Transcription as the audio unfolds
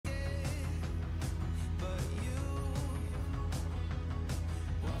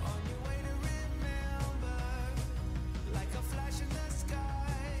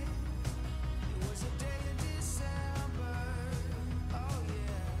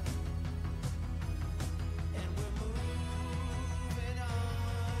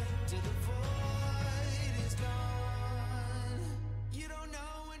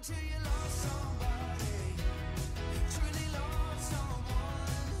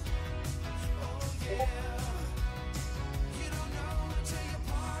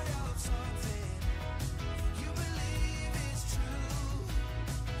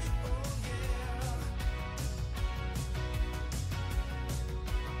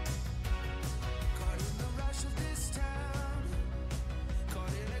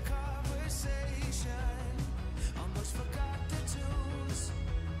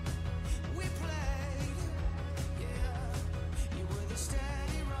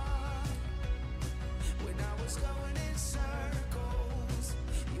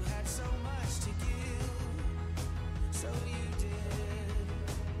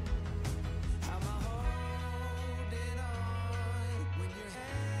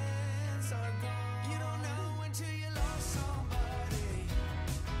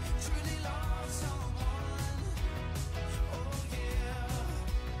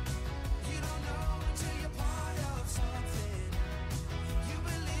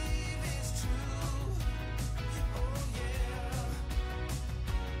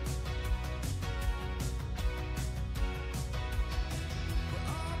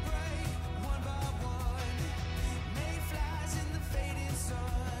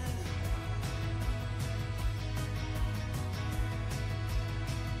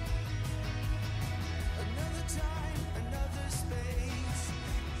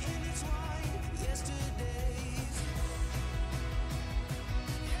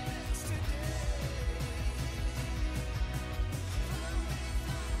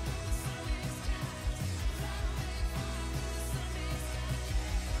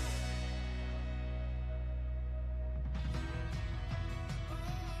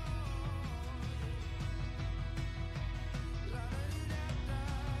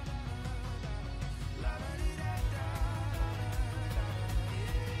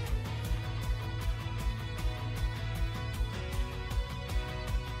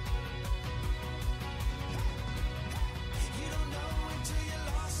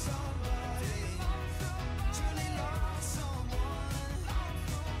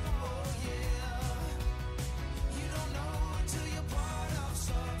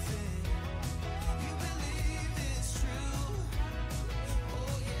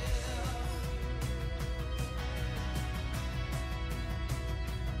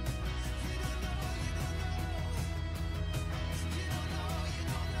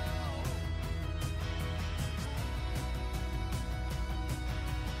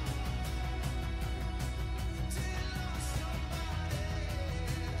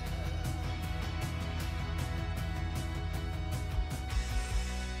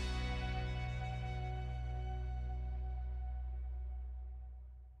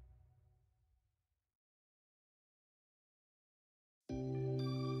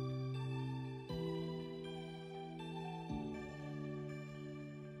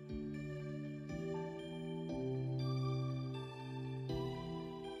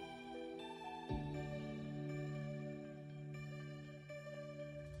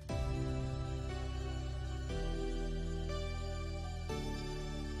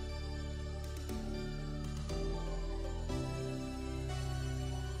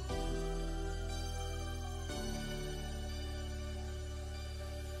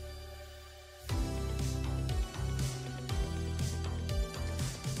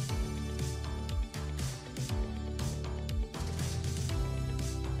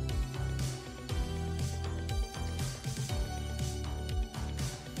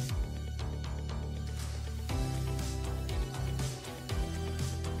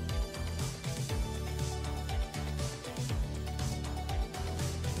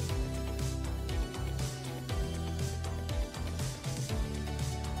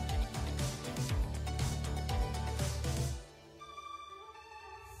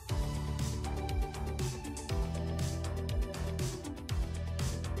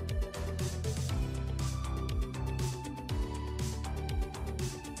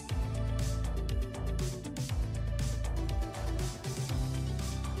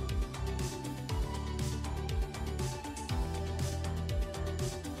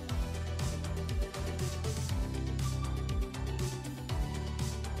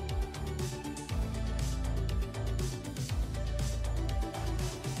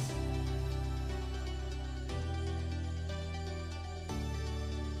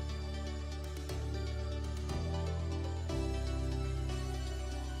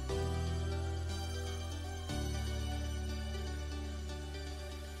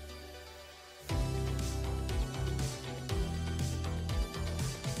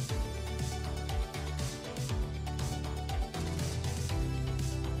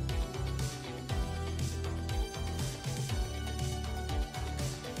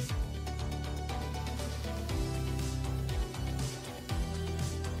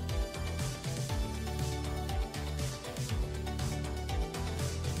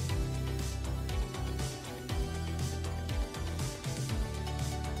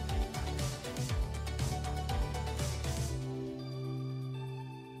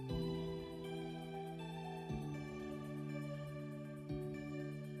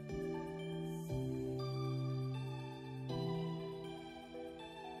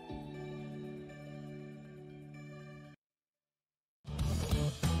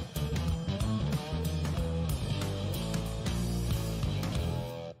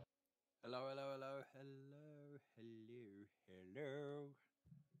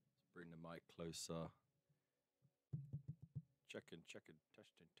Bring the mic closer. Checking,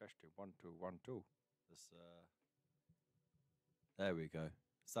 testing. 1, 2, 1, 2. This, there we go.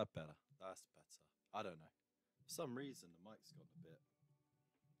 Is that better? That's better. I don't know. For some reason, the mic's gone a bit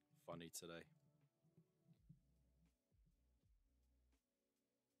funny today.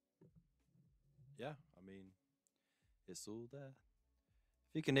 Yeah, I mean, it's all there.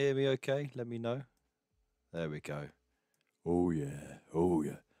 If you can hear me okay, let me know. There we go. Oh, yeah. Oh,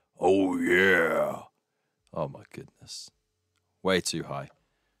 yeah. Oh, yeah. Oh, my goodness. Way too high.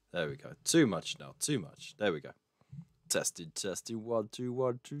 There we go. Too much now. Too much. There we go. Testing. 1, 2,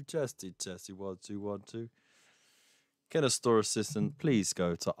 1, 2. Testing. 1, 2, 1, 2. Can a store assistant please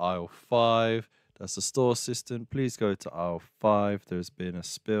go to aisle 5? That's the store assistant. Please go to aisle 5. There's been a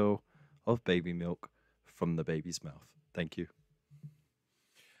spill of baby milk from the baby's mouth. Thank you.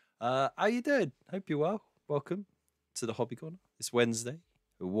 How you doing? Hope you're well. Welcome to the Hobby Corner. It's Wednesday,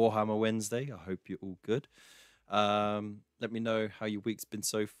 Warhammer Wednesday. I hope you're all good. Let me know how your week's been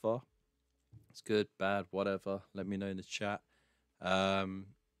so far. It's good, bad, whatever. Let me know in the chat.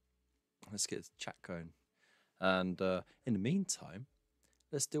 Let's get the chat going. And in the meantime,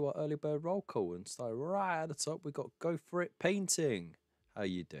 let's do our early bird roll call and start right at the top. We got Go For It Painting. How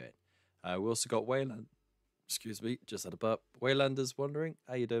you doing? We also got Wayland. Excuse me, just had a burp. Waylander's wondering.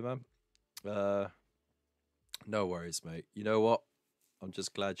 How you doing, man? No worries, mate. You know what? I'm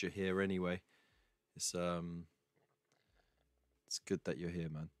just glad you're here anyway. It's good that you're here,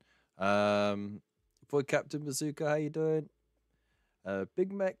 man. Boy Captain Bazooka, how you doing?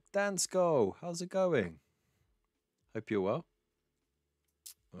 Big Mac Dansko, how's it going? Hope you're well.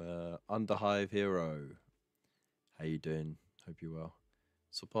 Underhive Hero, how you doing? Hope you're well.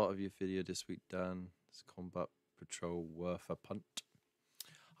 So part of your video this week, Dan, is Combat Patrol worth a punt?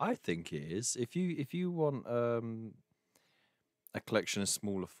 I think it is. If you want a collection of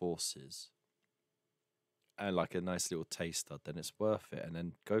smaller forces and like a nice little taster, then it's worth it. And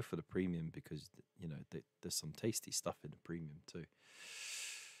then go for the premium because you know there's some tasty stuff in the premium too.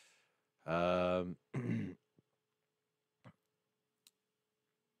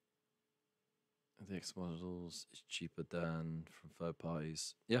 The X models is cheaper than from third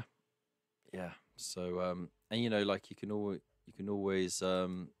parties. Yeah. So and you know, like you can always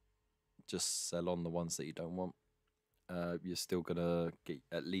just sell on the ones that you don't want. You're still gonna get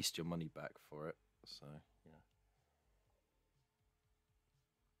at least your money back for it. So yeah.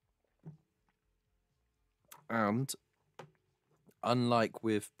 And unlike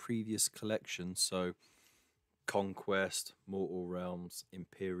with previous collections, so Conquest, Mortal Realms,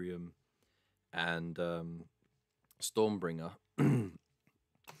 Imperium, and Stormbringer,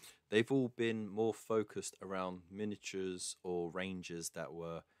 they've all been more focused around miniatures or rangers that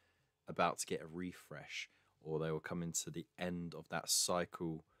were about to get a refresh, or they were coming to the end of that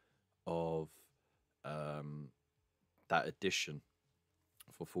cycle of that edition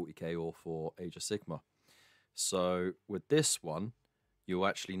for 40k or for Age of Sigmar. So with this one, you'll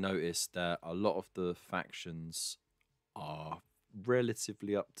actually notice that a lot of the factions are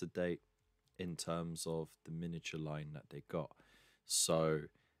relatively up to date in terms of the miniature line that they got. So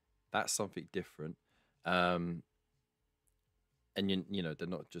that's something different. And you know, they're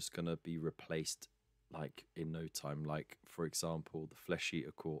not just gonna be replaced like in no time. Like for example, the Flesh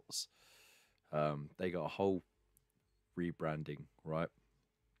Eater Courts, they got a whole rebranding, right?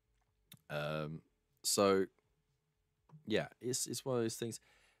 So yeah, it's one of those things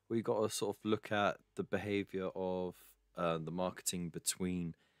we got to sort of look at the behavior of the marketing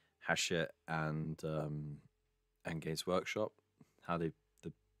between Hachette and Games Workshop, how the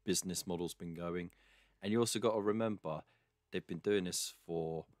business model's been going, and you also got to remember they've been doing this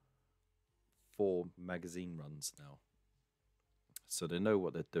for 4 magazine runs now, so they know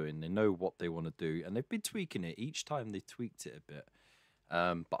what they're doing, they know what they want to do, and they've been tweaking it each time. They tweaked it a bit,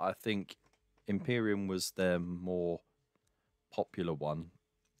 but I think Imperium was their more popular one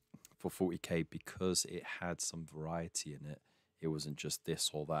for 40k because it had some variety in it. It wasn't just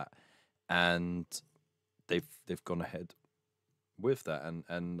this or that, and they've gone ahead with that,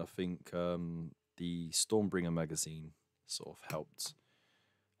 and I think the Stormbringer magazine sort of helped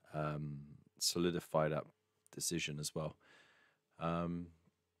solidify that decision as well.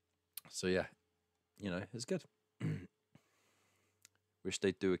 So yeah, you know, it's good. Wish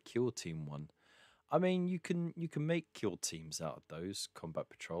they'd do a kill team one. I mean, you can make kill teams out of those combat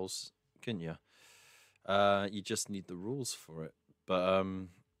patrols, couldn't you? You just need the rules for it. But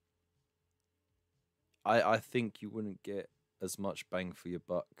I think you wouldn't get as much bang for your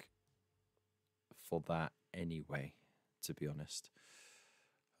buck for that anyway, to be honest.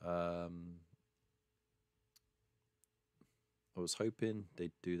 I was hoping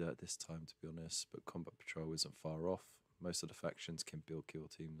they'd do that this time, to be honest, but Combat Patrol isn't far off. Most of the factions can build kill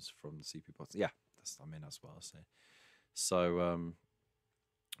teams from the CP bots. Yeah, that's what I was saying. So,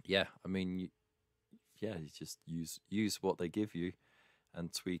 yeah, I mean, you just use what they give you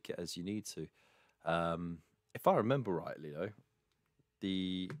and tweak it as you need to. If I remember rightly, though,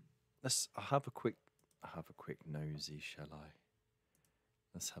 I'll have a quick nosy, shall I?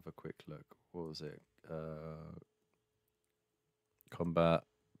 Let's have a quick look. What was it? Combat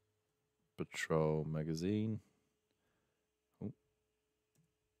Patrol magazine. Oh,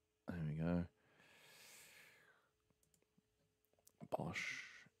 there we go. Bosh.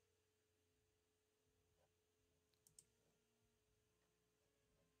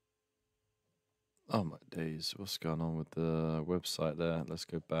 Oh my days, what's going on with the website there? Let's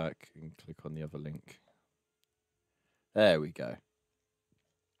go back and click on the other link. There we go.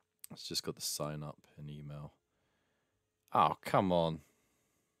 It's just got the sign up and email. Oh, come on.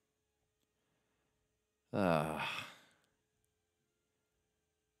 Yeah,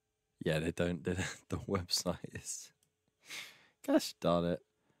 they don't. The website is. Gosh darn it.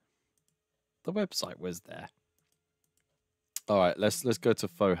 The website was there. All right, let's go to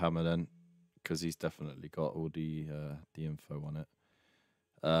Warhammer then, because he's definitely got all the info on it.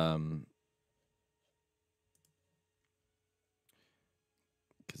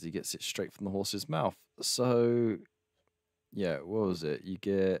 Because he gets it straight from the horse's mouth. So, yeah, what was it? You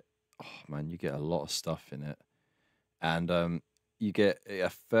get a lot of stuff in it, and you get a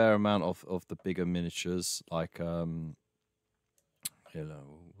fair amount of the bigger miniatures. Like, we'll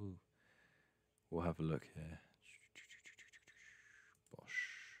have a look here.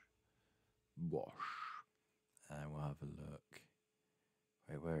 Bosh, and we'll have a look.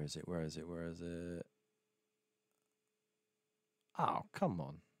 Wait, where is it? Oh, come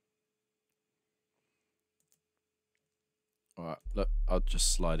on. All right, look, I'll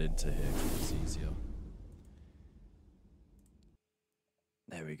just slide into here because it's easier.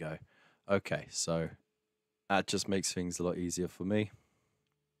 There we go. Okay, so that just makes things a lot easier for me.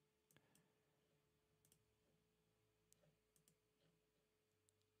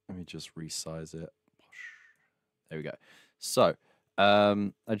 Let me just resize it. There we go. So,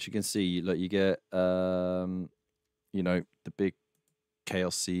 as you can see, look, you get, the big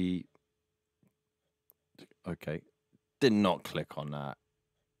KLC. Okay, did not click on that.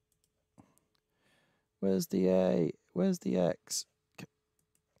 Where's the A? Where's the X?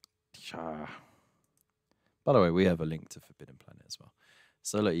 By the way, we have a link to Forbidden Planet as well.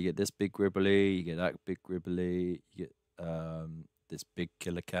 So look, you get this big Gribbly, you get that big Gribbly, you get this big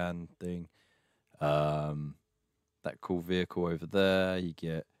Killer Can thing, that cool vehicle over there. You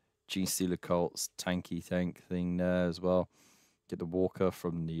get Gene Stealer Colt's tanky tank thing there as well. Get the Walker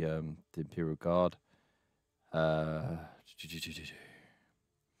from the Imperial Guard. But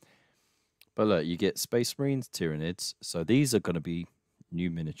look, you get Space Marines, Tyranids. So these are going to be new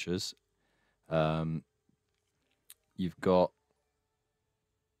miniatures. You've got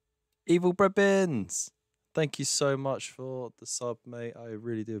Evil Brebins. Thank you so much for the sub, mate. I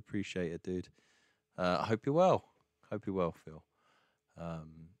really do appreciate it, dude. I hope you're well. Hope you're well, Phil.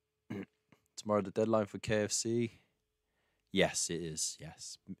 Tomorrow the deadline for KFC. Yes, it is.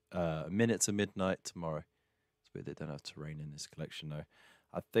 Yes, a minute to midnight tomorrow. It's weird they don't have terrain in this collection though.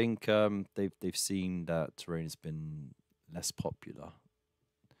 I think they've seen that terrain has been less popular.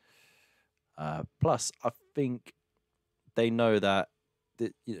 Plus, I think they know that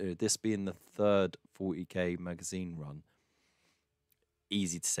this being the third 40k magazine run,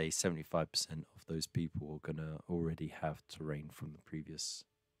 easy to say 75% of those people are gonna already have terrain from the previous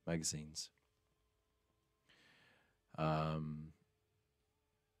magazines.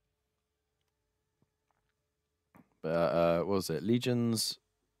 But what was it? Leagues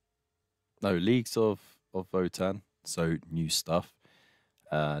of Votan, so new stuff.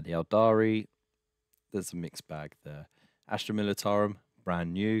 The Eldari, there's a mixed bag there. Astra Militarum,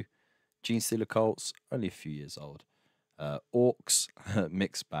 brand new. Gene Stealer Colts, only a few years old. Orcs,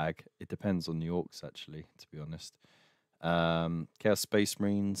 mixed bag. It depends on the Orcs, actually, to be honest. Chaos Space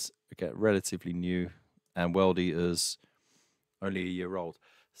Marines, again, relatively new. And World Eaters, only a year old.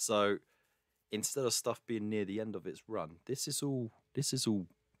 So instead of stuff being near the end of its run, this is all.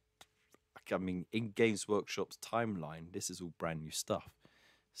 I mean, in Games Workshop's timeline, this is all brand new stuff.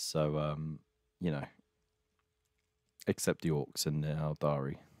 So except the Orcs and the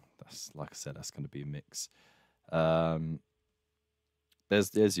Eldari. That's, like I said, that's going to be a mix.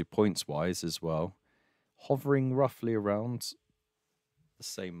 There's your points wise as well, hovering roughly around the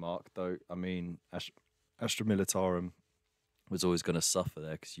same mark though. I mean, Astra Militarum was always going to suffer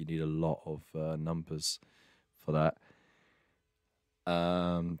there because you need a lot of numbers for that.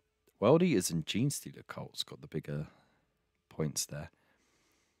 Um, World Eaters and Gene Stealer Cults got the bigger points there.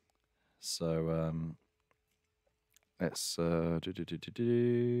 So let's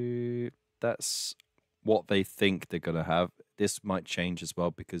that's what they think they're gonna have. This might change as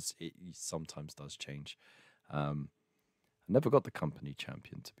well because it sometimes does change. I never got the company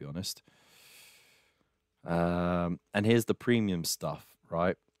champion, to be honest. And here's the premium stuff,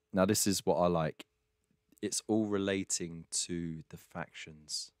 right? Now this is what I like. It's all relating to the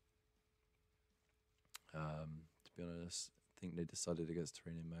factions. To be honest, I think they decided against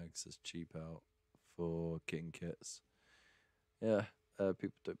training mags as cheap out for kitting kits. Yeah,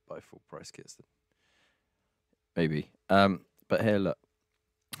 people don't buy full price kits then. Maybe. But here, look,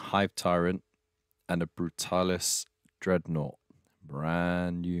 Hive Tyrant and a Brutalis Dreadnought,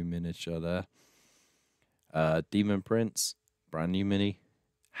 brand new miniature there. Demon Prince, brand new mini.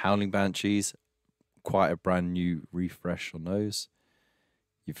 Howling Banshees, quite a brand new refresh on those.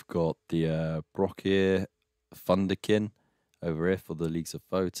 You've got the Brockir Thunderkin over here for the Leagues of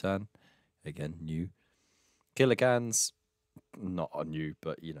Votan. Again, new. Killigans, not a new,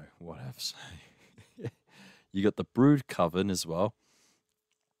 but you know, whatever. You got the Brood Coven as well.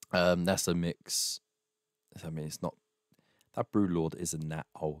 That's a mix. I mean, it's not that Brood Lord isn't that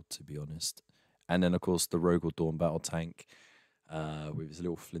old, to be honest. And then of course the Rogel Dawn Battle Tank, with his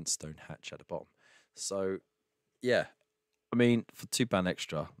little Flintstone hatch at the bottom. So yeah, I mean, for £2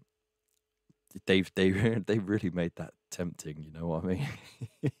 extra, they really made that tempting. You know what I mean?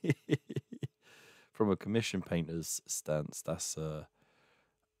 From a commission painter's stance, that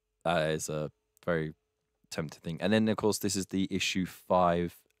is a very tempting thing. And then of course this is the issue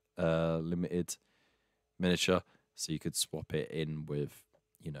 5 limited miniature, so you could swap it in with,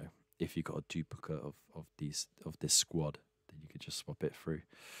 you know, if you got a duplicate of this squad, then you could just swap it through.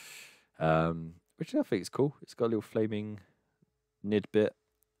 Which I think is cool. It's got a little flaming nid bit.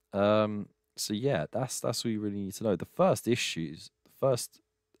 So yeah, that's what you really need to know. The first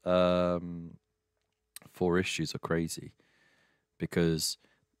 4 issues are crazy because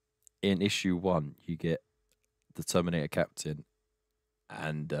in issue 1 you get the Terminator Captain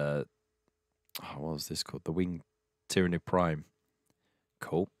and what was this called? The Winged Tyranid Prime.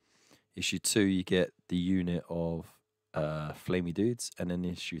 Cool. Issue 2 you get the unit of flamey dudes, and then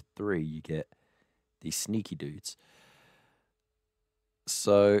issue 3 you get these sneaky dudes.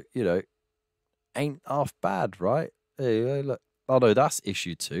 So, you know, ain't half bad, right? There you go, look. Oh no, that's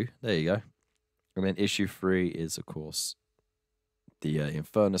issue 2. There you go. And then issue 3 is, of course, the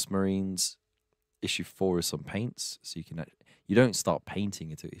Infernus Marines. Issue 4 is some paints, so you don't start painting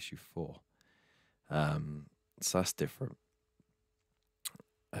until issue 4. So that's different.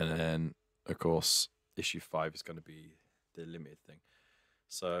 And then, of course, issue 5 is going to be the limited thing.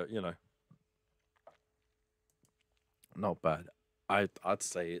 So, you know, not bad. I'd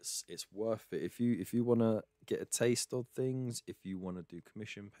say it's worth it if you want to get a taste of things, if you want to do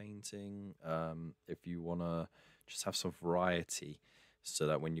commission painting, if you want to just have some variety, so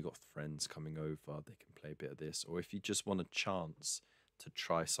that when you got friends coming over, they can play a bit of this, or if you just want a chance to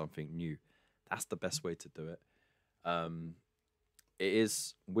try something new, that's the best way to do it. It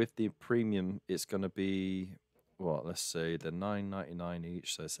is with the premium. It's going to be what? Let's say they're £9.99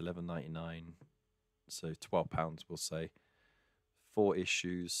 each, so it's £11.99. So £12, we'll say. 4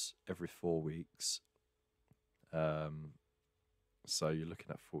 issues every 4 weeks. So you're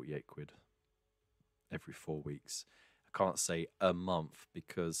looking at 48 quid every 4 weeks. I can't say a month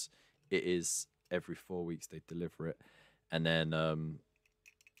because it is every 4 weeks they deliver it, and then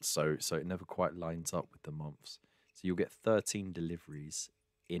so it never quite lines up with the months. So you'll get 13 deliveries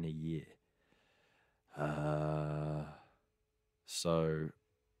in a year. So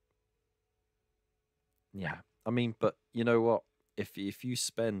yeah, I mean, but you know what? If you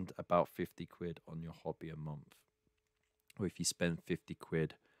spend about 50 quid on your hobby a month, or if you spend 50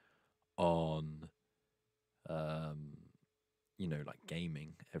 quid on you know, like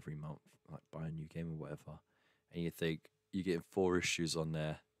gaming every month, like buy a new game or whatever, and you think you're getting 4 issues on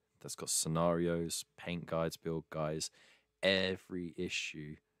there that's got scenarios, paint guides, build guides, every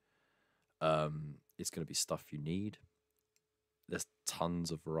issue is going to be stuff you need. There's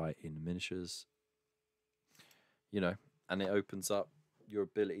tons of variety in the miniatures, you know, and it opens up your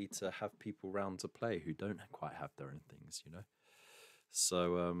ability to have people round to play who don't quite have their own things, you know.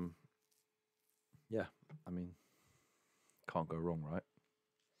 So yeah, I mean, can't go wrong, right?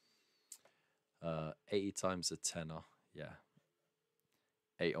 80 times a tenner, yeah,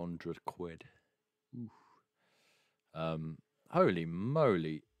 800 quid. Oof. Holy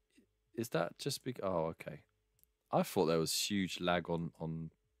moly, is that just big? Oh, okay. I thought there was huge lag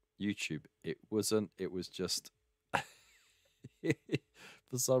on YouTube. It wasn't. It was just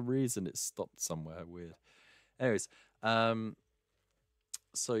For some reason, it stopped somewhere weird. Anyways, um,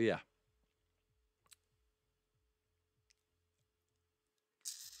 so yeah,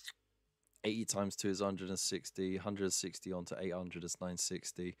 80 times 2 is 160, 160 onto 800 is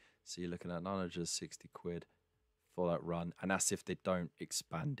 960. So you're looking at 960 quid for that run. And that's if they don't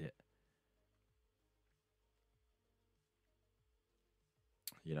expand it.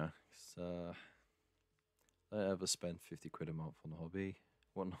 You know, so don't ever spend 50 quid a month on a hobby.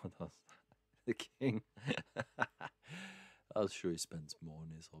 What not does the king? I'm sure he spends more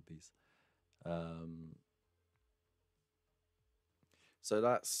on his hobbies. So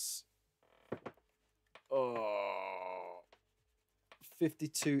that's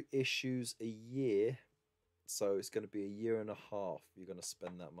 52 issues a year. So it's going to be a year and a half. You're going to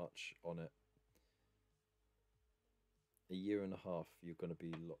spend that much on it. A year and a half, you're going to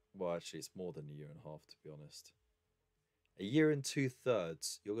be... Well, actually, it's more than a year and a half, to be honest. A year and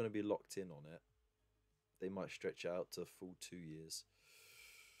 2/3, you're going to be locked in on it. They might stretch it out to a full 2 years.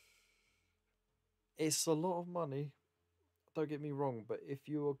 It's a lot of money. Don't get me wrong, but if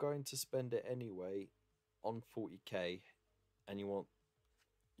you are going to spend it anyway on 40k and you want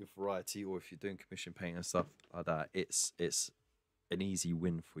your variety, or if you're doing commission paint and stuff like that, it's an easy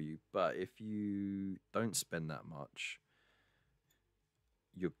win for you. But if you don't spend that much,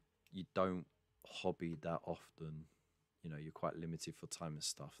 you don't hobby that often, you know, you're quite limited for time and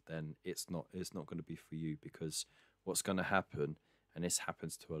stuff, then it's not going to be for you, because what's going to happen, and this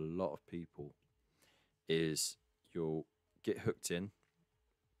happens to a lot of people, is you'll get hooked in.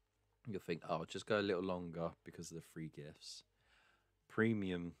 You'll think, oh, I'll just go a little longer because of the free gifts.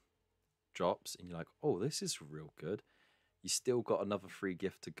 Premium drops and you're like, oh, this is real good. You still got another free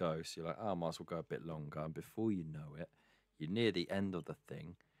gift to go, so you're like, oh, I might as well go a bit longer. And before you know it, you're near the end of the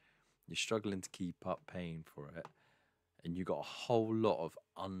thing. You're struggling to keep up paying for it, and you got a whole lot of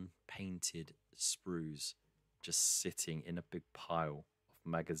unpainted sprues just sitting in a big pile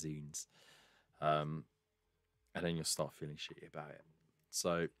of magazines. And then you'll start feeling shitty about it.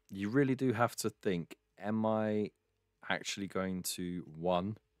 So you really do have to think, am I actually going to,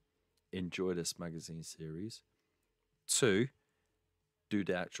 1, enjoy this magazine series, 2, do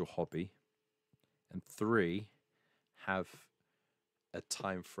the actual hobby, and 3, have a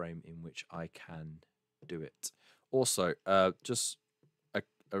time frame in which I can do it. Also, just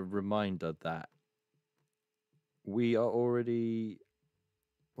a reminder that we are already...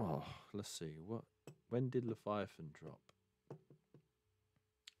 Oh, let's see. When did Leviathan drop?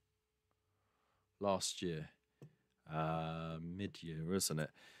 Last year. Mid-year, isn't it?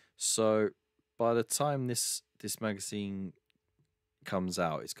 So by the time this magazine comes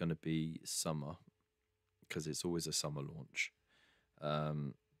out, it's going to be summer, because it's always a summer launch.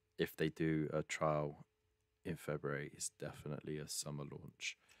 If they do a trial in February, it's definitely a summer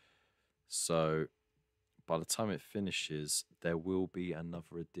launch. So by the time it finishes, there will be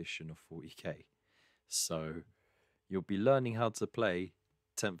another edition of 40k. So you'll be learning how to play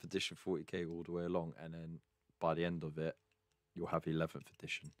 10th edition 40k all the way along, and then by the end of it, you'll have 11th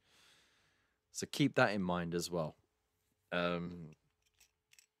edition. So keep that in mind as well. And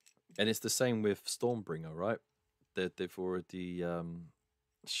it's the same with Stormbringer, right? They've already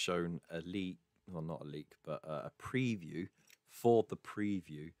shown a leak, well, not a leak, but a preview for the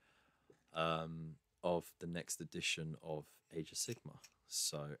preview of the next edition of Age of Sigmar.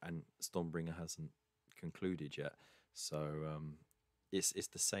 So, and Stormbringer hasn't concluded yet. So it's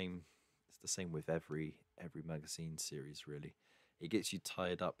the same. It's the same with every magazine series, really. It gets you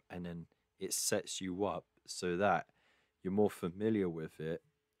tied up, and then it sets you up so that you're more familiar with it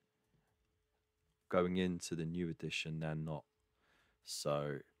going into the new edition than not.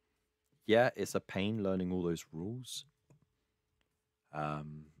 So yeah, it's a pain learning all those rules.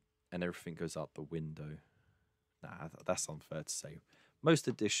 And everything goes out the window. Nah, that's unfair to say. Most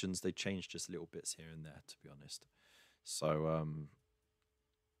editions, they change just little bits here and there, to be honest. So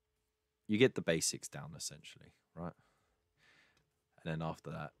you get the basics down, essentially, right? And then after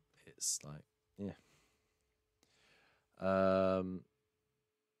that, it's like, yeah.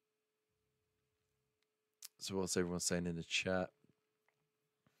 So what's everyone saying in the chat?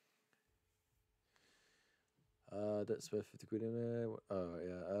 That's worth 50 quid in there. Oh,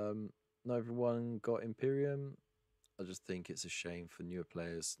 yeah. Not everyone got Imperium. I just think it's a shame for newer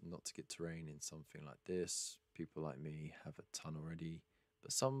players not to get terrain in something like this. People like me have a ton already,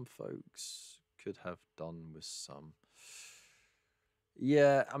 but some folks could have done with some.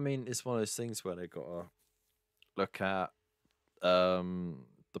 Yeah, I mean, it's one of those things where they got to look at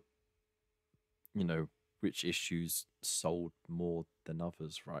which issues sold more than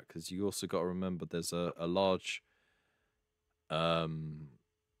others, right? Because you also got to remember there's a large Um,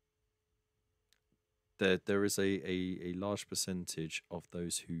 there is a large percentage of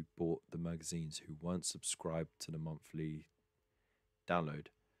those who bought the magazines who weren't subscribed to the monthly download.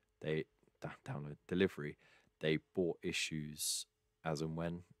 They download delivery. They bought issues as and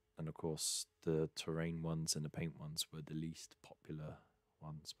when, and of course the terrain ones and the paint ones were the least popular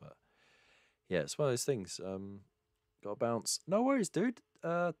ones. But yeah, it's one of those things. Got to bounce. No worries, dude.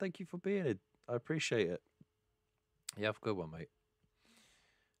 Thank you for being it. I appreciate it. Yeah, have a good one, mate.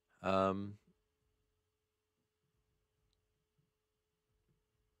 Um,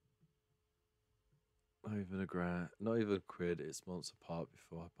 not even a grand, not even a quid. It's months apart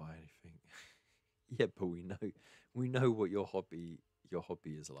before I buy anything. Yeah, but we know what your hobby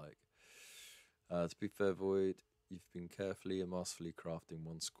is like. To be fair, Void, you've been carefully and masterfully crafting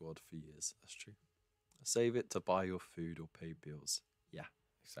one squad for years. That's true. Save it to buy your food or pay bills. Yeah,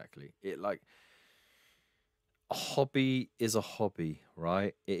 exactly. It like a hobby is a hobby,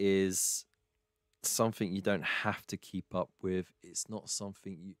 right? It is something you don't have to keep up with. It's not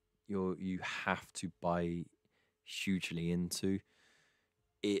something you have to buy hugely into.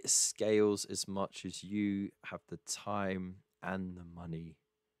 It scales as much as you have the time and the money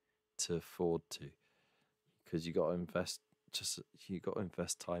to afford to, because you got to invest, just you got to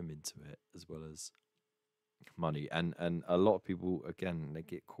invest time into it as well as money. And a lot of people, again, they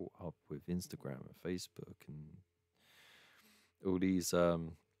get caught up with Instagram and Facebook and all these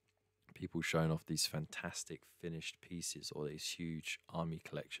people showing off these fantastic finished pieces or these huge army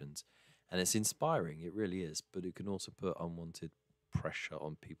collections, and it's inspiring, it really is, but it can also put unwanted pressure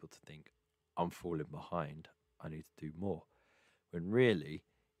on people to think, I'm falling behind, I need to do more, when really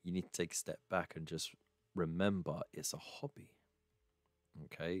you need to take a step back and just remember it's a hobby.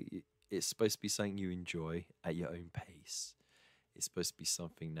 Okay, it's supposed to be something you enjoy at your own pace. It's supposed to be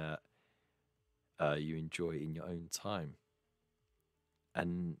something that you enjoy in your own time,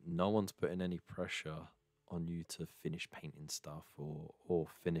 and no one's putting any pressure on you to finish painting stuff or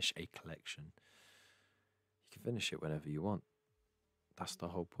finish a collection. You can finish it whenever you want. That's the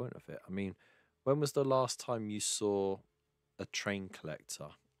whole point of it. I mean, when was the last time you saw a train collector,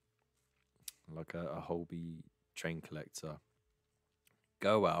 like a hobby train collector,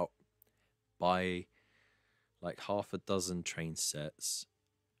 go out, buy like half a dozen train sets,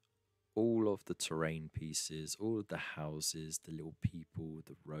 all of the terrain pieces, all of the houses, the little people,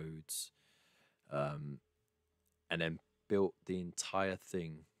 the roads, um, and then built the entire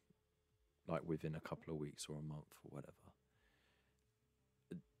thing like within a couple of weeks or a month or whatever?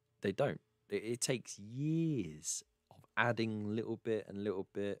 They don't. It takes years of adding little bit and little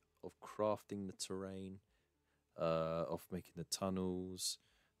bit of crafting the terrain, of making the tunnels,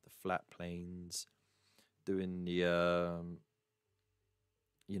 the flat plains, doing the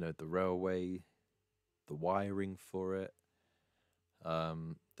the railway, the wiring for it,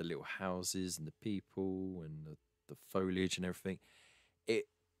 the little houses and the people and the foliage and everything. It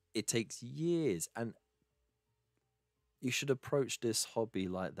it takes years, and you should approach this hobby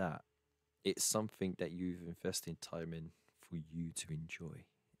like that. It's something that you've invested time in for you to enjoy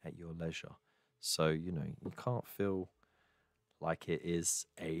at your leisure. So, you can't feel like it is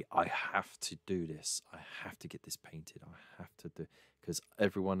I have to do this. I have to get this painted. I have to do, because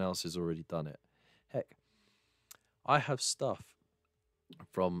everyone else has already done it. Heck, I have stuff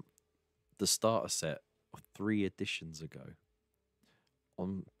from the starter set of 3 editions ago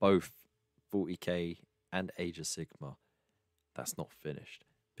on both 40k and Age of Sigma that's not finished,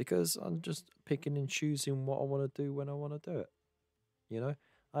 because I'm just picking and choosing what I want to do when I want to do it.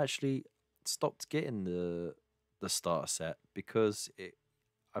 I actually stopped getting the starter set because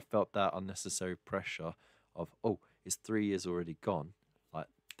I felt that unnecessary pressure of, oh, it's 3 years already gone, like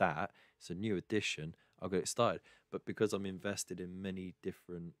that. It's a new edition. I'll get it started. But because I'm invested in many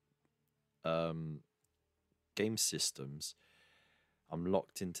different um, game systems, I'm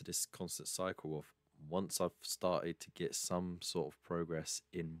locked into this constant cycle of, once I've started to get some sort of progress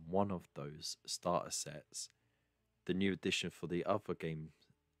in one of those starter sets, the new edition for the other game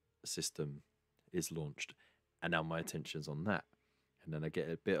system is launched, and now my attention's on that. And then I get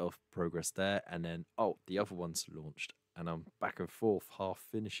a bit of progress there, and then, oh, the other one's launched, and I'm back and forth half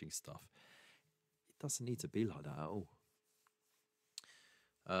finishing stuff. It doesn't need to be like that at all.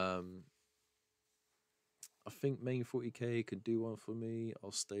 Um, I think main 40k could do one for me.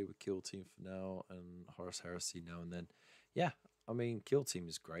 I'll stay with Kill Team for now and Horus Heresy now and then. Yeah, I mean, Kill Team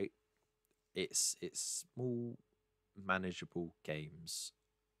is great. It's small, manageable games,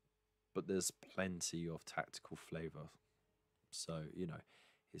 but there's plenty of tactical flavor. So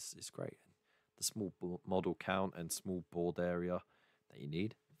it's great. The small model count and small board area that you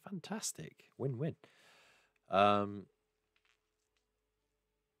need, fantastic, win-win. Um,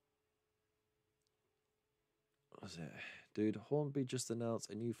 was it? Dude, Hornby just announced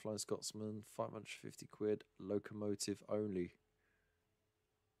a new Flying Scotsman, 550 quid, locomotive only.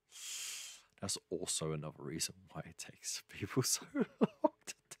 That's also another reason why it takes people so long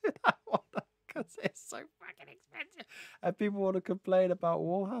to do that one, because it's so fucking expensive. And people want to complain about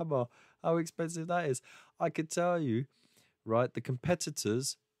Warhammer, how expensive that is. I could tell you, right, the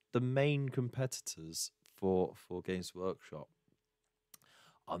competitors, the main competitors for Games Workshop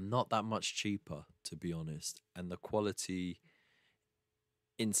are not that much cheaper, to be honest. And the quality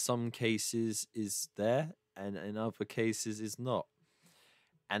in some cases is there, and in other cases is not.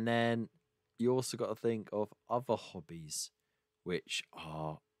 And then you also got to think of other hobbies which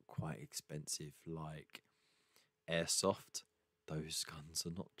are quite expensive, like airsoft. Those guns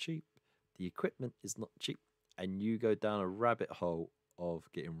are not cheap. The equipment is not cheap. And you go down a rabbit hole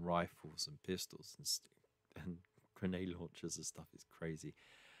of getting rifles and pistols and grenade launchers and stuff is crazy.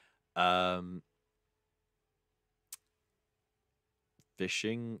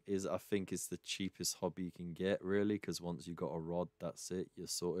 Fishing is, I think, is the cheapest hobby you can get, really, because once you got a rod, that's it, you're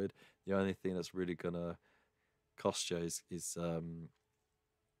sorted. The only thing that's really gonna cost you is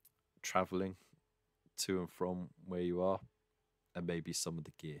traveling to and from where you are, and maybe some of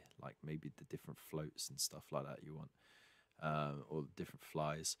the gear, like maybe the different floats and stuff like that you want, or different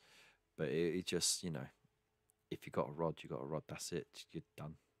flies. But it just, if you got a rod, you got a rod. That's it. You're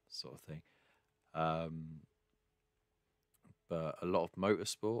done, sort of thing. But a lot of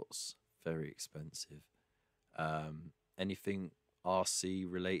motorsports, very expensive. Anything RC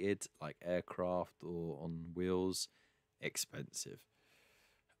related, like aircraft or on wheels, expensive.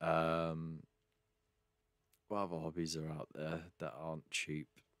 What other hobbies are out there that aren't cheap?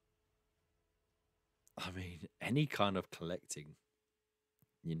 I mean, any kind of collecting,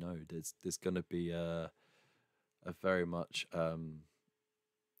 there's going to be a very much,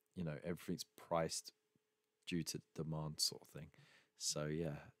 everything's priced due to demand, sort of thing. So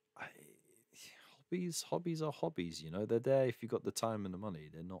yeah, hobbies are hobbies. They're there if you got the time and the money.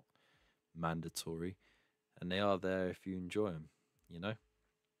 They're not mandatory, and they are there if you enjoy them.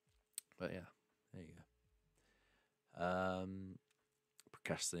 But yeah, there you go.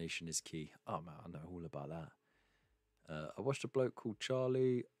 Procrastination is key. Oh man, I know all about that. I watched a bloke called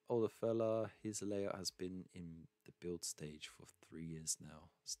Charlie, older fella. His layout has been in the build stage for 3 years now.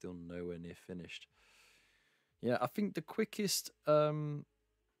 Still nowhere near finished. Yeah, I think the quickest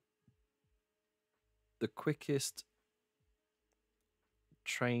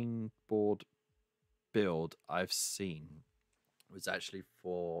train board build I've seen was actually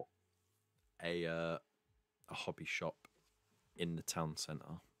for a hobby shop in the town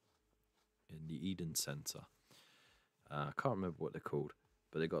centre, in the Eden Centre. I can't remember what they're called,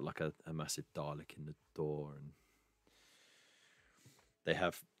 but they got like a massive Dalek in the door, and they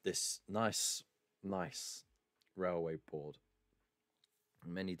have this nice railway board,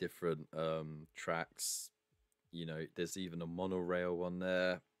 many different tracks. There's even a monorail on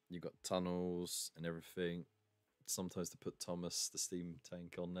there. You got tunnels and everything. Sometimes they put Thomas the steam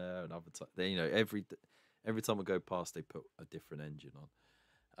tank on there, and other every time I go past, they put a different engine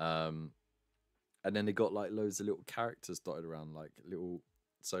on. And then they got like loads of little characters dotted around, like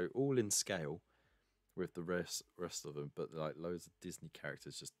so all in scale with the rest of them, but like loads of Disney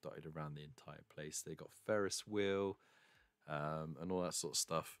characters just dotted around the entire place. They got Ferris wheel, and all that sort of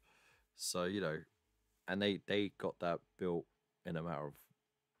stuff. So and they got that built in a matter of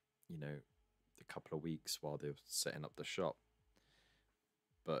a couple of weeks while they were setting up the shop.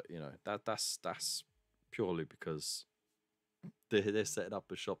 But that's purely because they're setting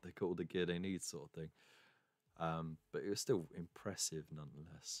up a shop. They got all the gear they need, sort of thing. But it was still impressive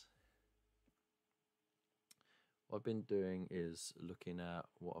nonetheless. What I've been doing is looking at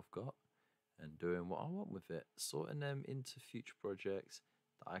what I've got and doing what I want with it, sorting them into future projects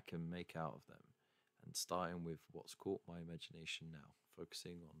that I can make out of them, and starting with what's caught my imagination now,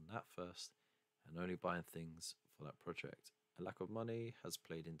 focusing on that first and only buying things for that project. A lack of money has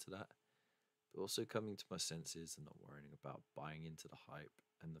played into that, but also coming to my senses and not worrying about buying into the hype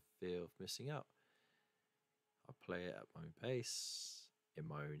and the fear of missing out. I play it at my own pace, in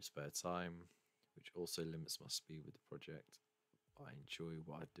my own spare time, which also limits my speed with the project. I enjoy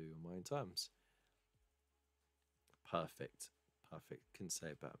what I do on my own terms. Perfect. Couldn't say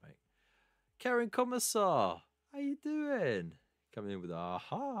it better, mate. Karen Commissar, how you doing? Coming in with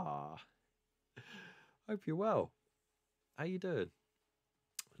aha. Hope you're well. How you doing?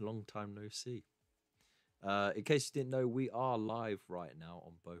 Long time no see. In case you didn't know, we are live right now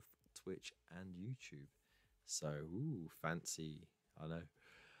on both Twitch and YouTube. So, fancy, I know.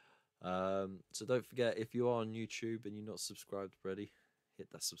 So don't forget, if you are on YouTube and you're not subscribed already,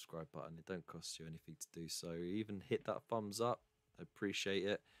 hit that subscribe button. It don't cost you anything to do so. Even hit that thumbs up. I appreciate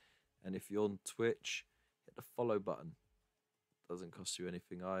it. And if you're on Twitch, hit the follow button. Doesn't cost you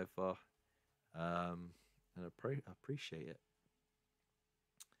anything either. And I appreciate it.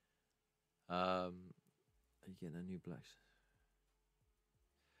 Are you getting a new black?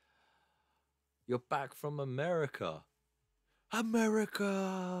 You're back from America.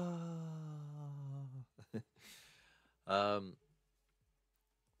 America.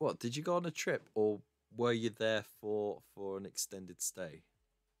 What, did you go on a trip, or were you there for an extended stay?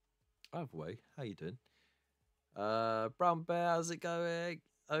 Either way, how you doing? Brown Bear, how's it going?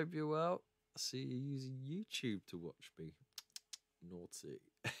 Hope you're well. I see you using YouTube to watch me. Naughty.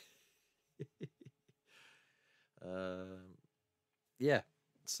 Yeah,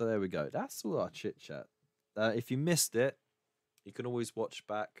 so there we go. That's all our chit chat. If you missed it, you can always watch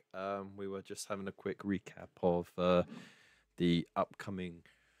back. We were just having a quick recap of the upcoming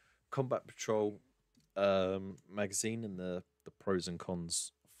Combat Patrol magazine and the pros and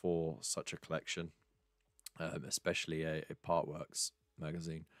cons for such a collection, especially a Partworks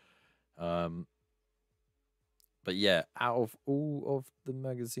magazine. But yeah, out of all of the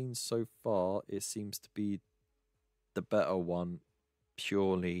magazines so far, it seems to be the better one,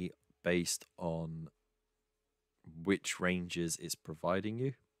 purely based on which ranges it's providing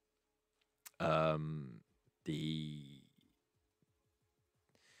you. How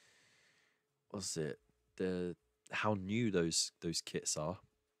new those kits are,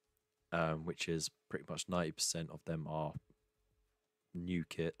 which is pretty much 90% of them are new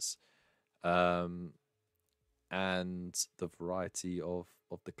kits, and the variety of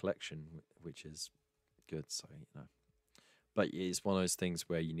the collection, which is good. So, you know, but it's one of those things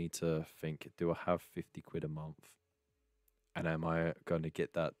where you need to think, do I have 50 quid a month, and am I going to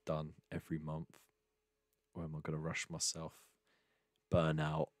get that done every month, or am I going to rush myself, burn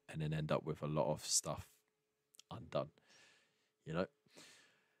out, and then end up with a lot of stuff undone, you know?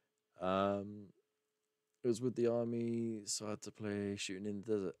 It was with the army, so I had to play shooting in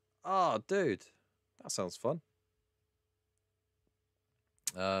the desert. Ah, dude, that sounds fun.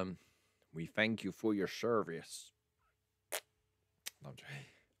 We thank you for your service. No, I'm joking.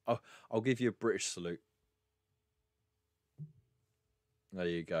 Oh, I'll give you a British salute. There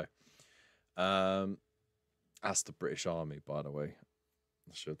you go. That's the British Army, by the way.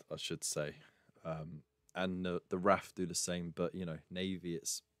 I should say. And the RAF do the same, but you know, Navy,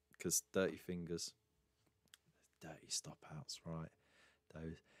 it's because dirty fingers, dirty stop outs, right?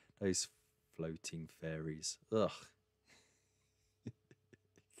 Those floating fairies. Ugh.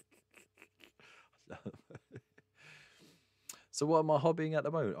 So what am I hobbying at the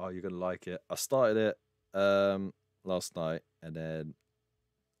moment? Oh, you're gonna like it. I started it last night, and then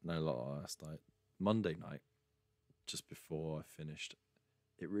last night, Monday night, just before I finished.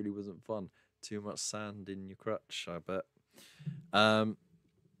 It really wasn't fun. Too much sand in your crutch, I bet.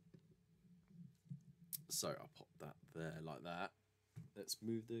 So I'll pop that there like that. Let's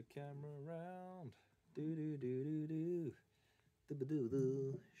move the camera around. Do do do do do. Do do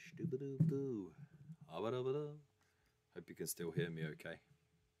do. Do do do. Hope you can still hear me okay.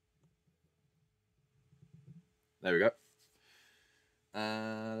 There we go.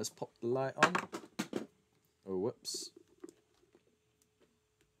 Let's pop the light on. Oh, whoops.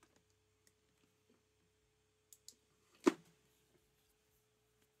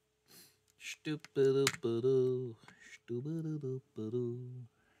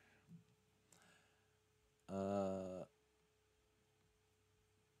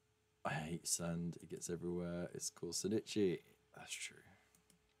 I hate sand. It gets everywhere. It's called Sinichi. That's true.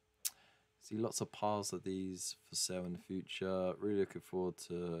 See lots of piles of these for sale in the future. Really looking forward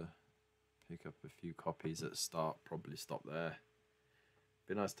to pick up a few copies at the start. Probably stop there.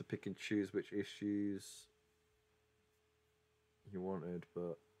 Be nice to pick and choose which issues you wanted,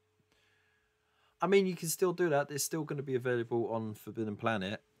 but I mean, you can still do that. It's still going to be available on Forbidden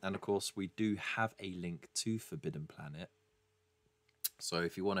Planet, and of course, we do have a link to Forbidden Planet. So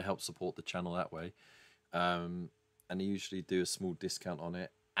if you want to help support the channel that way, and I usually do a small discount on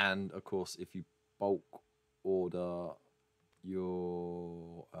it. And of course, if you bulk order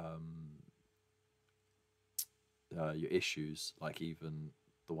your issues, like even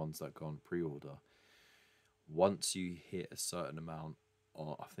the ones that go on pre-order, once you hit a certain amount,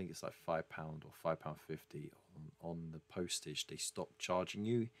 or I think it's like £5 or £5.50 on the postage, they stop charging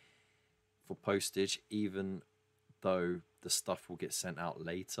you for postage, even though the stuff will get sent out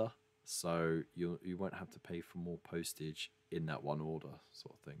later. So you won't have to pay for more postage in that one order,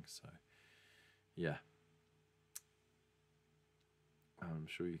 sort of thing. So yeah, I'm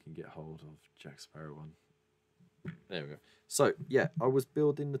sure you can get hold of Jack Sparrow one. There we go. So yeah, I was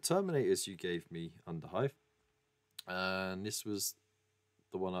building the Terminators you gave me under Hive, and this was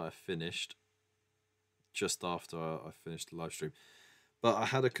the one I finished just after I finished the live stream. But I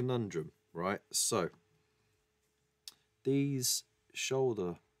had a conundrum, right? So these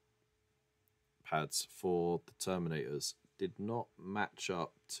shoulder pads for the Terminators did not match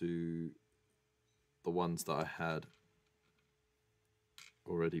up to the ones that I had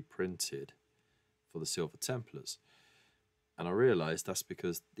already printed for the Silver Templars. And I realized that's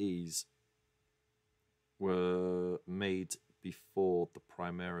because these were made before the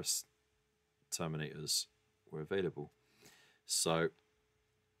Primaris Terminators were available. So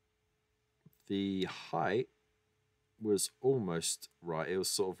the height was almost right. It was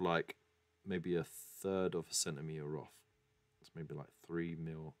sort of like maybe 1/3 of a centimeter off. It's maybe like 3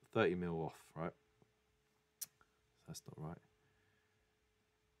 mil, 30 mil off, right? That's not right.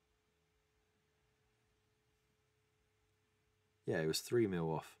 Yeah, it was 3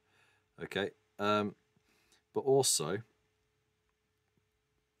 mil off. Okay. But also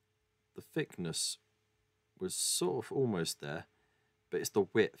the thickness was sort of almost there, but it's the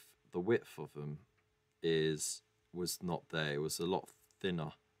width. The width of them was not there. It was a lot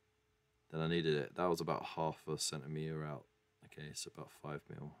thinner than I needed it. That was about 1/2 centimeter out. Okay, so about 5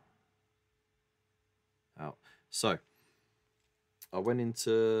 mil out. So I went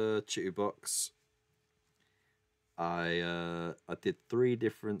into Chitubox. I did 3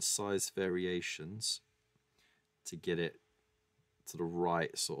 different size variations to get it to the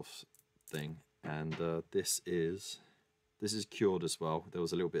right sort of thing, and this is cured as well. There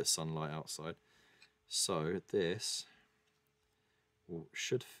was a little bit of sunlight outside, so this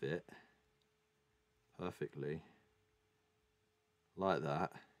should fit perfectly like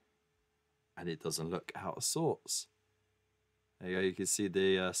that, and it doesn't look out of sorts. There you go. You can see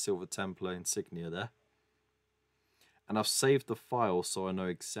the Silver Templar insignia there. And I've saved the file so I know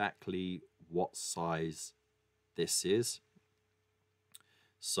exactly what size this is.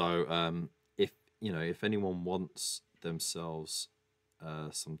 So if anyone wants themselves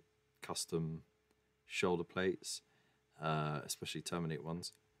some custom shoulder plates, especially Terminate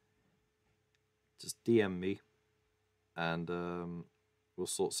ones, just DM me, and we'll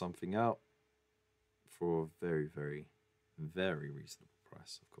sort something out for a very, very, very reasonable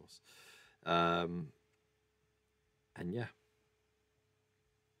price, of course. And yeah,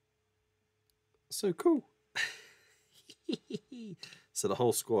 so cool. So the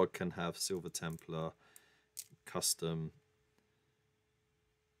whole squad can have Silver Templar custom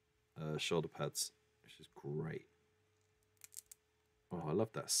shoulder pads, which is great. Oh, I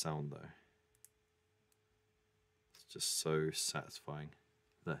love that sound though. It's just so satisfying.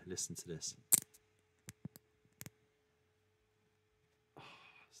 Look, listen to this. Oh,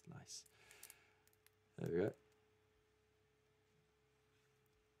 it's nice. There we go.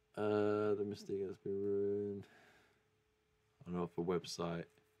 The mistake has been ruined. I know, off a website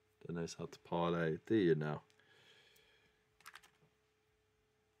that knows how to parlay. Do you now?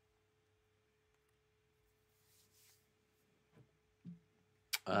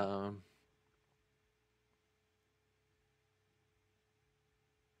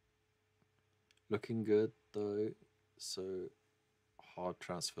 Looking good though. So hard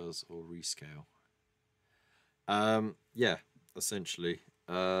transfers or rescale. Yeah, essentially.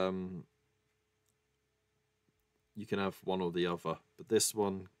 You can have one or the other, but this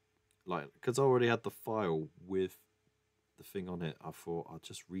one, like, because I already had the file with the thing on it, I thought I'd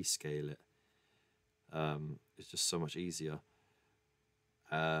just rescale it. It's just so much easier.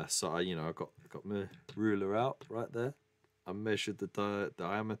 So I got my ruler out right there. I measured the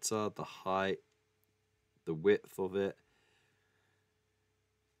diameter, the height, the width of it.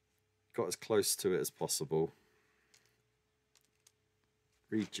 Got as close to it as possible.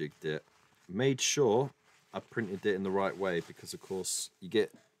 Rejigged it. Made sure I printed it in the right way, because of course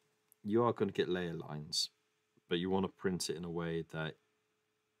you are going to get layer lines, but you want to print it in a way that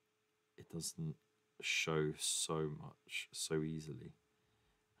it doesn't show so much so easily.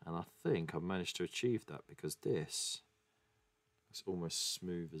 And I think I've managed to achieve that, because this looks almost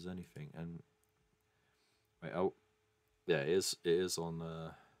smooth as anything. And wait, oh yeah, it is on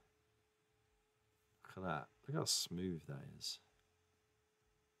look at that. Look how smooth that is.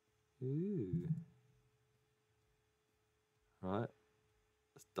 Ooh. Right?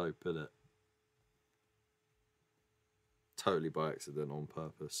 That's dope, isn't it? Totally by accident, on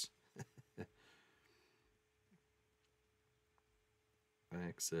purpose.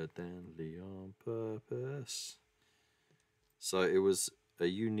 Accidentally on purpose. So it was a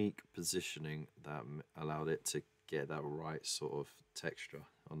unique positioning that allowed it to get that right sort of texture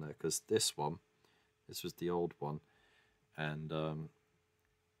on there, because this one This was the old one, and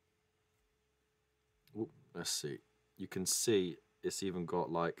let's see. You can see it's even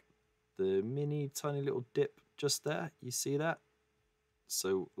got like the mini tiny little dip just there. You see that?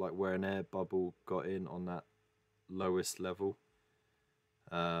 So like where an air bubble got in on that lowest level,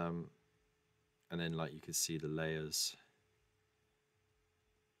 and then like you can see the layers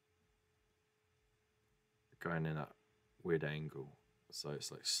going in at weird angle, so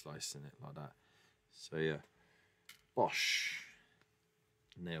it's like slicing it like that. So yeah, bosh,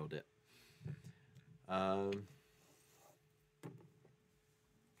 nailed it.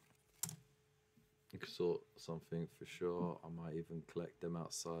 You could sort something for sure. I might even collect them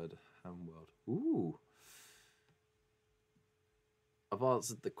outside Hamworld. Ooh, I've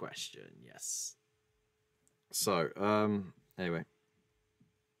answered the question, yes. So anyway,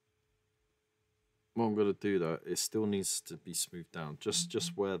 what I'm gonna do though, it still needs to be smoothed down,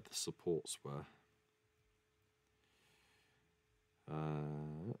 just where the supports were.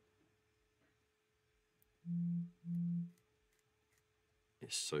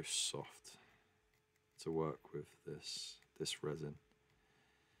 It's so soft to work with this resin.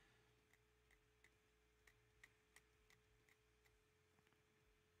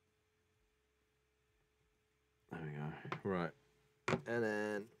 There we go. Right. And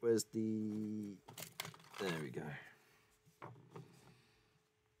then where's the... There we go.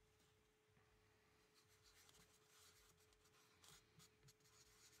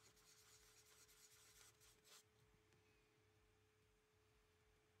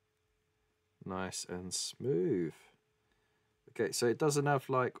 Nice and smooth. Okay, so it doesn't have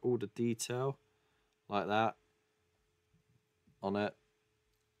like all the detail like that on it,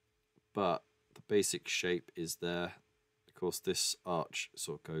 but the basic shape is there. Of course, this arch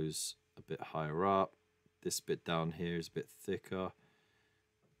sort of goes a bit higher up. This bit down here is a bit thicker,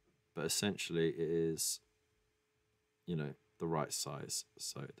 but essentially it is, you know, the right size.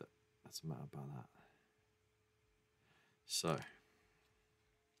 So that doesn't matter about that. So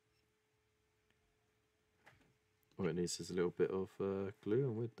all it needs is a little bit of glue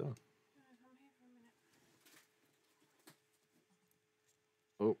and we're done.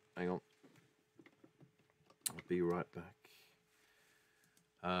 Oh, hang on. I'll be right back.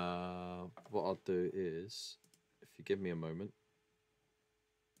 What I'll do is, if you give me a moment,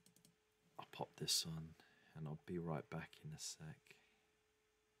 I'll pop this on and I'll be right back in a sec.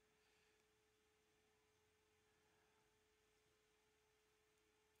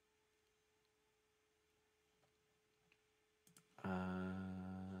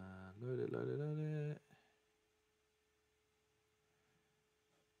 Load it.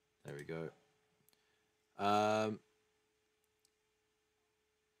 There we go. I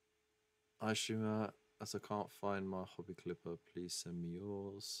assume, as I can't find my hobby clipper, please send me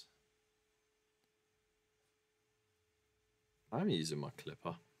yours. I'm using my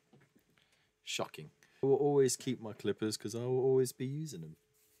clipper. Shocking. I will always keep my clippers because I will always be using them.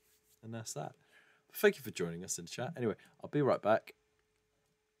 And that's that. But thank you for joining us in the chat. Anyway, I'll be right back.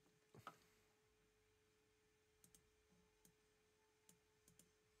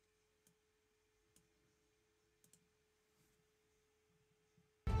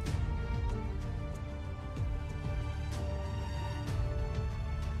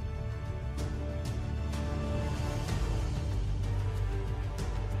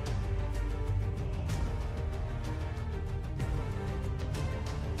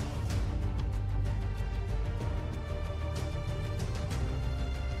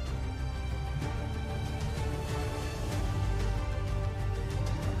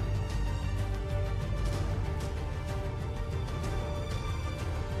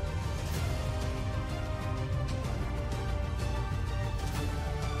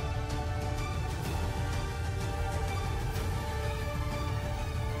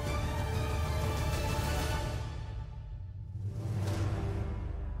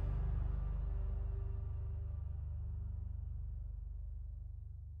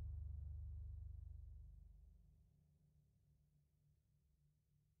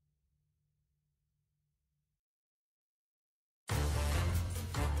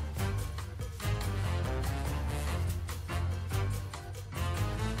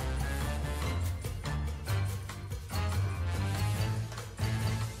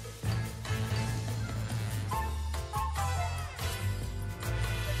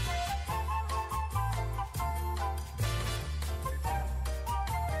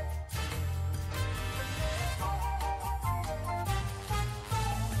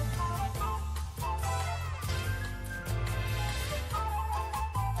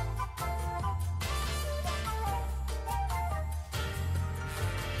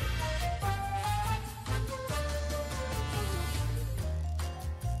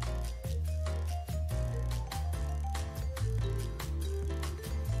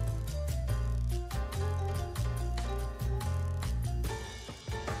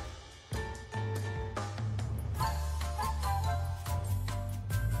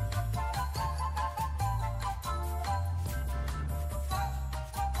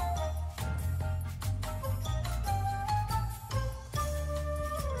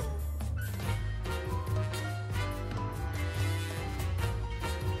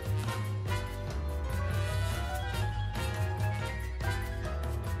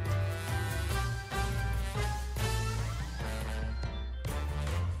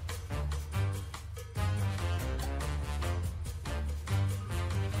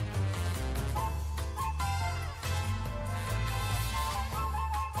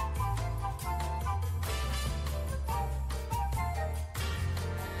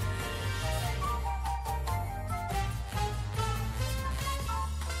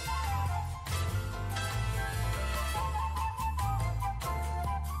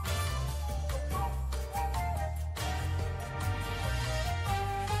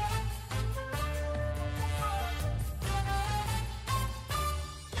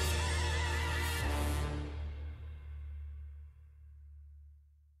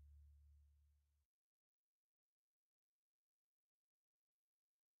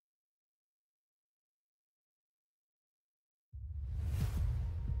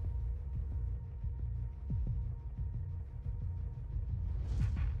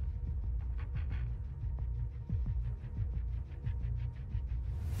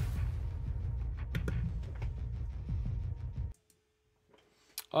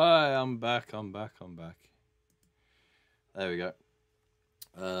 Hi, I'm back. There we go.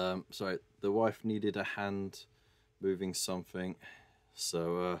 Sorry, the wife needed a hand moving something.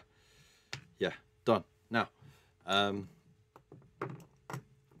 So, yeah, done. Now,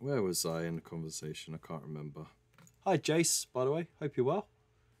 where was I in the conversation? I can't remember. Hi, Jace, by the way. Hope you're well.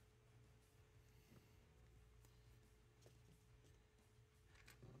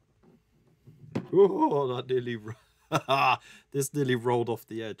 Oh, that nearly... this nearly rolled off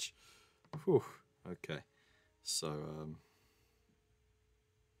the edge. Whew. Okay, so,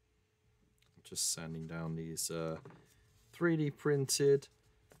 just sanding down these 3D printed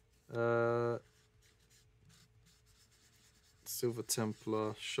Silver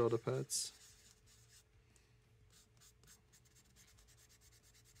Templar shoulder pads.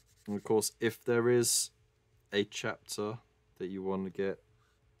 And of course, if there is a chapter that you want to get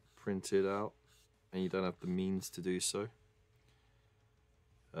printed out and you don't have the means to do so,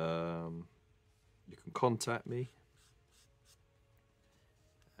 you can contact me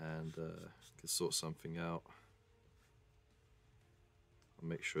and can sort something out. I'll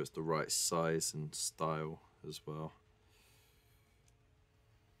make sure it's the right size and style as well.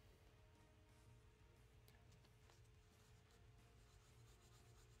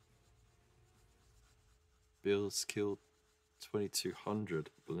 Bills killed 2200.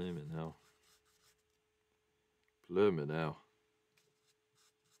 Blimmin' hell. Blimmin' hell.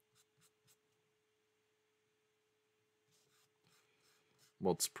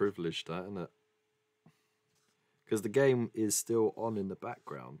 Mod's privileged, that, isn't it? Because the game is still on in the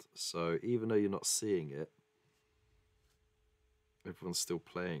background, so even though you're not seeing it, everyone's still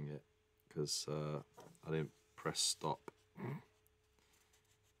playing it, because I didn't press stop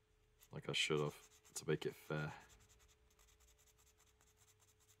like I should have to make it fair.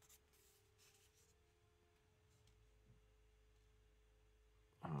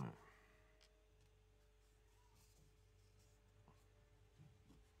 Alright.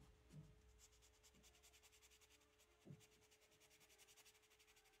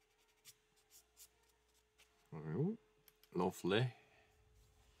 Oh, lovely.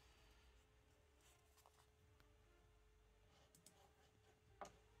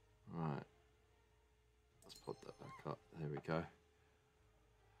 Right. Let's put that back up. There we go.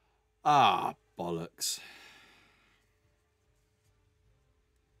 Ah, bollocks.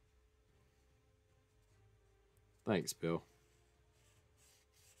 Thanks, Bill.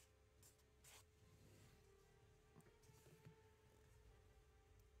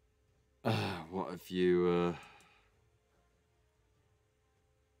 What have you...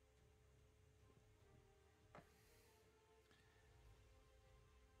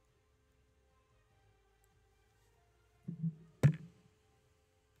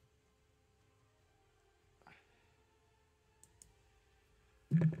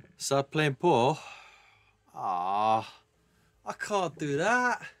 Start playing poor? Ah, I can't do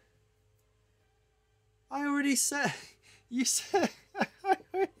that. I already said... You said... I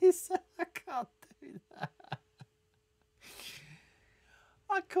already said I can't do that.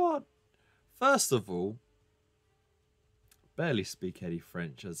 I can't. First of all, barely speak any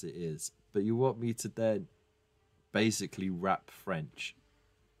French as it is, but you want me to then basically rap French?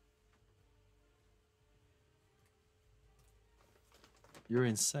 You're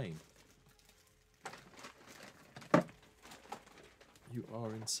insane. You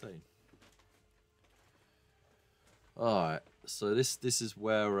are insane. Alright, so this is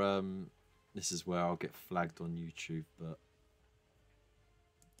where I'll get flagged on YouTube, but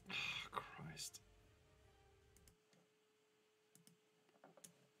oh, Christ.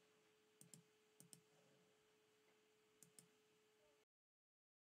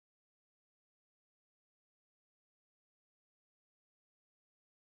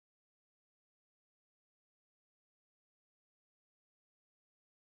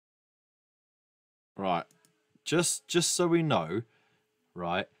 Right. Just so we know,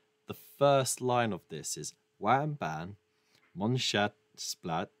 right, the first line of this is Wham Ban, Mon Chat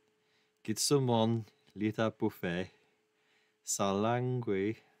Splat, Gitsumon Lita Buffet,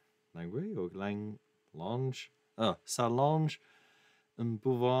 Salangui, Langui or Lange? Oh, Salange and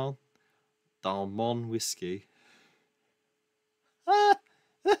Bouvin dans mon whisky.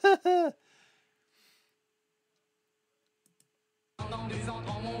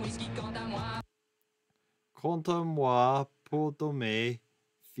 Quant à moi, pour dormir,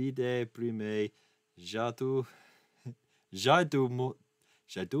 fidèle primé, j'adore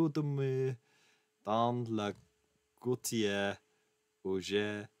dormir dans la gouttière au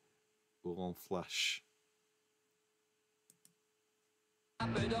jet ou en flash. Un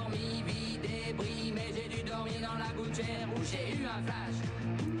peu dormi, vie débris, mais j'ai dû dormir dans la gouttière où j'ai eu un flash.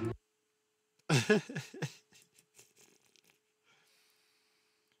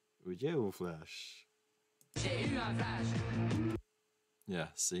 Flash. J'ai eu un flash. Yeah,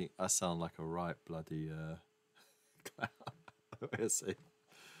 see, I sound like a right bloody clown.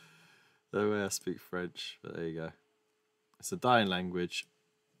 The way I speak French, but there you go. It's a dying language.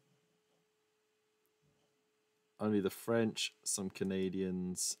 Only the French, some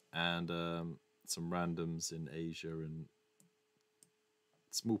Canadians, and some randoms in Asia and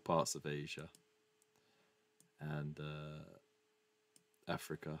small parts of Asia and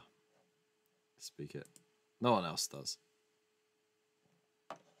Africa speak it. No one else does.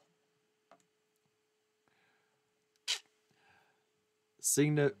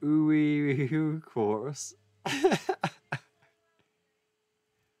 Sing the ooey chorus.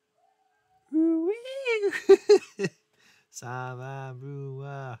 Samba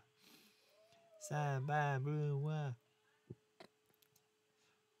Brua. Samba Brua.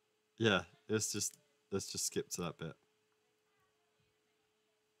 Yeah, let's just skip to that bit.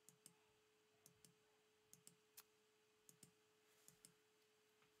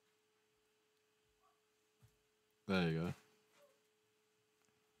 There you go.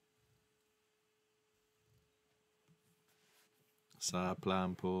 Ça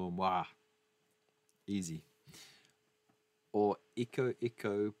plan pour moi. Easy. Or Echo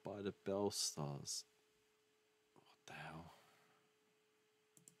Echo by the Bell Stars. What the hell?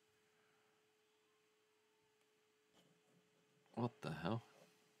 What the hell?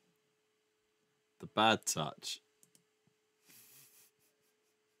 The Bad Touch.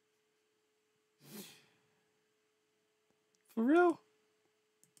 For real?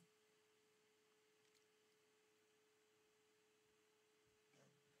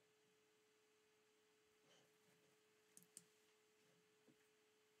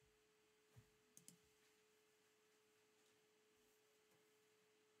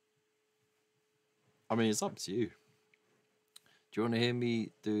 I mean, it's up to you. Do you want to hear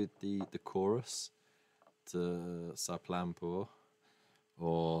me do the chorus to Ça Plan Pour?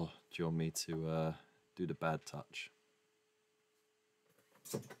 Or do you want me to do the Bad Touch?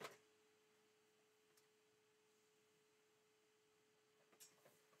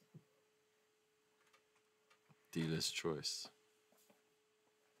 Dealer's choice.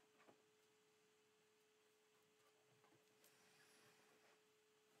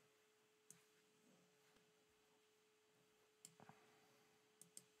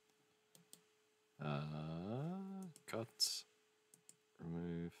 Cut,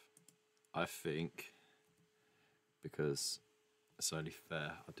 remove. I think because it's only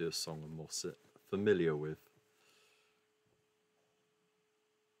fair, I do a song I'm more familiar with.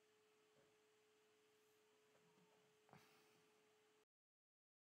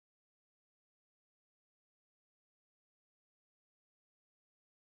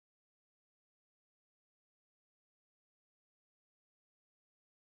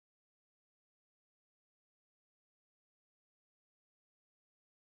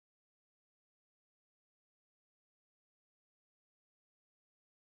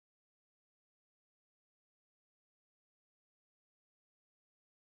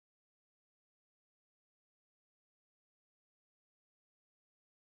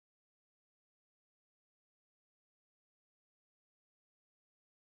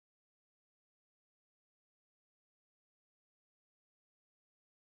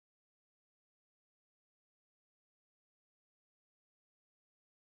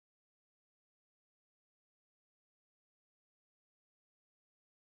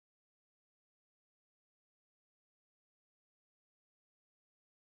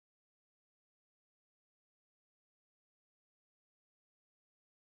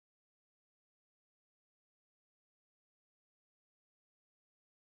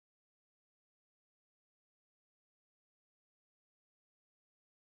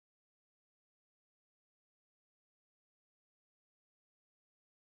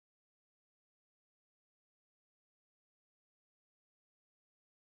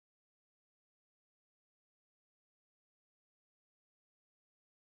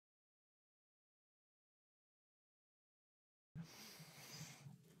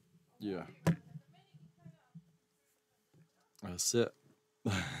 Yeah. That's it.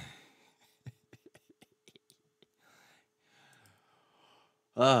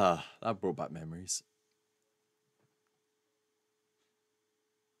 That brought back memories.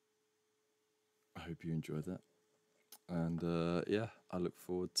 I hope you enjoyed that. And yeah, I look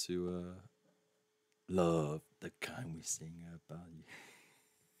forward to love the kind we sing about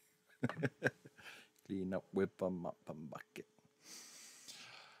you. Clean up, whip 'em up and bucket.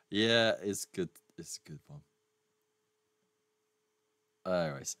 Yeah, it's good. It's a good one.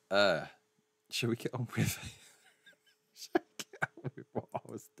 Anyways, shall we get on with shall we get on with what I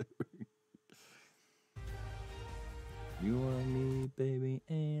was doing? You and me, baby,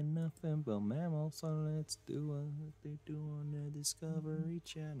 ain't nothing but mammals, so let's do what they do on the Discovery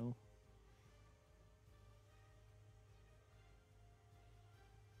Channel.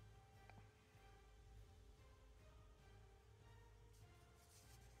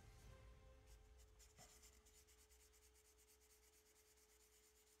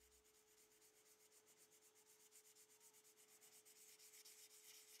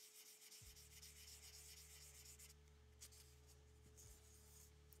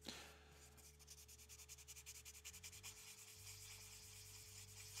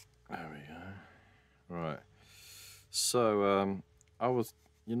 There we go. Right. So, I was,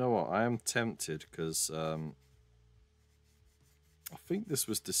 you know what? I am tempted because I think this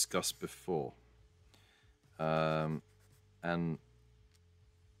was discussed before. And in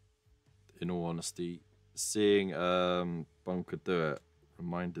all honesty, seeing Bunker do it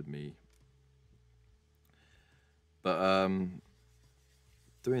reminded me. But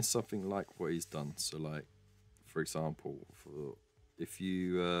doing something like what he's done. So, like, for example, if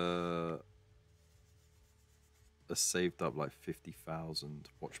you are saved up like 50,000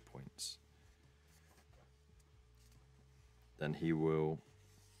 watch points, then he will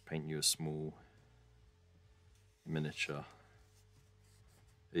paint you a small miniature.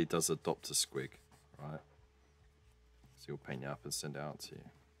 He does adopt a squig, right? So he'll paint it up and send it out to you.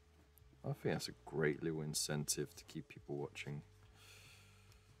 I think that's a great little incentive to keep people watching.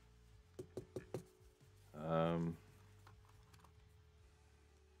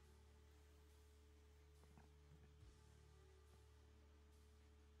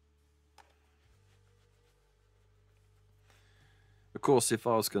 Of course, if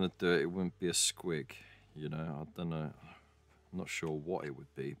I was going to do it, it wouldn't be a squig, you know. I don't know. I'm not sure what it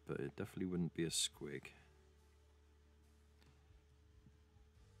would be, but it definitely wouldn't be a squig.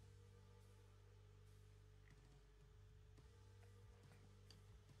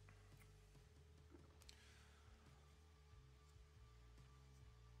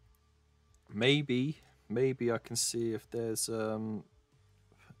 Maybe I can see if there's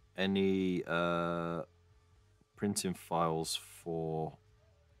any printing files for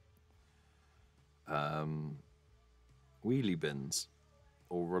wheelie bins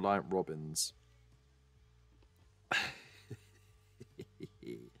or Reliant Robins.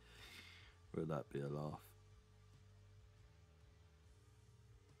 Would that be a laugh?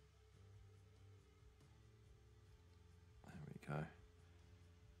 There we go.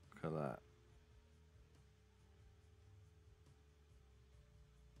 Look at that.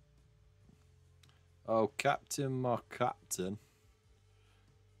 Oh, Captain, my Captain.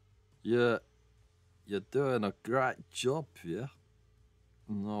 You're doing a great job here.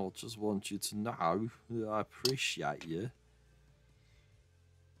 No, I just want you to know that I appreciate you.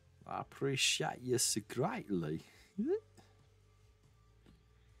 I appreciate you so greatly.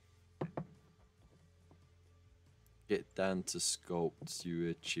 Get Dan to sculpt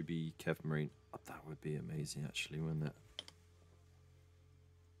you a chibi Kev Marine. Oh, that would be amazing, actually, wouldn't it?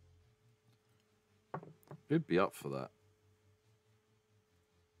 We'd be up for that.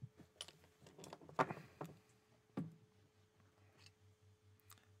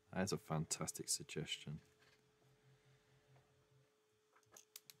 That is a fantastic suggestion.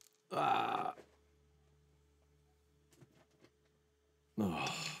 Ah. Oh,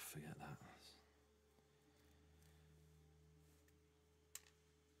 forget that.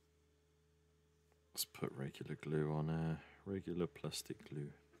 Let's put regular glue on there. Regular plastic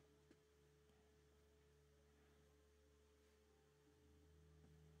glue.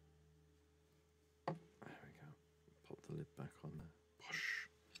 There we go. Pop the lid back on there. Posh.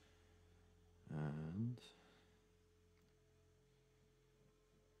 And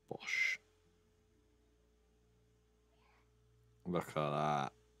bosh. Look at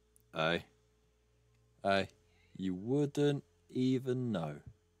that. Hey. Hey. You wouldn't even know,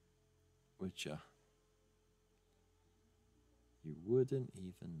 would you? You wouldn't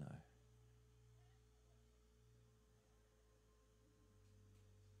even know.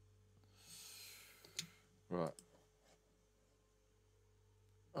 Right.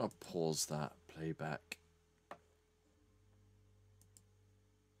 I'll pause that playback.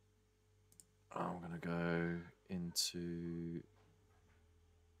 I'm going to go into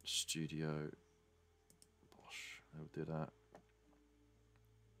studio. Bosh, I'll do that.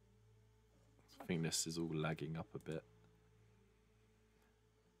 I think this is all lagging up a bit.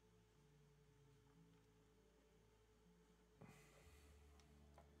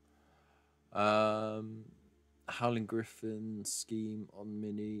 Howling Griffin scheme on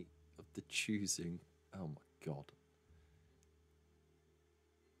mini of the choosing. Oh my god.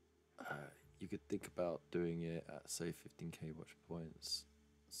 You could think about doing it at say 15k watch points.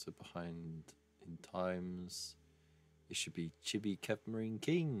 So behind in times, it should be Chibi Kev Marine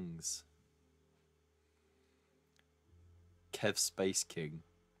Kings. Kev Space King.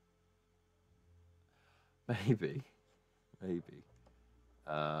 Maybe.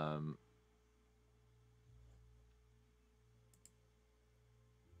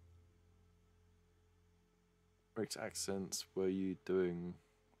 Which accents were you doing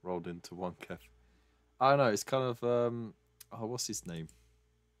rolled into one, Kev? I don't know, it's kind of oh, what's his name?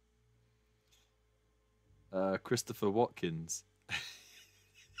 Christopher Watkins.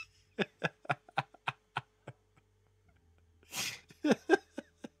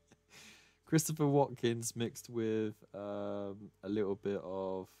 Christopher Watkins mixed with a little bit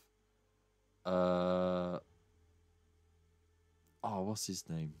of oh, what's his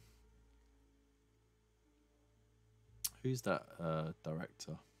name? Who's that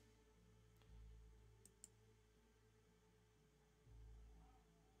director?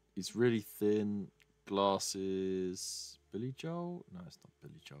 He's really thin, glasses. Billy Joel? No, it's not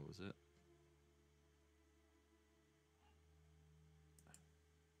Billy Joel, is it?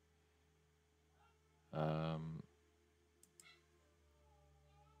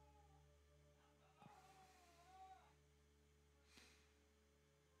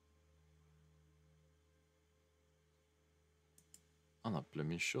 I'm not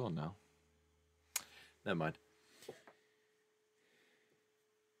blooming sure now. Never mind.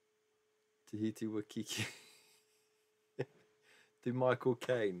 Tahiti Wakiki. Do Michael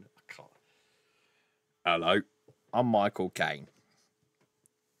Caine. I can't. Hello, I'm Michael Caine.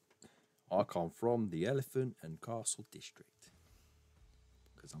 I come from the Elephant and Castle District.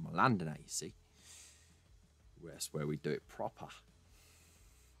 Because I'm a Londoner, you see. That's where we do it proper.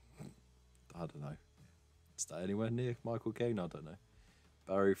 I don't know. Is that anywhere near Michael Caine? I don't know.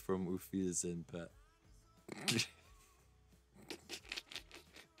 Barry from Ufia's in Pet.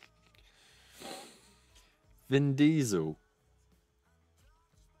 Vin Diesel.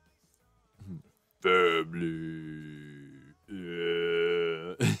 Family.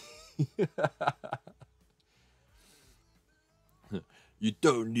 Yeah. You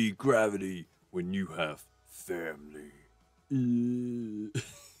don't need gravity when you have family.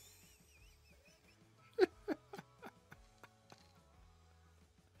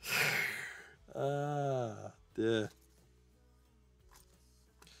 Dear.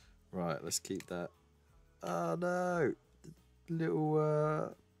 Right, let's keep that. Oh no, the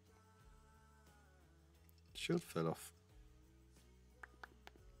little shield fell off.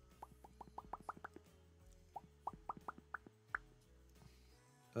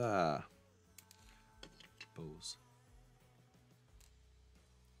 Balls.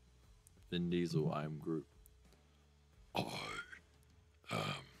 Vin Diesel, I am Groot. I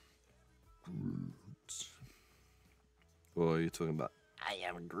am Groot. What are you talking about? I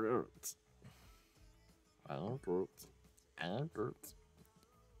am Groot. I am Groot. I am Groot.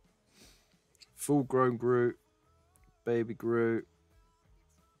 Full grown Groot. Baby Groot.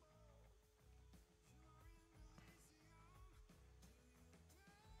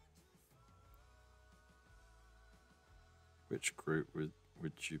 Which Groot would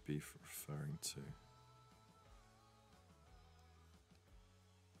you be referring to?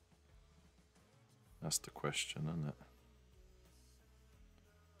 That's the question, isn't it?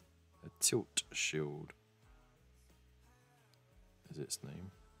 A tilt shield is its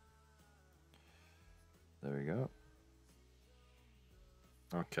name. There we go.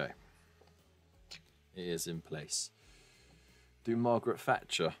 Okay. It is in place. Do Margaret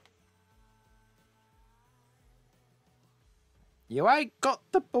Thatcher. You ain't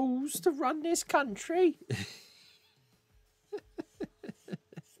got the balls to run this country.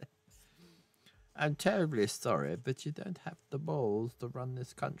 I'm terribly sorry, but you don't have the balls to run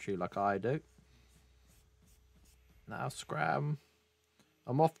this country like I do. Now, scram.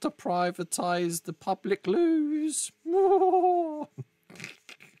 I'm off to privatise the public loos. There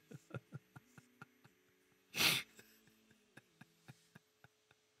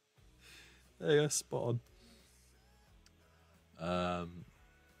you go, spot on.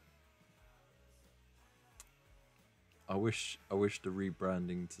 I wish the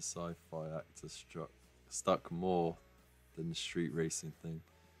rebranding to sci-fi actor stuck more than the street racing thing.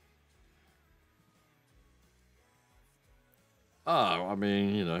 Oh, I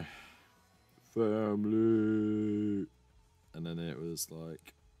mean, you know, family, and then it was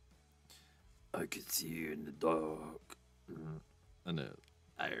like, I could see you in the dark, and it,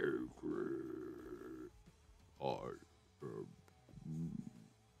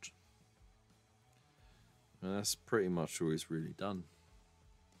 And that's pretty much all he's really done.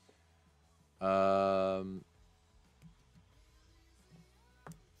 I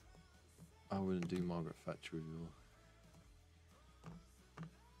wouldn't do Margaret Thatcher with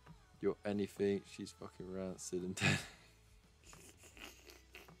your anything. She's fucking rancid and dead.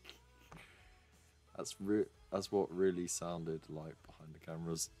 That's what really sounded like behind the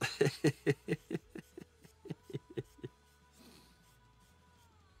cameras.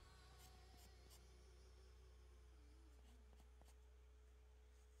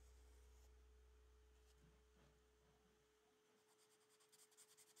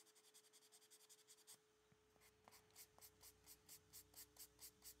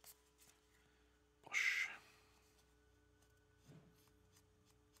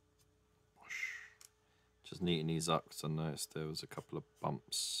 Just neating these up because I noticed there was a couple of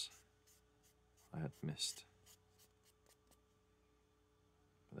bumps I had missed.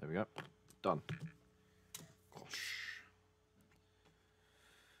 There we go. Done. Gosh.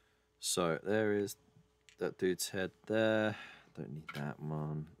 So there is that dude's head there. Don't need that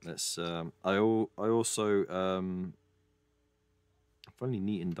one. Let's I also I've only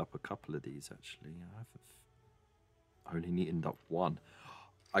neatened up a couple of these actually. I've only neatened up one.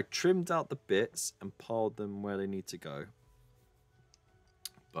 I trimmed out the bits and piled them where they need to go.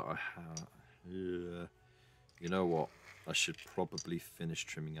 But I have... Yeah. You know what? I should probably finish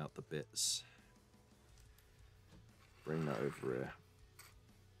trimming out the bits. Bring that over here.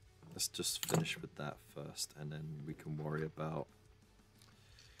 Let's just finish with that first, and then we can worry about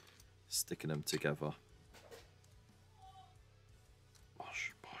sticking them together.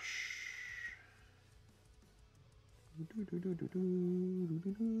 Bosh, bosh.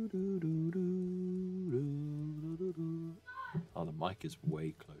 Oh, the mic is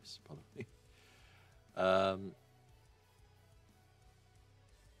way close, pardon me.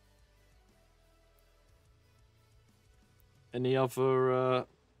 Any other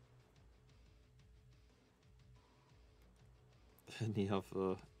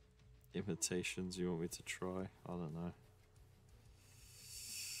imitations you want me to try? I don't know.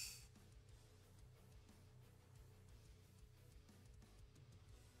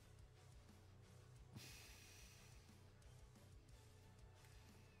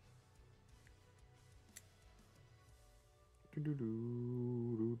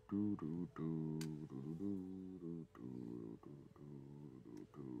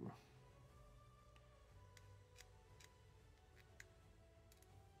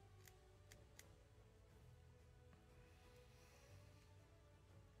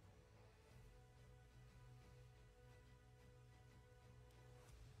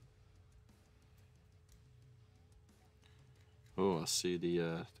 Oh, I see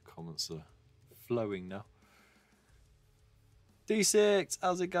the comments are flowing now. D6,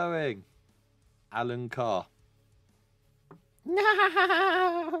 how's it going? Alan Carr.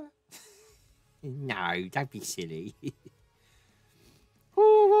 No! No, don't be silly.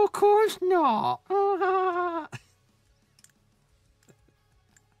 Oh, of course not.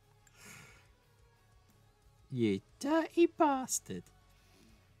 You dirty bastard.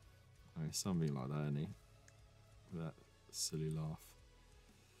 Oh, something like that, isn't he? That silly laugh.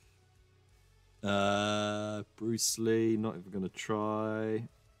 Bruce Lee, not even gonna try.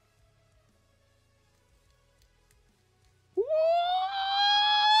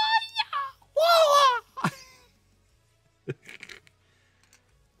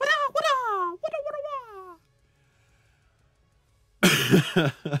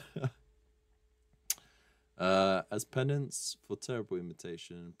 As penance for terrible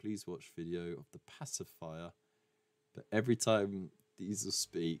imitation, please watch video of the pacifier. But every time Diesel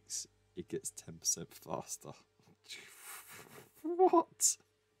speaks, it gets 10% faster. What?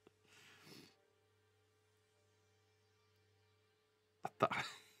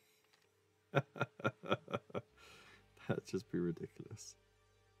 That'd just be ridiculous.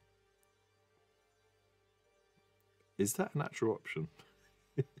 Is that an actual option?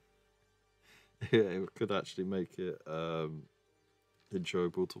 Yeah, it could actually make it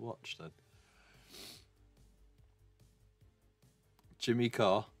enjoyable to watch then. Jimmy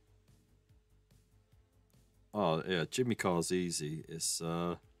Carr. Oh yeah, Jimmy Carr's easy. It's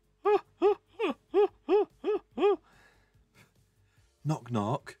knock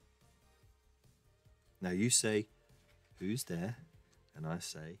knock. Now you say, who's there? And I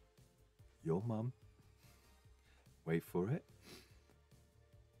say, your mum. Wait for it.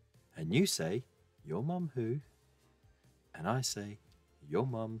 And you say, your mum who? And I say, your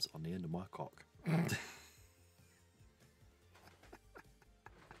mum's on the end of my cock.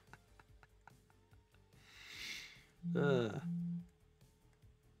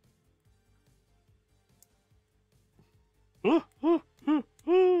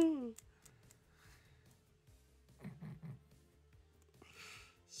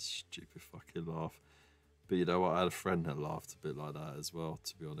 Stupid fucking laugh. But you know what? I had a friend that laughed a bit like that as well,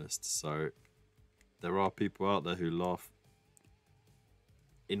 to be honest. So there are people out there who laugh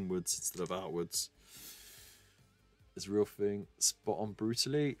inwards instead of outwards. It's a real thing. Spot on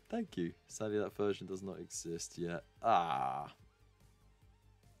brutally. Thank you. Sadly, that version does not exist yet. Ah.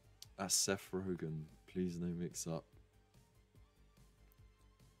 That's Seth Rogen. Please no mix up.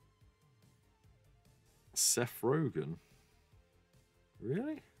 Seth Rogen?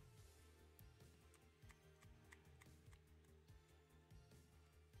 Really?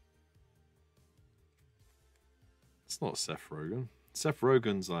 It's not Seth Rogen. Seth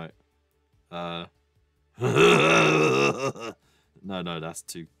Rogen's like, no, that's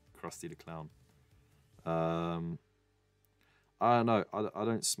too Krusty the Clown. I don't know. I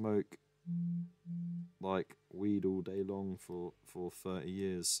don't smoke like weed all day long for 30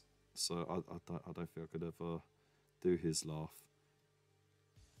 years, so I don't think I could ever do his laugh.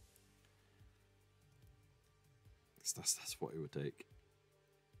 That's what it would take.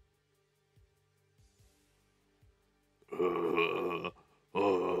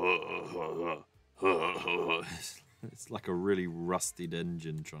 It's like a really rusted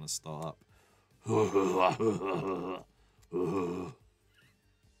engine trying to start up.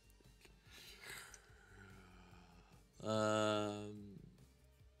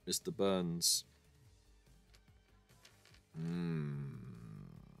 Mr. Burns.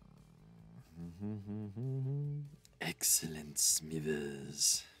 Excellent,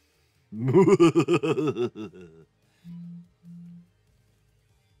 Smithers.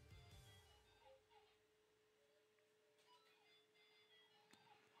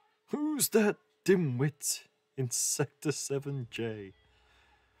 Who's that dimwit in Sector 7J?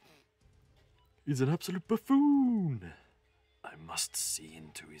 He's an absolute buffoon. I must see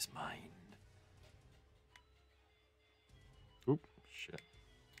into his mind. Oop, shit.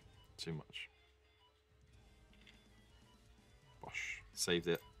 Too much. Bosh. Saved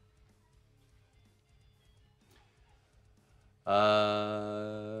it.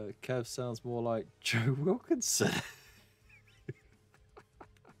 Kev sounds more like Joe Wilkinson.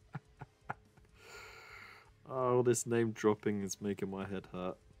 Oh, this name dropping is making my head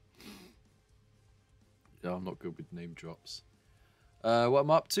hurt. Yeah, I'm not good with name drops. What I'm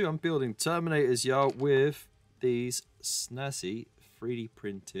up to, I'm building Terminators, y'all, with these snazzy 3D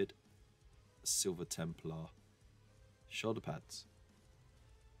printed Silver Templar shoulder pads.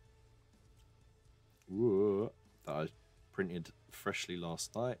 Whoa, that I printed freshly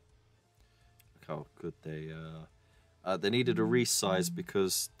last night. Look how good they needed a resize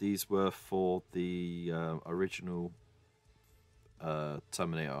because these were for the original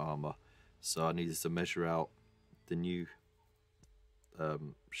Terminator armor, so I needed to measure out the new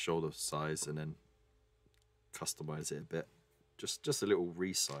shoulder size and then customize it a bit. Just a little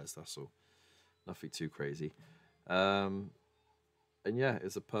resize, that's all. Nothing too crazy. And yeah,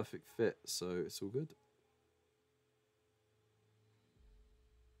 it's a perfect fit, so it's all good.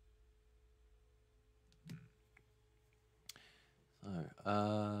 So,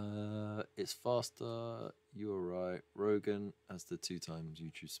 it's faster. You were right. Rogan has the 2 times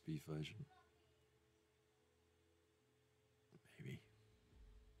YouTube speed version. Maybe.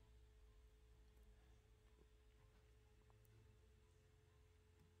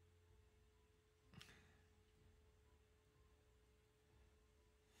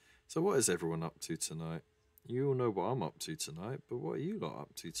 So what is everyone up to tonight? You all know what I'm up to tonight, but what are you lot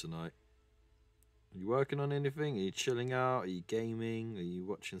up to tonight? Are you working on anything? Are you chilling out? Are you gaming? Are you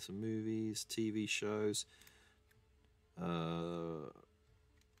watching some movies, TV shows? Doing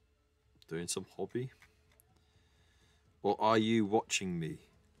some hobby? Or are you watching me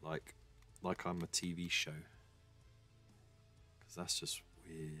like I'm a TV show? Because that's just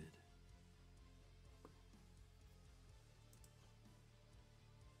weird.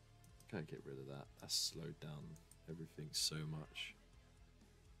 Gotta get rid of that. That's slowed down everything so much.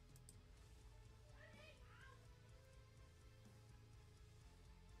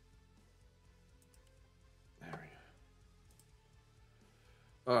 There we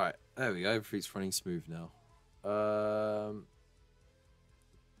go. Alright, there we go. Everything's running smooth now.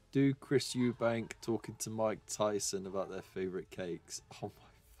 Do Chris Eubank talking to Mike Tyson about their favourite cakes. Oh my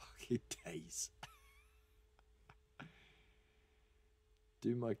fucking days.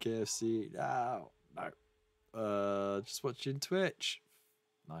 Do my KFC now. No. Just watching Twitch.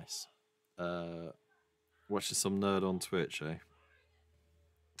 Nice. Watching some nerd on Twitch, eh?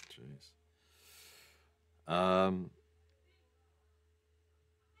 Jeez.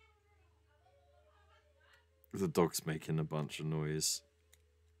 The dog's making a bunch of noise.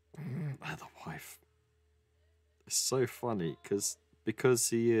 And the wife. It's so funny because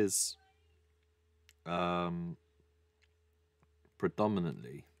he is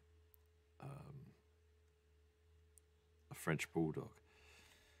predominantly a French bulldog.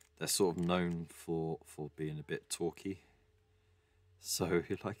 They're sort of known for being a bit talky. So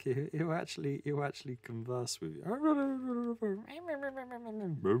he'll actually converse with you.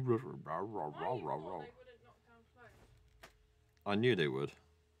 I knew they would.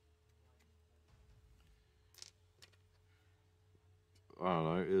 I don't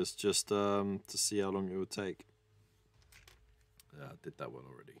know. It was just to see how long it would take. Yeah, I did that one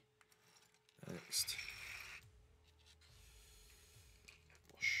already. Next.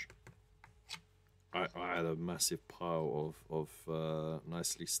 Wash. I had a massive pile of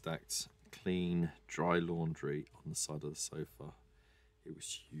nicely stacked, clean, dry laundry on the side of the sofa. It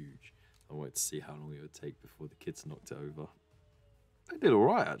was huge. I wanted to see how long it would take before the kids knocked it over. They did all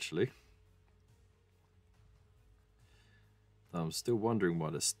right, actually. I'm still wondering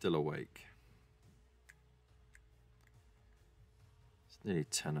why they're still awake. It's nearly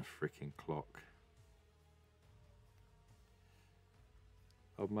 10 o'clock.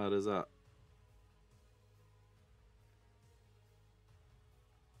 How mad is that?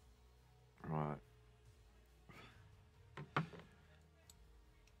 Right.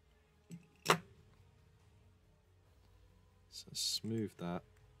 So smooth that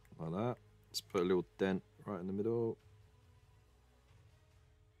like that. Let's put a little dent right in the middle.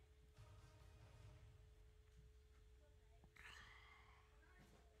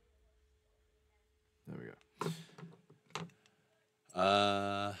 There we go.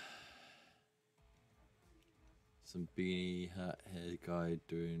 Some beanie hat hair guy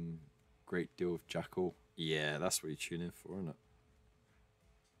doing great deal of jackal. Yeah, that's what you tune in for, isn't it?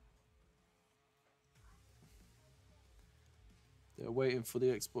 They're waiting for the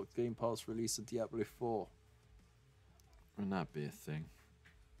Xbox Game Pass release of Diablo 4. Wouldn't that be a thing?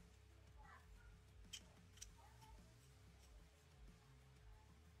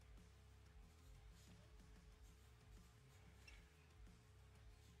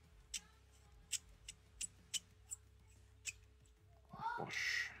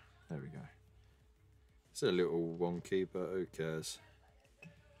 Wash. There we go. It's a little wonky, but who cares?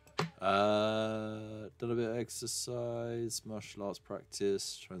 Done a bit of exercise, martial arts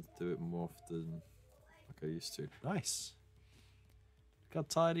practice, trying to do it more often like I used to. Nice. Look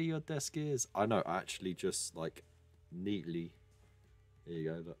how tidy your desk is. I know, I actually just like neatly, there you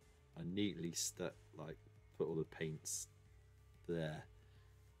go, look, I neatly put all the paints there.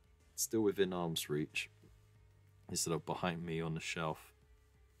 Still within arm's reach instead of behind me on the shelf.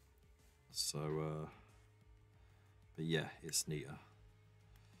 So, but yeah, it's neater.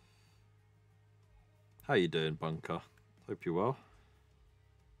 How you doing, Bunker? Hope you're well.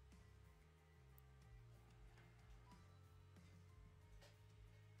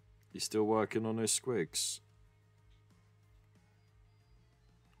 You still working on those squigs?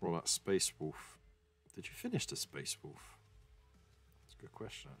 Or that Space Wolf? Did you finish the Space Wolf? That's a good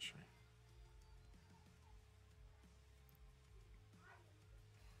question, actually.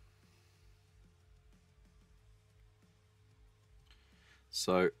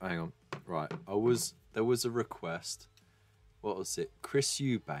 So, hang on. Right, there was a request. What was it? Chris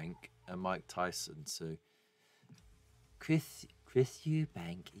Eubank and Mike Tyson. So, Chris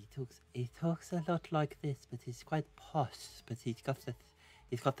Eubank, he talks a lot like this, but he's quite posh, but he's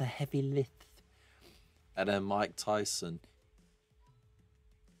got the heavy lips. And then Mike Tyson.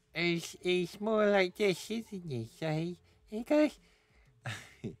 He's more like this, isn't he? So he goes.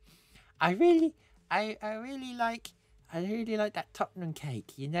 I really like that Tottenham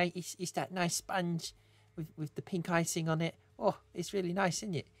cake. You know, it's that nice sponge with the pink icing on it. Oh, it's really nice,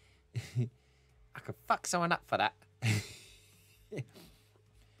 isn't it? I could fuck someone up for that.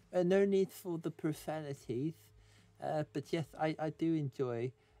 No need for the profanities. But yes, I do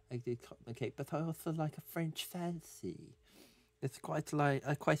enjoy a good Tottenham cake. But I also like a French fancy. It's quite like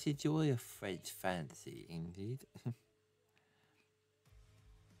I quite enjoy a French fancy, indeed.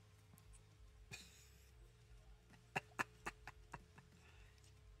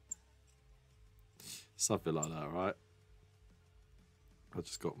 Something like that, right? I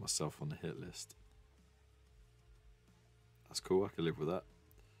just got myself on the hit list. That's cool, I can live with that.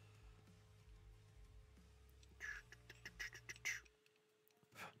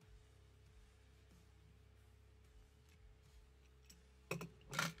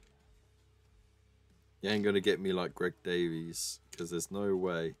 You ain't gonna get me like Greg Davies, because there's no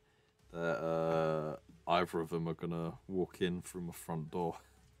way that either of them are gonna walk in through my front door.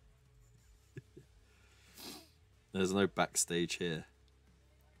 There's no backstage here.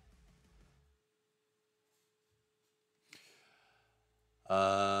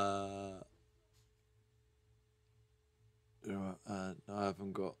 No, I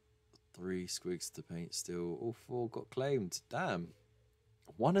haven't got 3 squigs to paint still. All 4 got claimed. Damn.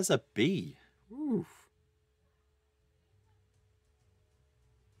 1 as a B. Oof.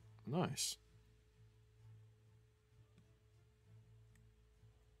 Nice.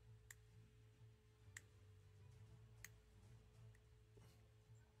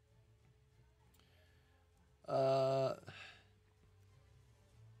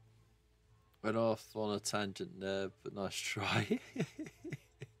 Went off on a tangent there, but nice try. I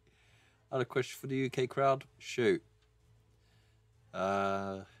had a question for the UK crowd. Shoot.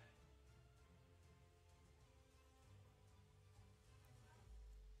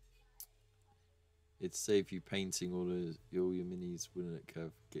 It'd save you painting all your minis, wouldn't it,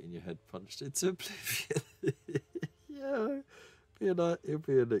 Kev? Getting your head punched into oblivion. Yeah, it'd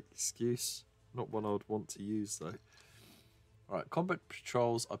be an excuse. Not one I'd want to use, though. Alright, combat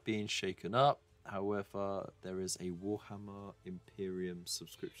patrols are being shaken up. However, there is a Warhammer Imperium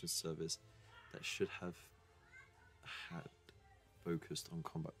subscription service that should have had focused on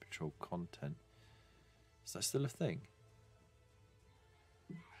combat patrol content. Is that still a thing?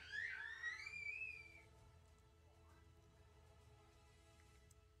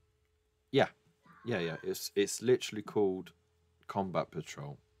 Yeah. It's literally called Combat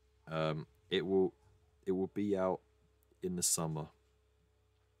Patrol. It will be out in the summer,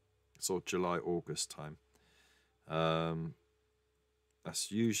 sort of July, August time.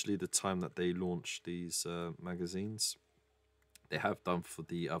 That's usually the time that they launch these magazines. They have done for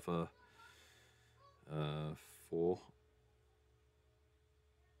the other 4.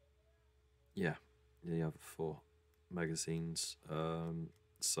 Yeah, the other 4 magazines.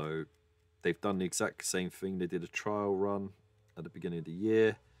 So they've done the exact same thing. They did a trial run at the beginning of the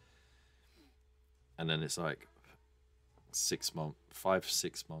year, and then it's like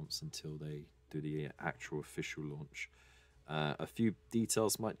 5-6 months until they do the actual official launch. A few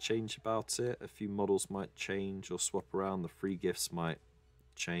details might change about it. A few models might change or swap around. The free gifts might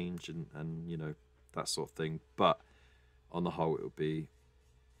change, and you know, that sort of thing. But on the whole, it'll be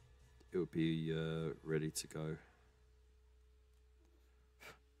ready to go.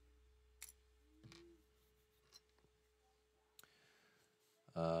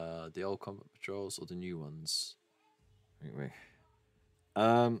 The old combat patrols or the new ones? Anyway,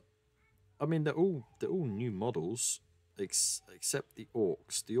 I mean they're all new models, except the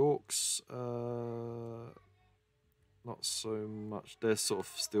orcs. The orcs, not so much. They're sort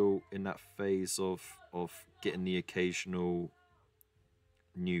of still in that phase of getting the occasional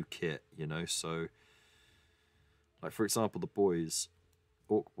new kit, you know. So, like for example, the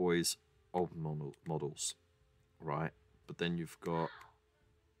orc boys, old models, right? But then you've got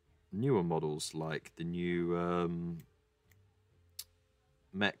newer models like the new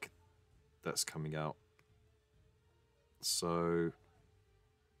mech that's coming out. So,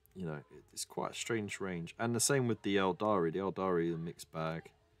 you know, it's quite a strange range. And the same with the Eldari. The Eldari, a mixed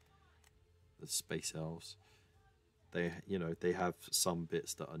bag. The space elves. They have some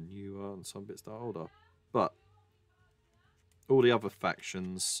bits that are newer and some bits that are older. But all the other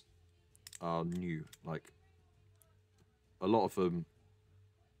factions are new. Like, a lot of them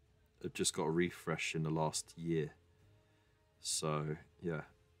have just got a refresh in the last year. So, yeah,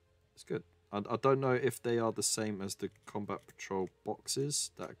 it's good. And I don't know if they are the same as the Combat Patrol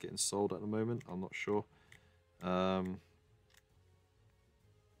boxes that are getting sold at the moment. I'm not sure. Probably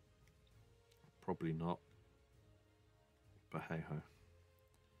not. But hey ho.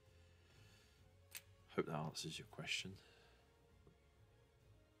 Hope that answers your question.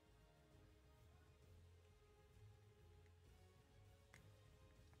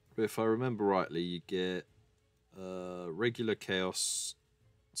 But if I remember rightly, you get regular Chaos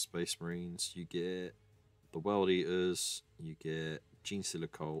Space Marines, you get the World Eaters, you get Gene Stealer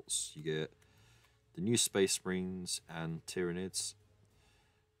Colts, you get the new Space Marines and Tyranids,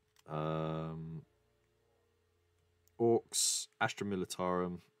 Orcs, Astra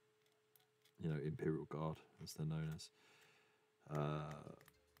Militarum, you know, Imperial Guard as they're known as,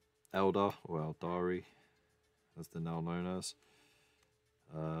 Eldar or Eldari as they're now known as,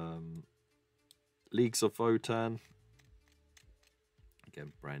 Leagues of Votan.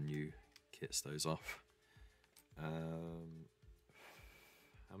 Again, brand new kits those off. How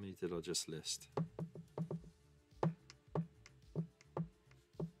many did I just list?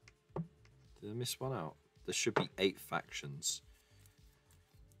 Did I miss one out? There should be 8 factions.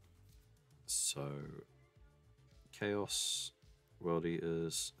 So, Chaos, World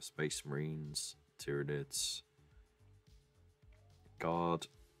Eaters, Space Marines, Tyranids, Guard,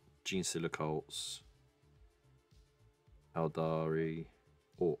 Gene Silicolts, Eldari,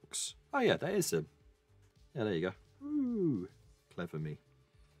 Orcs. Oh yeah, that is him. Yeah, there you go. Ooh, clever me.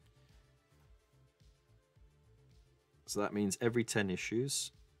 So that means every 10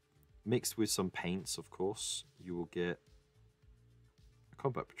 issues, mixed with some paints, of course, you will get a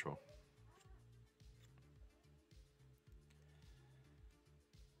combat patrol.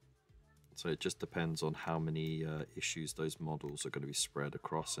 So it just depends on how many issues those models are going to be spread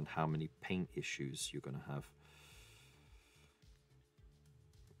across and how many paint issues you're going to have.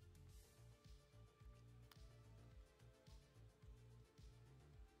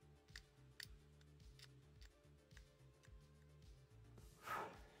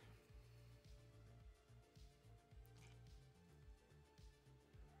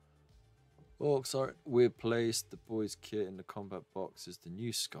 Orcs are weird place. The boys' kit in the combat box is the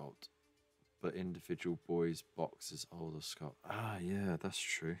new sculpt, but individual boys' box is older sculpt. Ah, yeah, that's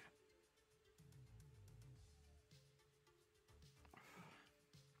true.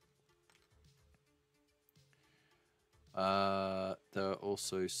 There are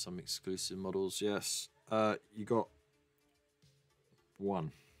also some exclusive models. Yes, you got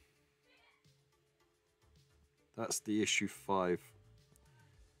one. That's the issue 5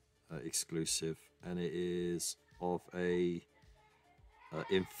 exclusive, and it is of a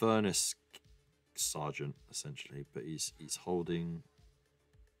Infernus sergeant essentially, but he's holding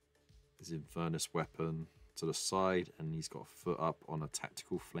his Infernus weapon to the side, and he's got a foot up on a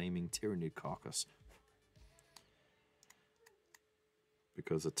tactical flaming Tyranid carcass.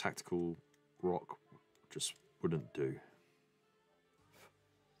 Because a tactical rock just wouldn't do.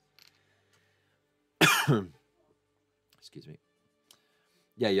 Excuse me.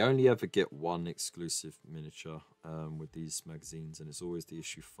 Yeah, you only ever get one exclusive miniature with these magazines, and it's always the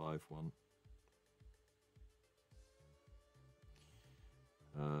issue 5 one.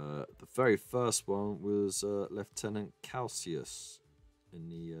 The very first one was Lieutenant Calcius in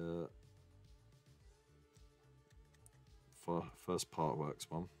the first part works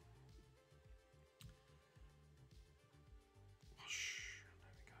one.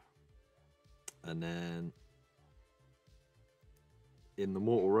 There we go. And then in the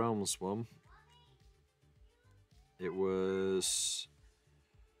Mortal Realms one, it was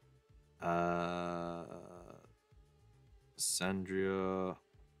Sandria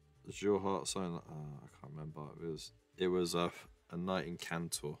Johart, something like, I can't remember. It was a Knight in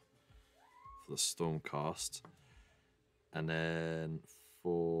Cantor for the Stormcast. And then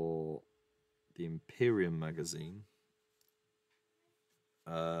for the Imperium magazine,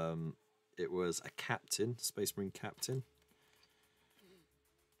 it was a captain, Space Marine captain.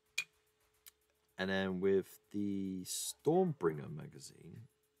 And then with the Stormbringer magazine,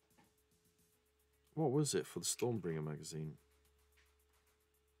 what was it for the Stormbringer magazine?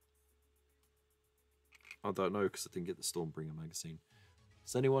 I don't know because I didn't get the Stormbringer magazine.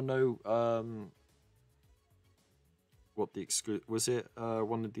 Does anyone know what the was it?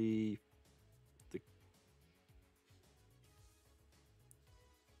 One of the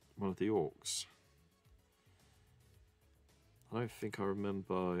orcs. I don't think I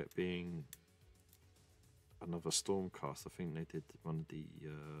remember it being another Stormcast. I think they did one of the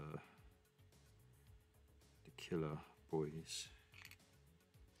killer boys,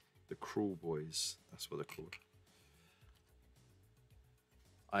 the cruel boys. That's what they're called.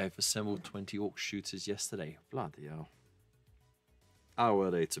 I have assembled 20 orc shooters yesterday. Bloody hell. How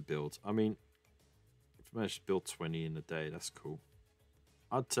were they to build? I mean, if you managed to build 20 in a day, that's cool.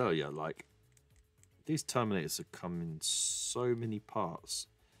 I'd tell you, like, these Terminators have come in so many parts.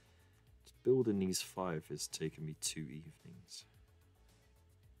 Just building these 5 has taken me 2 evenings.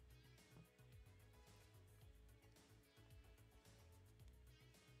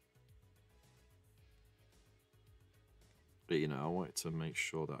 But, you know, I wanted to make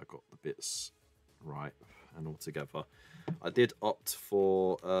sure that I got the bits right and all together. I did opt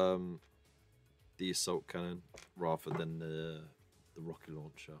for the assault cannon rather than the rocket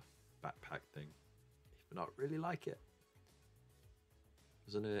launcher backpack thing, even though I really like it.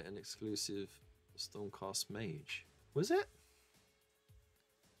 Wasn't it an exclusive Stormcast mage? Was it?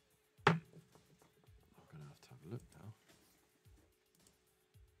 I'm gonna have to have a look now.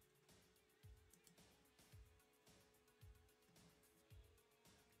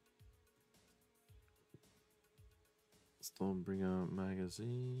 Stormbringer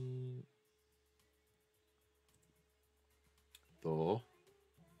magazine. Thor.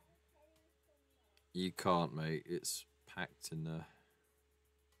 You can't, mate. It's packed in there.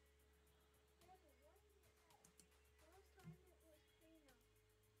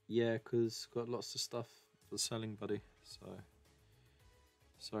 Yeah, because got lots of stuff for selling, buddy. So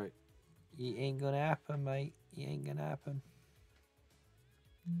Sorry. It ain't gonna happen, mate. It ain't gonna happen.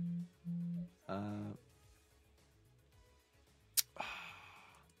 Gonna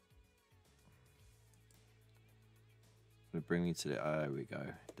bring me to the. Oh, there we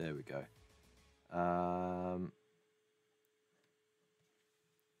go. There we go. I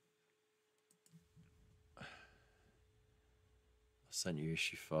sent you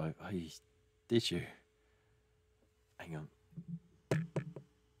issue 5. Oh, did you? Hang on.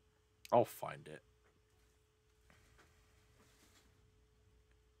 I'll find it.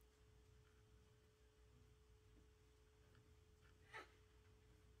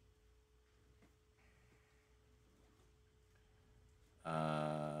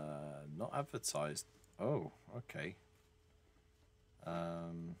 Not advertised. Oh, okay.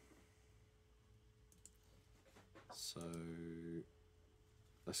 So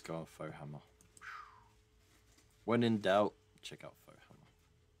let's go on Warhammer. When in doubt, check out Warhammer.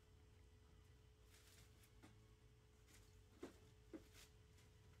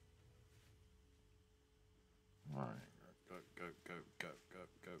 All right, go, go, go, go, go,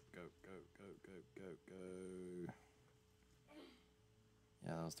 go, go, go, go, go, go, go.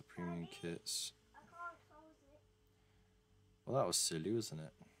 Yeah, that was the premium kits. Well, that was silly, wasn't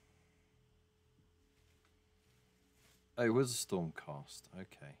it? Oh, it was a Stormcast.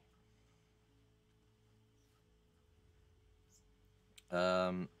 Okay.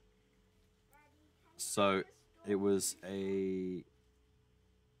 So it was a,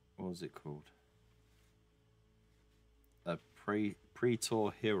 what was it called? A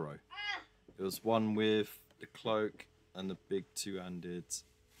Praetor hero. It was one with the cloak and the big two-handed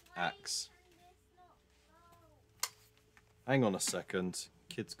axe. Hang on a second.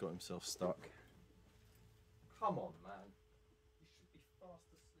 Kid's got himself stuck. Come on, man. You should be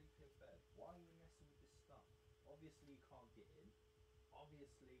fast asleep in bed. Why are you messing with this stuff? Obviously you can't get in.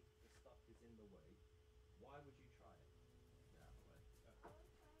 Obviously the stuff is in the way. Why would you try it? Get out of the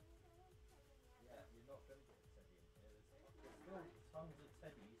way. Yeah, you're not going to get a teddy in here. There's still tons of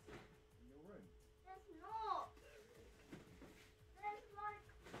teddies in your room. There's not. There's like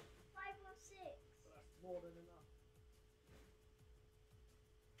 5 or 6. But that's more than enough.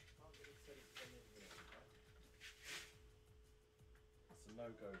 Can't get a teddy from in here, okay? It's a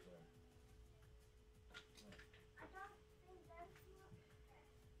no-go zone. I don't think there's much.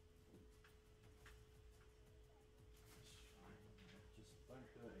 Just don't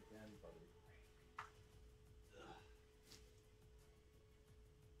do it again, buddy.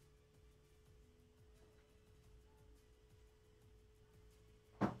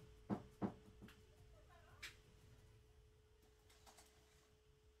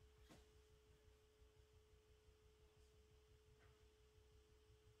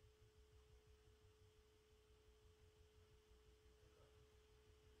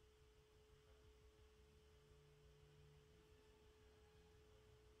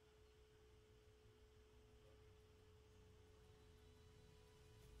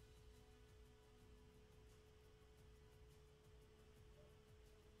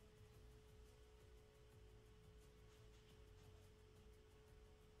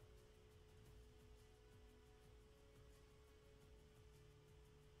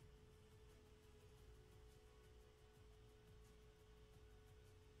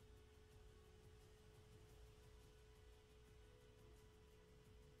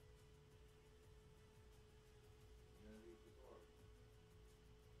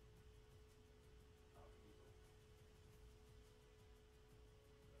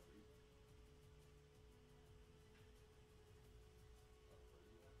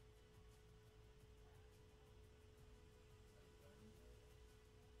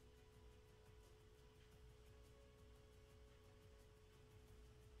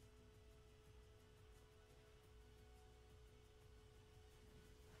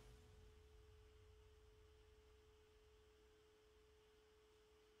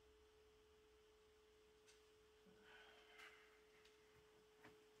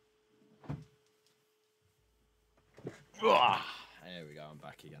 There we go, I'm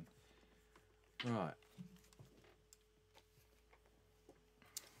back again. Right.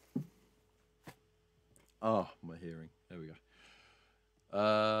 Oh, my hearing. There we go.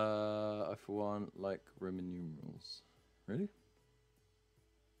 I, for one, like Roman numerals. Really?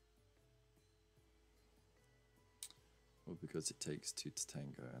 Well, because it takes 2 to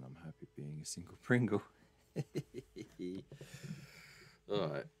tango, and I'm happy being a single Pringle.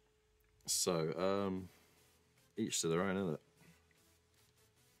 Alright. So, each to their own, isn't it?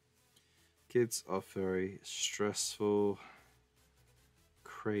 Kids are very stressful,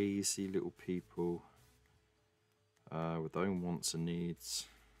 crazy little people. with their own wants and needs.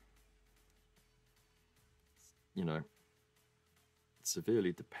 You know,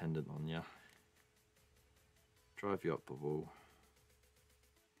 severely dependent on you. Drive you up the wall.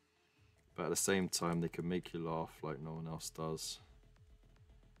 But at the same time, they can make you laugh like no one else does.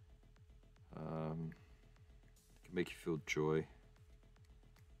 They can make you feel joy and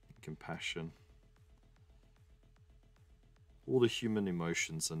compassion. All the human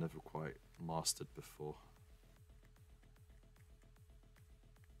emotions are never quite mastered before.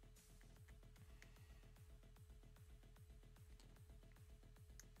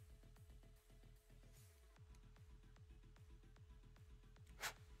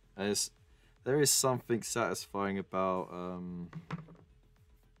 There is something satisfying about,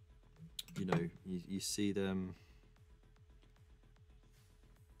 you know, you see them,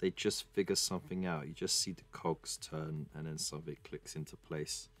 they just figure something out. You just see the cogs turn and then something clicks into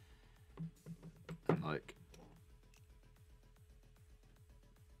place. And like,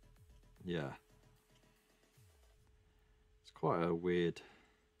 yeah. It's quite a weird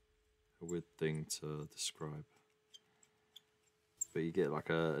thing to describe. But you get like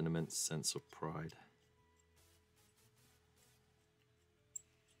an immense sense of pride.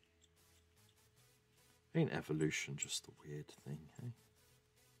 Ain't evolution just a weird thing, hey?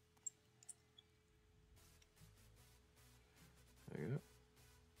 There you go.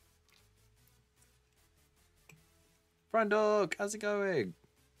 Friend dog, how's it going?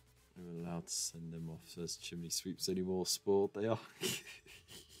 I'm allowed to send them off as chimney sweeps anymore, sport they are.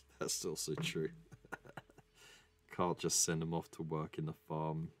 That's also true. Can't just send them off to work in the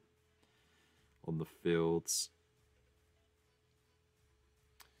farm, on the fields.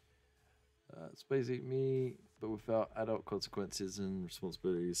 It's basically me, but without adult consequences and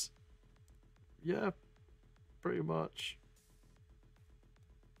responsibilities. Yeah, pretty much.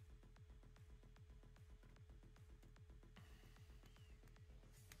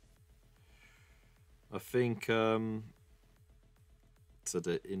 I think so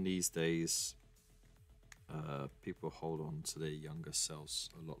that in these days, people hold on to their younger selves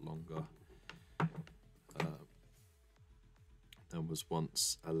a lot longer than was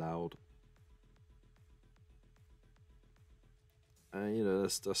once allowed. And you know,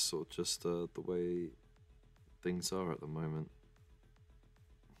 that's sort of just the way things are at the moment.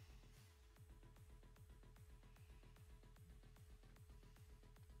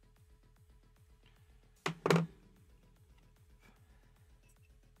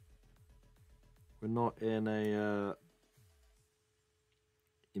 We're not in a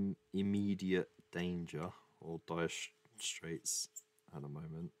immediate danger or dire straits at the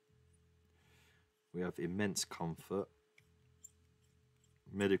moment. We have immense comfort,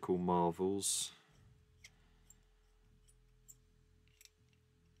 medical marvels,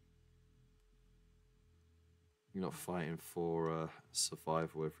 you're not fighting for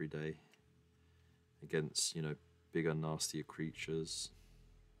survival every day against, you know, bigger, nastier creatures.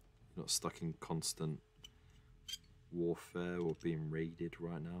 You're not stuck in constant warfare or being raided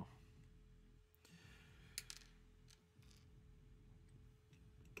right now.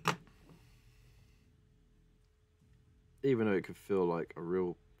 Even though it could feel like a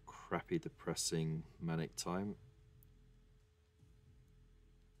real crappy, depressing, manic time,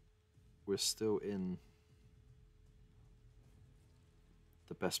 we're still in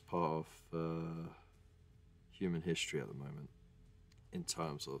the best part of human history at the moment in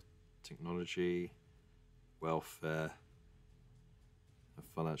terms of technology, welfare, and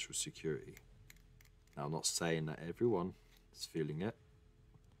financial security. Now, I'm not saying that everyone is feeling it,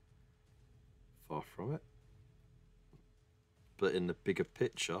 far from it, but in the bigger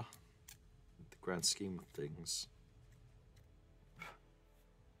picture, the grand scheme of things,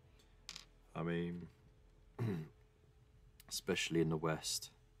 I mean, especially in the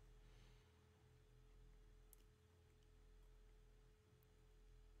West,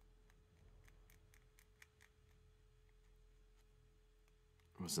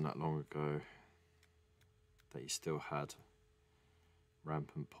 it wasn't that long ago that you still had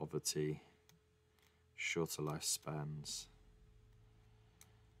rampant poverty, shorter lifespans,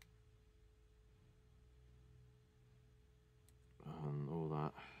 and all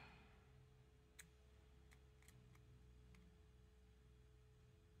that.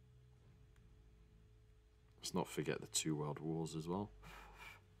 Let's not forget the 2 world wars as well.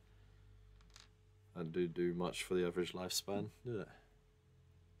 That didn't do much for the average lifespan, did it?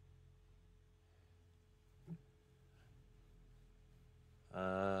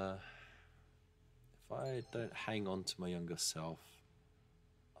 If I don't hang on to my younger self,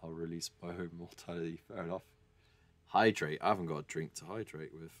 I'll release my own mortality. Fair enough. Hydrate. I haven't got a drink to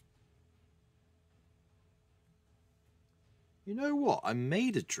hydrate with. You know what? I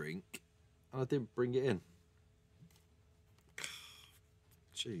made a drink and I didn't bring it in.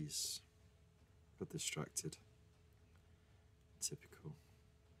 Jeez. Got distracted. Typical.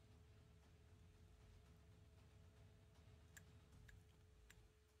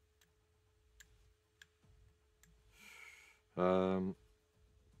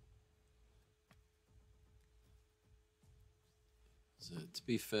 So to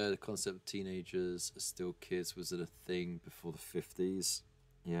be fair, the concept of teenagers are still kids was it a thing before the 50s?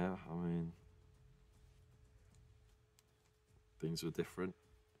 Yeah, I mean, things were different,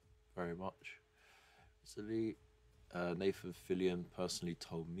 very much. Recently, Nathan Fillion personally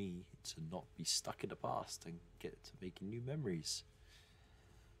told me to not be stuck in the past and get to making new memories.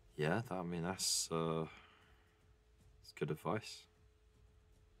 Yeah, I mean that's good advice.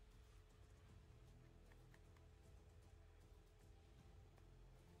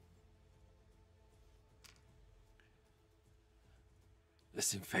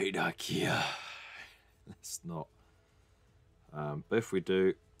 Let's invade IKEA. Let's not. But if we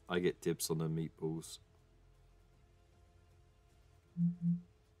do, I get dibs on the meatballs.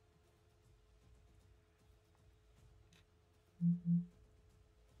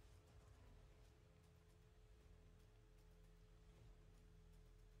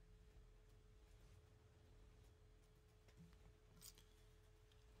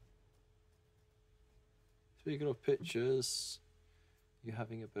 Speaking of pictures, you're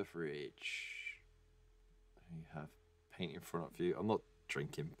having a beverage. You have paint in front of you. I'm not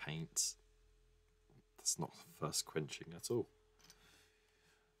drinking paint. That's not thirst quenching at all.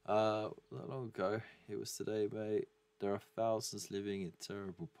 Not long ago, it was today, mate. There are thousands living in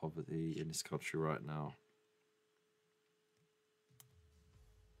terrible poverty in this country right now.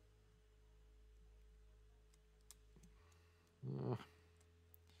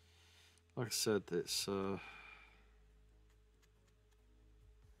 Like I said, it's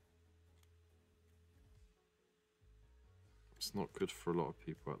not good for a lot of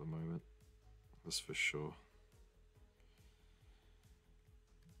people at the moment. That's for sure.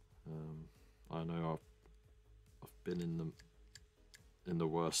 I know I've been in the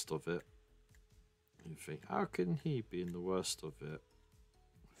worst of it. You think, how can he be in the worst of it?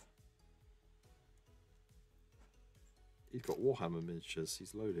 He's got Warhammer miniatures.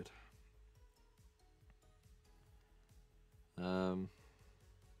 He's loaded.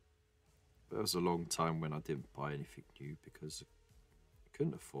 There was a long time when I didn't buy anything new because I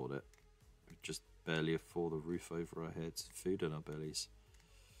couldn't afford it. We just barely afford the roof over our heads, food in our bellies.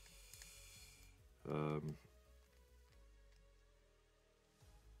 And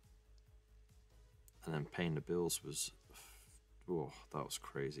then paying the bills was, oh, that was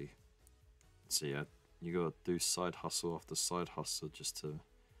crazy. So yeah, you gotta do side hustle after side hustle just to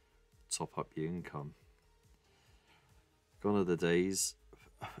top up your income. Gone are the days.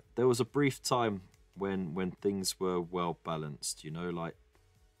 There was a brief time when things were well balanced, you know, like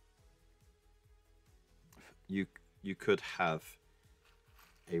you could have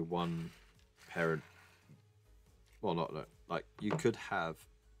a one parent, well, not like you could have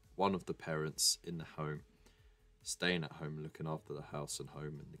one of the parents in the home staying at home looking after the house and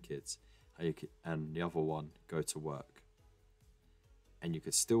home and the kids, and the other one go to work, and you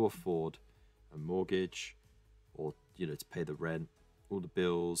could still afford a mortgage, or you know, to pay the rent, all the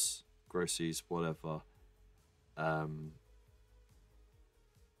bills, groceries, whatever.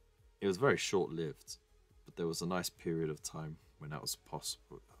 It was very short-lived, but there was a nice period of time when that was a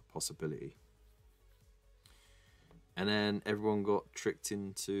possibility. And then everyone got tricked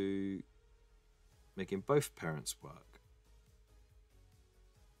into making both parents work.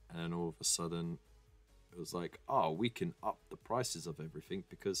 And then all of a sudden, it was like, oh, we can up the prices of everything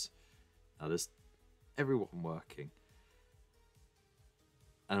because now there's everyone working.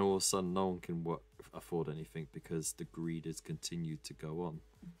 And all of a sudden, no one can afford anything because the greed has continued to go on.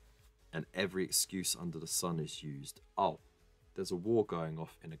 And every excuse under the sun is used. Oh, there's a war going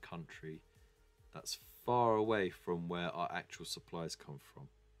off in a country that's far away from where our actual supplies come from.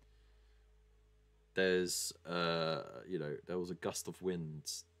 There's, you know, there was a gust of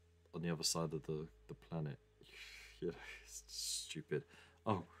winds on the other side of the planet. Yeah, it's stupid.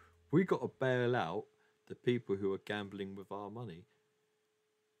 Oh, we got to bail out the people who are gambling with our money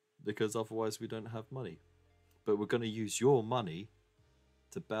because otherwise we don't have money. But we're going to use your money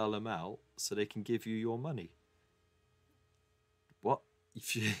to bail them out so they can give you your money. What?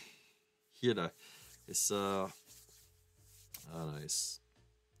 If you, you know, it's I don't know. It's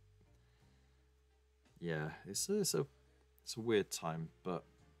yeah. It's a weird time, but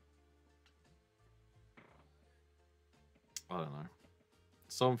I don't know.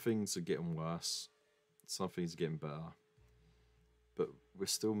 Some things are getting worse. Some things are getting better. we're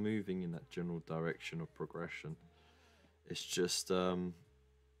still moving in that general direction of progression. It's just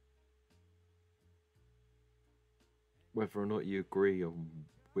whether or not you agree on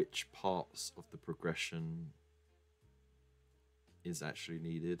which parts of the progression is actually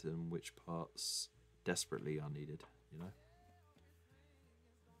needed and which parts desperately are needed, you know?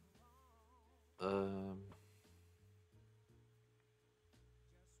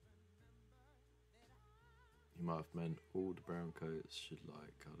 You might have meant all the brown coats should,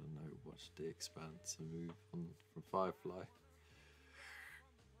 like, I don't know, watch The Expanse and move on from Firefly.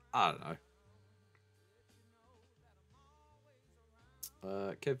 I don't know.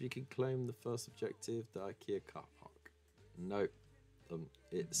 Kev, you can claim the first objective, the IKEA car park. Nope.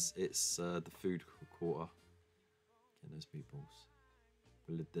 It's the food quarter. Get those meatballs.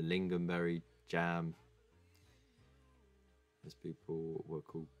 The lingonberry jam. Those people were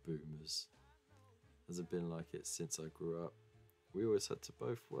called boomers. Hasn't been like it since I grew up. We always had to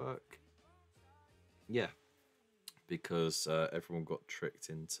both work. Yeah, because everyone got tricked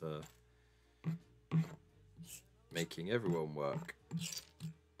into making everyone work.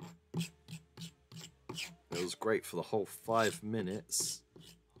 It was great for the whole 5 minutes,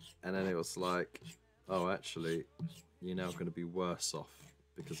 and then it was like, oh, actually, you're now going to be worse off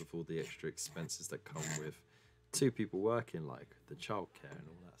because of all the extra expenses that come with 2 people working, like the childcare and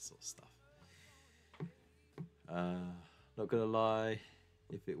all that sort of stuff. Not gonna lie,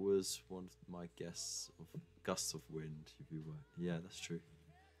 if it was one of my guests of gusts of wind, you'd be right. Yeah, that's true.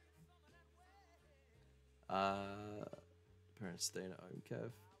 Parents staying at home,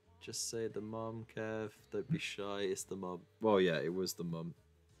 Kev. Just say the mum, Kev. Don't be shy. It's the mum. Well, yeah, it was the mum.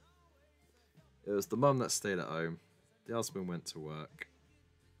 It was the mum that stayed at home. The husband went to work.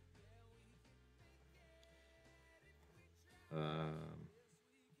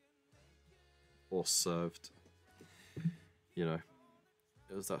 Or served. You know,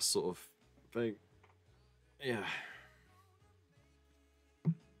 it was that sort of thing. Yeah.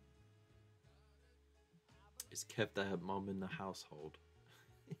 Is Kev their mum in the household?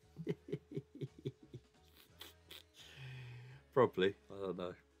 Probably. I don't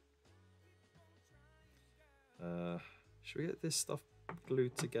know. Should we get this stuff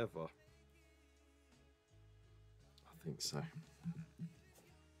glued together? I think so.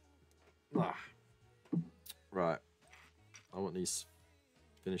 Right. I want these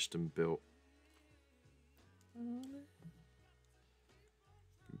finished and built.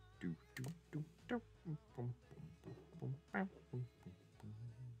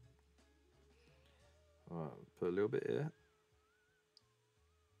 Alright, put a little bit here.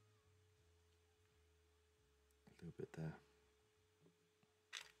 A little bit there.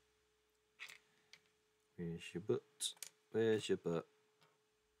 Where's your butt? Where's your butt?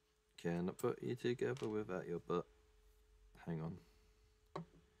 Can I put you together without your butt? Hang on.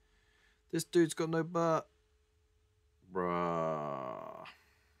 This dude's got no butt. Bruh.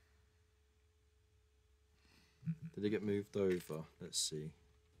 Did it get moved over? Let's see.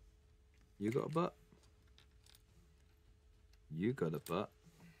 You got a butt? You got a butt.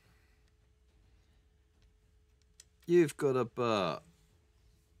 You've got a butt.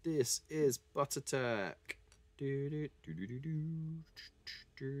 This is Butt Attack.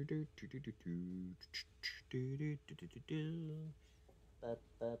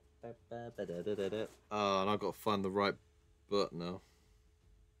 Oh, and I've got to find the right butt now.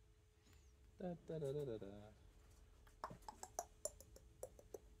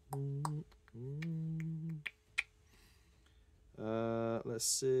 Let's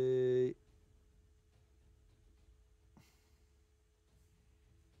see.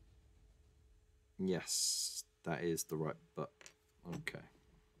 Yes, that is the right butt. Okay.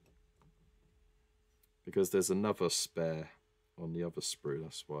 Because there's another spare on the other sprue,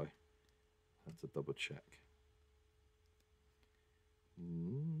 that's why I have to double check.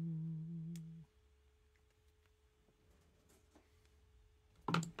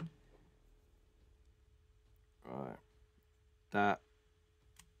 Right. That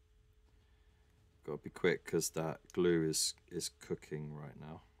got to be quick because that glue is cooking right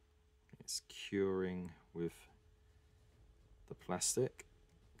now. It's curing with the plastic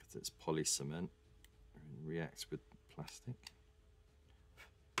because it's poly cement and reacts with plastic.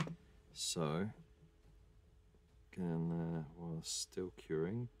 So, again, while still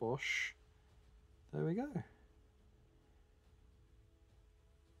curing, Bosch. There we go.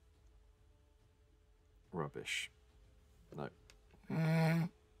 Rubbish. No.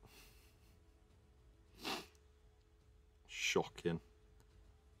 Shocking.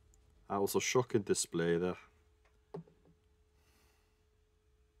 That was a shocking display there.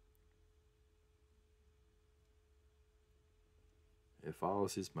 If I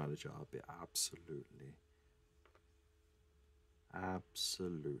was his manager, I'd be absolutely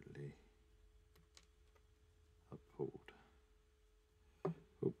appalled.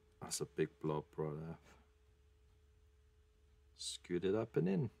 Oh, that's a big blob right there. Scoot it up and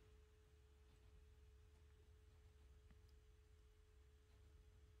in.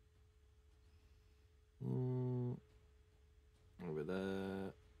 Over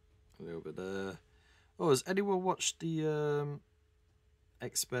there, a little bit there. Oh, has anyone watched the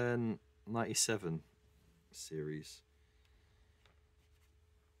X-Men 97 series?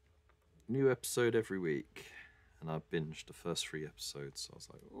 New episode every week, and I binged the first 3 episodes. So I was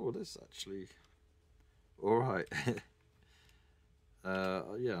like, oh, this is actually all right.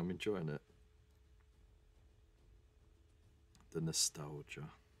 Yeah, I'm enjoying it. The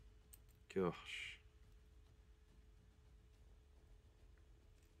nostalgia. Gosh.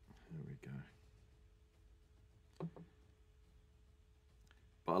 There we go.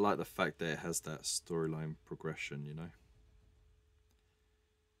 But I like the fact that it has that storyline progression, you know.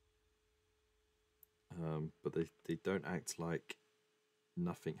 But they don't act like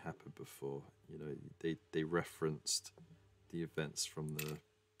nothing happened before. You know, they referenced the events from the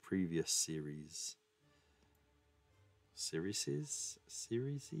previous series.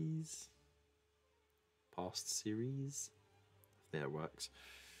 Past series. I think that works.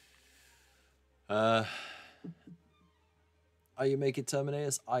 Are you making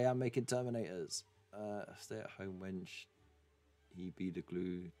Terminators? I am making Terminators. Stay at home wench. He be the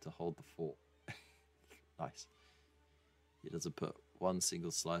glue to hold the fort. Nice. He doesn't put one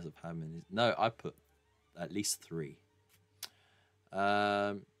single slice of ham in his... No, I put at least 3.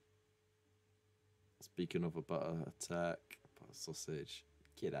 Speaking of a butter attack, butter sausage,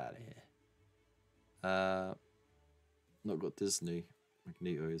 get out of here. Not got Disney.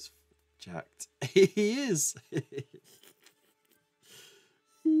 Magneto is jacked. He is.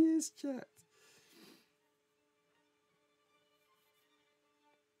 He is jacked.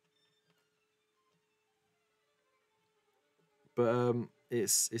 But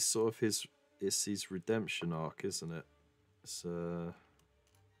it's sort of his redemption arc, isn't it? It's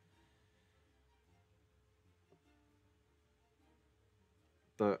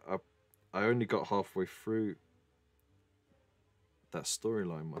that I only got halfway through that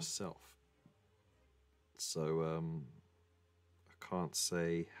storyline myself, so I can't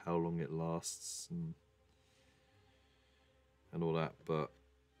say how long it lasts and all that, but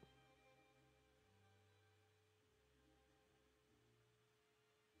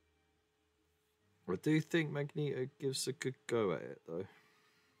I do think Magneto gives a good go at it, though.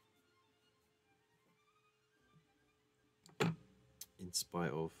 In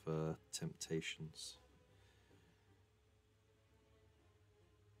spite of temptations.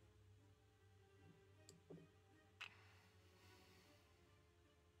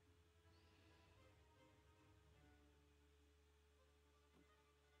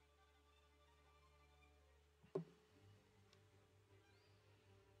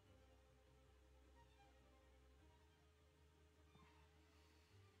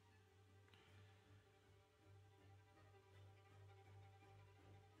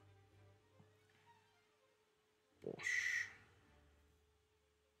 Bosh.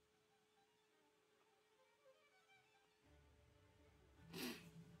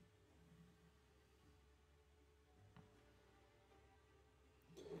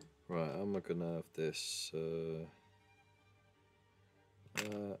 Right, am I gonna have this?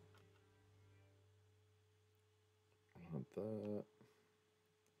 Like that.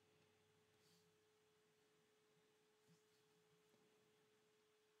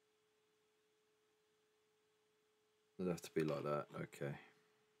 It'll have to be like that. Okay.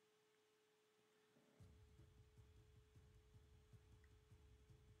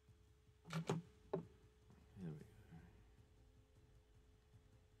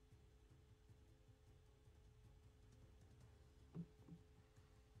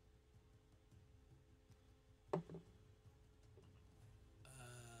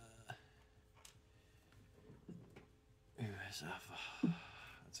 There we go. Where's Alpha?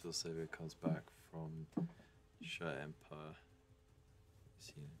 Until Savior comes back from Shirt Empire.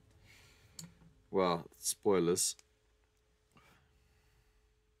 Well, spoilers.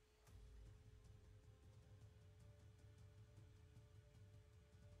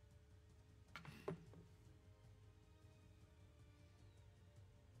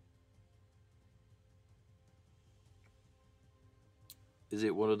 Is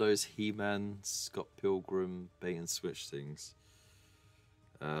it one of those He-Man, Scott Pilgrim, bait and switch things?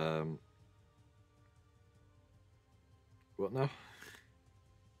 What now?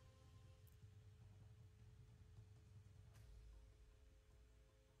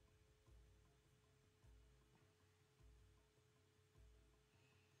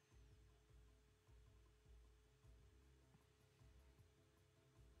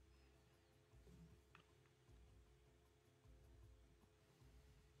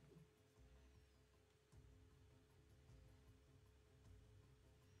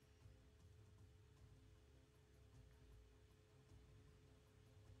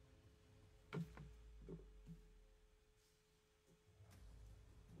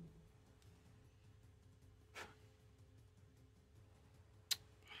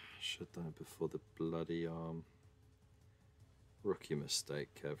 Should have done it before the bloody rookie mistake,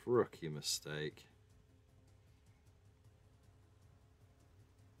 Kev. Rookie mistake.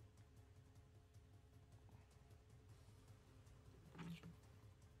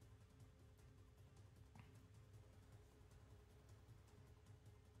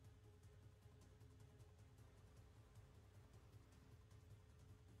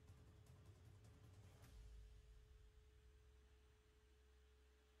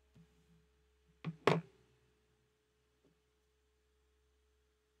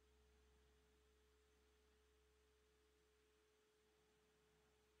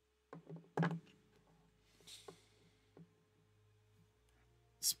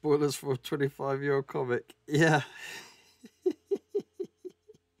 Spoilers for a 25-year-old comic. Yeah.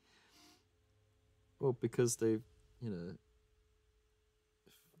 Well, because they've, you know,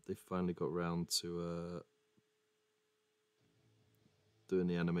 they finally got round to doing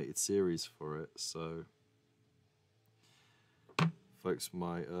the animated series for it, so folks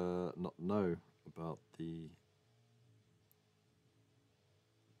might not know about the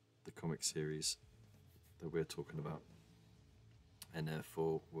comic series that we're talking about, and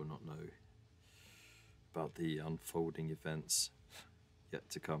therefore will not know about the unfolding events yet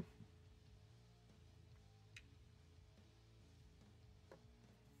to come.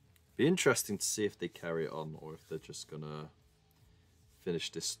 Be interesting to see if they carry it on or if they're just gonna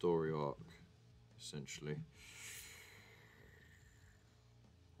finish this story arc, essentially.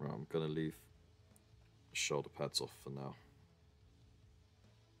 Right, I'm gonna leave shoulder pads off for now.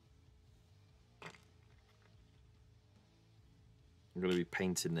 I'm going to be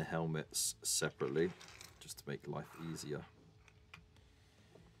painting the helmets separately just to make life easier.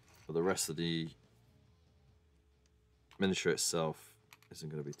 But the rest of the miniature itself isn't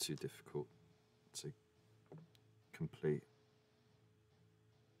going to be too difficult to complete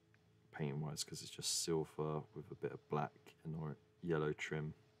painting wise, because it's just silver with a bit of black and or yellow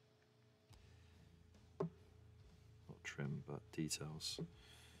trim. Not trim, but details.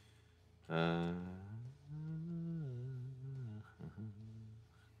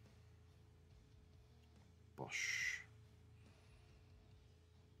 Bosh.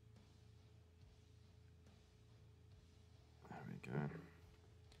 There we go.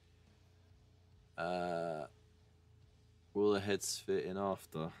 Will the heads fit in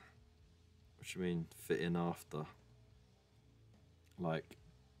after? What do you mean fit in after? Like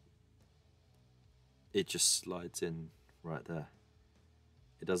it just slides in right there.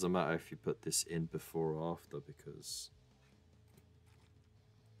 It doesn't matter if you put this in before or after, because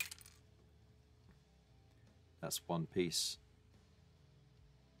that's one piece.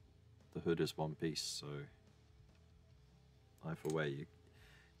 The hood is one piece, so either way,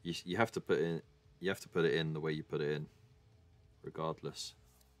 you have to put in, you have to put it in the way you put it in, regardless.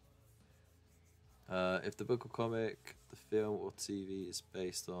 If the book or comic, the film or TV is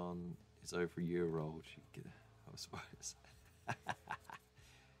based on is over a year old, you get I suppose.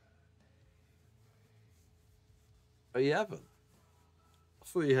 Oh, you haven't? I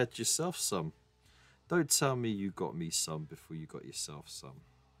thought you had yourself some. Don't tell me you got me some before you got yourself some.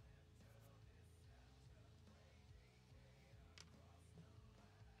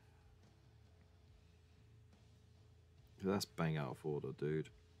 That's bang out of order, dude.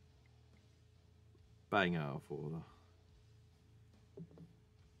 Bang out of order.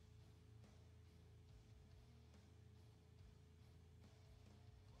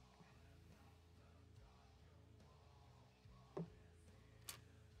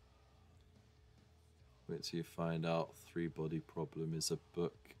 Wait till you find out Three Body Problem is a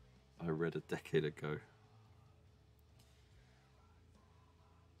book I read a decade ago.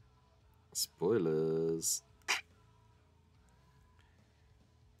 Spoilers.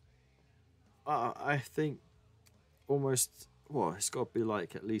 I think almost, well, it's got to be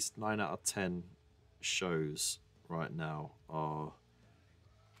like at least 9 out of 10 shows right now are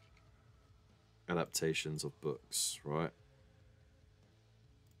adaptations of books, right?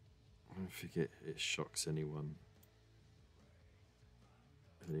 I don't think it shocks anyone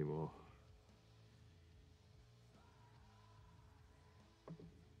anymore.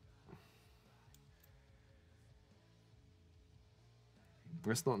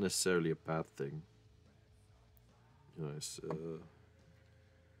 It's not necessarily a bad thing. You know, it's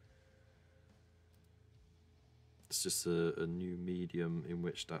just a new medium in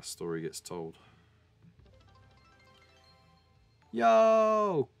which that story gets told.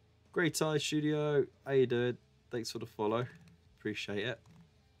 Yo! Great Eye Studio, how you doing? Thanks for the follow. Appreciate it.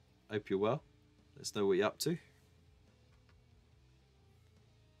 Hope you're well. Let us know what you're up to.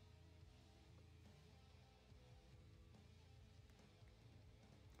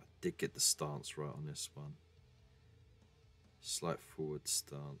 did get the stance right on this one. Slight forward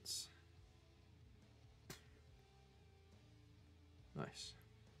stance. Nice.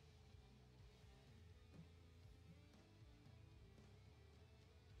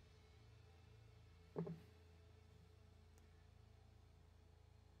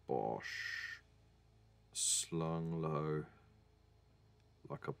 Bosh. Slung low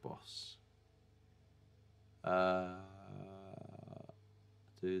like a boss.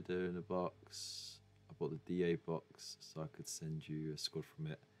 Do in a box. I bought the DA box so I could send you a squad from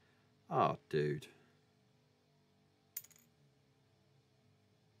it. Oh, dude.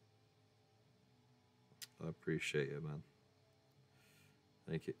 I appreciate it, man.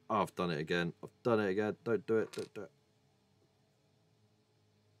 Thank you. Oh, I've done it again. I've done it again. Don't do it. Don't do it.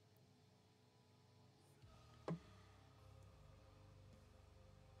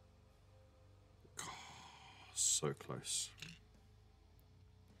 Oh, so close.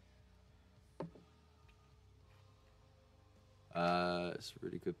 It's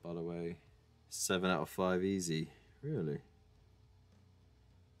really good, by the way. 7 out of 5 easy. Really?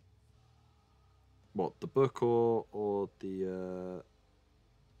 What, the book or the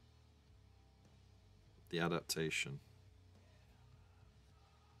adaptation?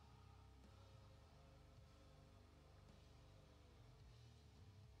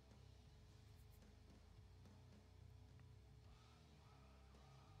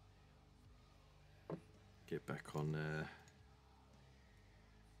 Get back on there.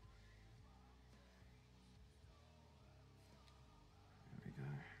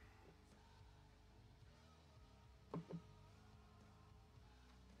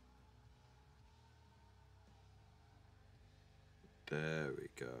 There we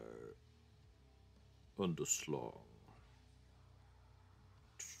go. There we go. Underslung.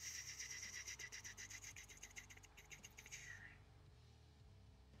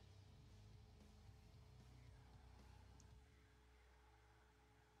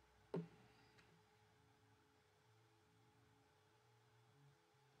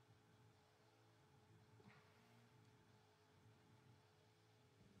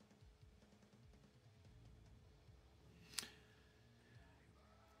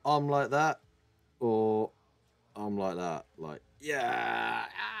 I'm like that, or I'm like that, like, yeah,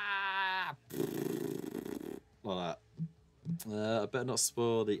 like that. I better not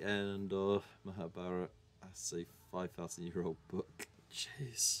spoil the end of Mahabharata. That's a 5,000-year-old book.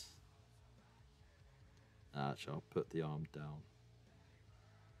 Jeez. Actually, I'll put the arm down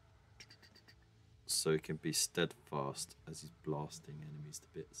so he can be steadfast as he's blasting enemies to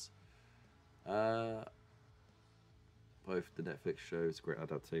bits. Both the Netflix shows, great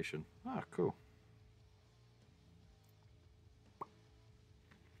adaptation. Ah, cool.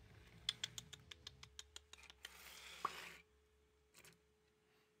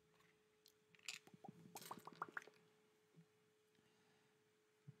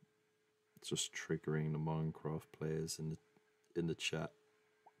 Just triggering the Minecraft players in the chat.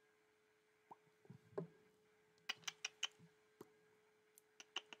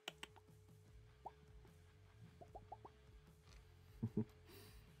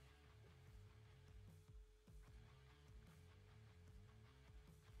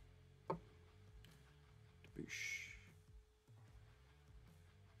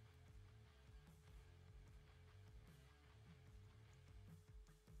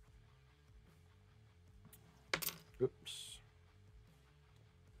 Oops.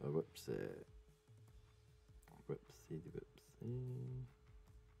 Oh, whoopsie. Whoopsie, whoopsie.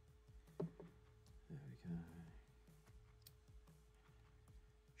 There we go.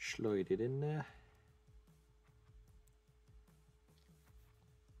 Slide it in there.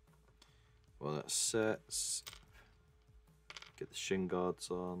 While that sets, get the shin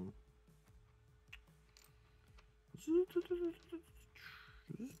guards on.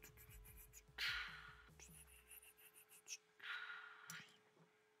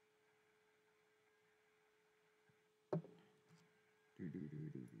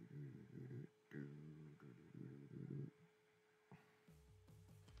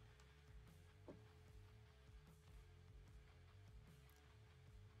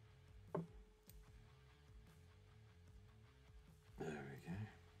 There we go.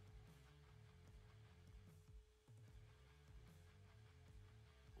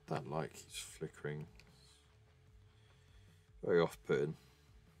 That light keeps flickering. Very off-putting.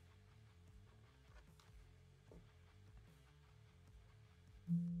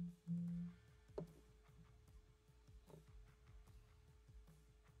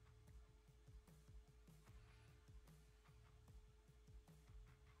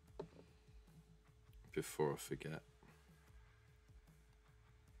 Before I forget.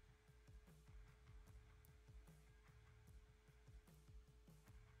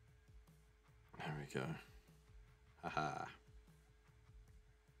 go. Haha.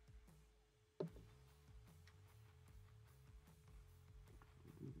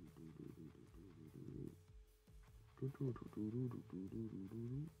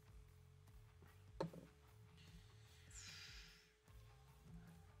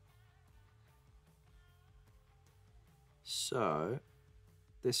 So,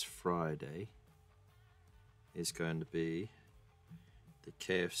 this Friday is going to be the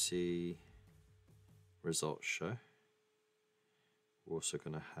KFC results show. We're also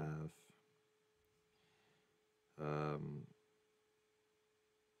going to have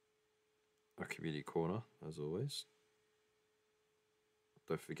a community corner, as always.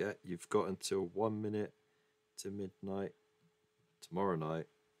 Don't forget, you've got until 1 minute to midnight tomorrow night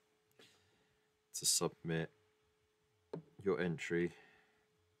to submit your entry.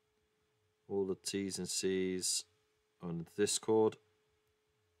 All the T's and C's on the Discord.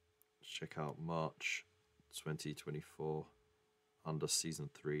 Check out March 2024 under Season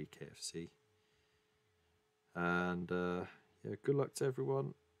 3 KFC. And yeah, good luck to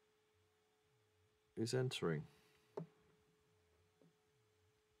everyone who's entering.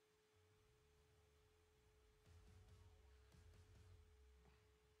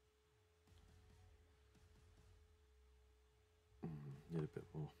 Need a bit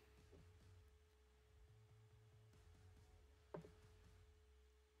more.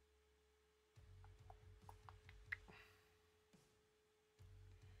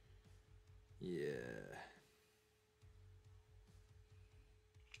 Yeah.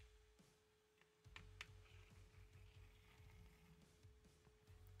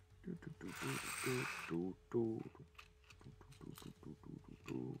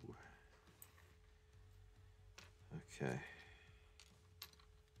 Okay.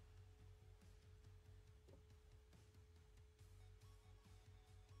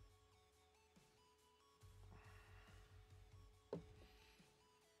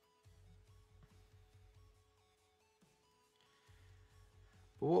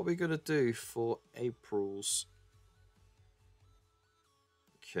 But what are we going to do for April's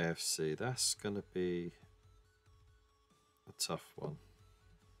KFC? That's going to be a tough one.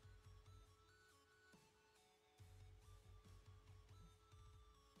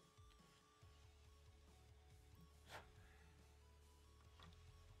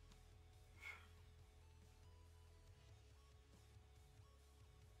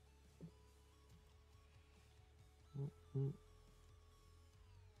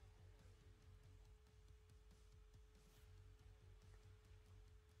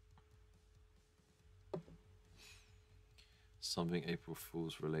 Something April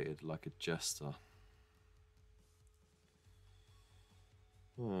Fool's related, like a jester.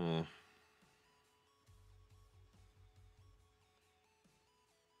 Hmm.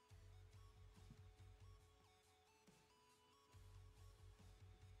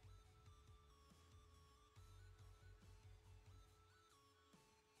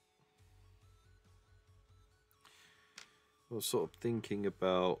 I was sort of thinking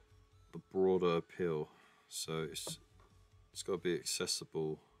about the broader appeal, so it's got to be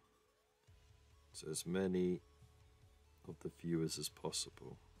accessible to as many of the viewers as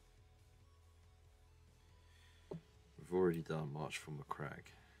possible. We've already done March from the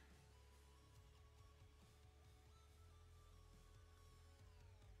Crag.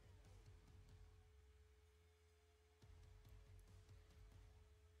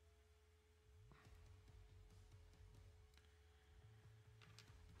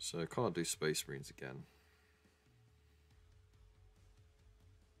 So I can't do Space Marines again.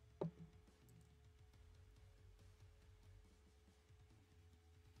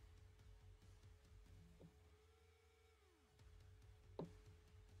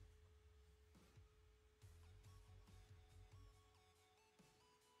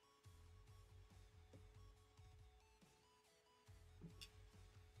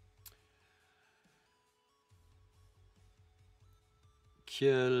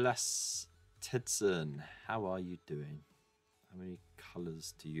 Kjell's Tedson, how are you doing? How many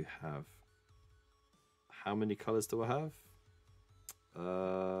colours do you have? How many colours do I have?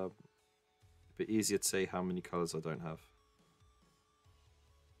 A bit easier to say how many colours I don't have.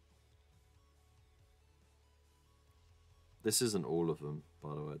 This isn't all of them,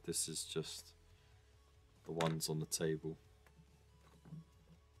 by the way. This is just the ones on the table.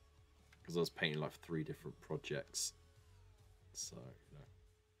 Because I was painting like 3 different projects. So, you know.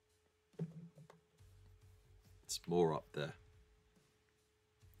 It's more up there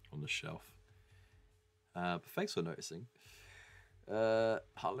on the shelf. But thanks for noticing.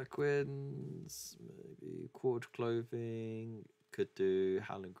 Harlequins, maybe Cord Clothing, Could do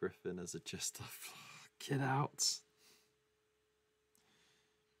Howlin' Griffin as a jester. Get out.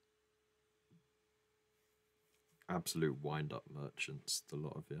 Absolute wind-up merchants, the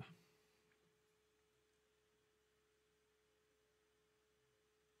lot of you.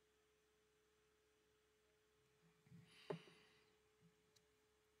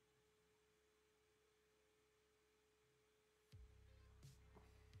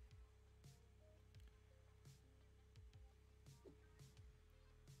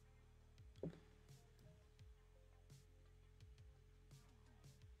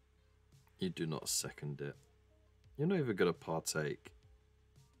 You do not second it. You're not even going to partake.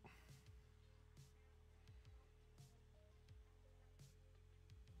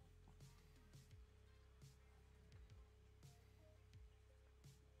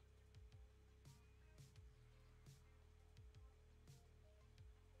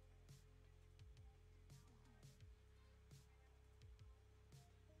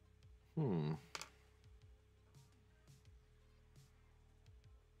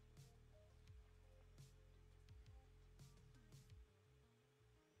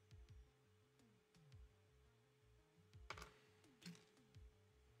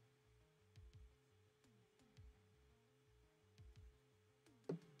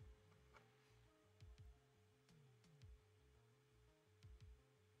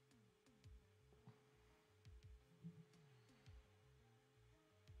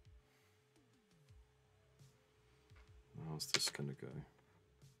 How's this going to go?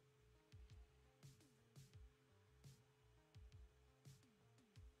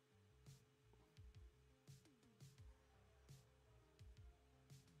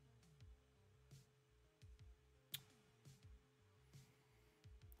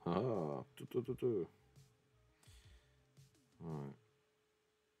 Ah, Right.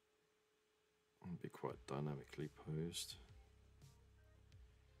 It'll be quite dynamically posed.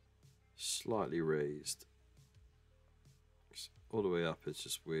 Slightly raised. All the way up it's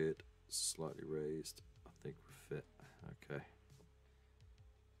just weird. Slightly raised. I think we fit. Okay.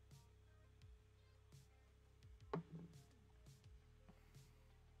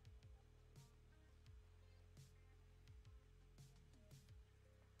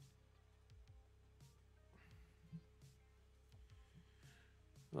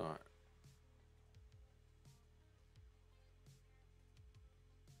 All right.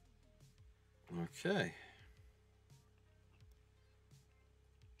 Okay.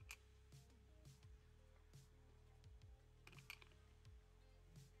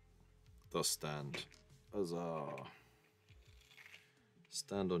 Thus stand. Huzzah.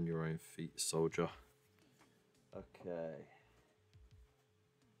 Stand on your own feet, soldier. Okay.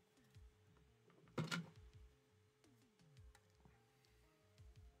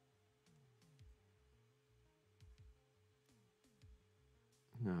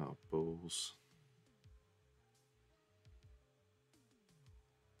 Now, balls.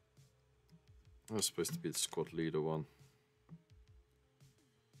 That's supposed to be the squad leader one.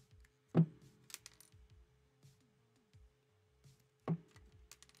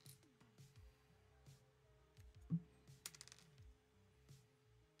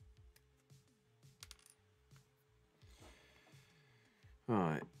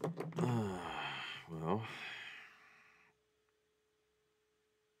 Right. Well,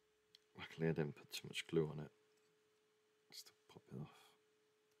 luckily I didn't put too much glue on it. Just to pop it off.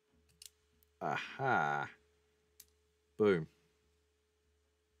 Aha! Boom.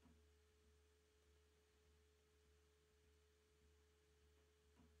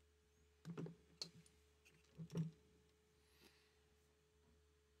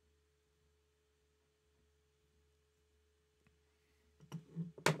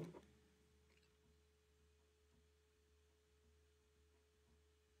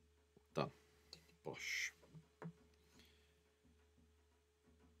 Done. Bosh.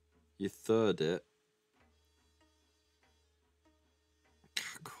 You third it.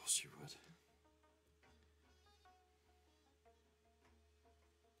 Of course you would.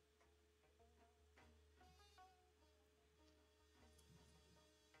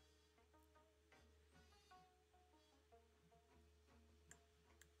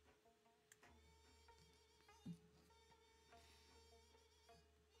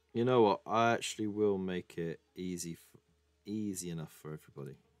 You know what? I actually will make it easy enough for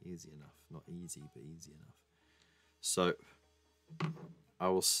everybody. Easy enough. Not easy, but easy enough. So, I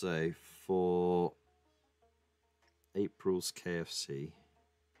will say for April's KFC,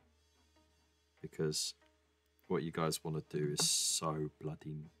 because what you guys want to do is so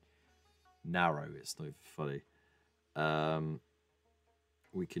bloody narrow, it's not even funny.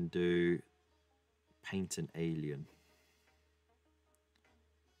 We can do paint an alien.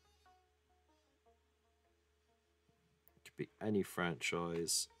 be any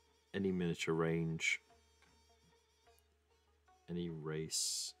franchise, any miniature range, any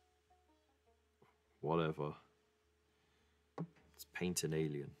race, whatever. Let's paint an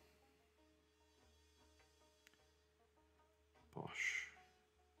alien. Bosh.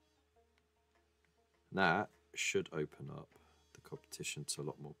 That should open up the competition to a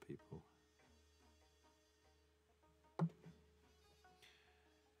lot more people.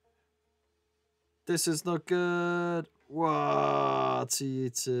 This is not good. What to you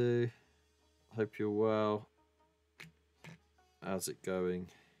two? Hope you're well. How's it going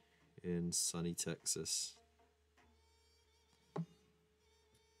in sunny Texas?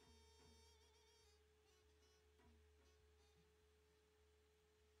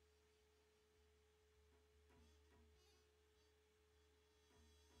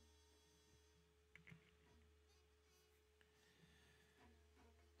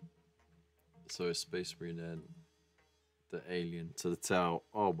 So a Space Marine then the alien to the tower.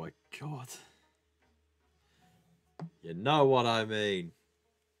 Oh my god. You know what I mean.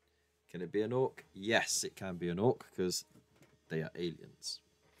 Can it be an orc? Yes, it can be an orc because they are aliens.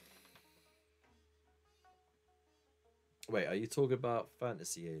 Wait, are you talking about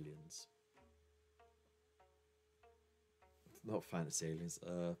fantasy aliens? Not fantasy aliens,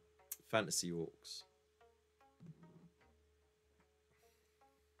 fantasy orcs.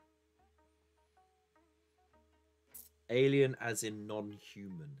 Alien as in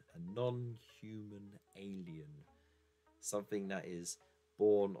non-human. A non-human alien. Something that is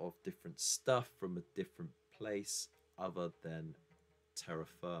born of different stuff from a different place other than terra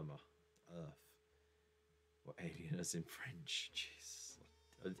firma, Earth. Or alien as in French. Jesus.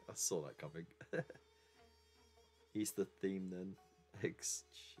 I saw that coming. He's the theme then.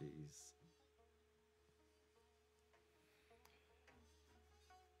 Jeez.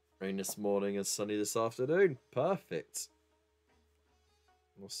 Rain this morning and sunny this afternoon. Perfect.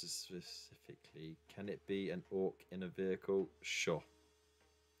 What's this specifically? Can it be an orc in a vehicle? Sure.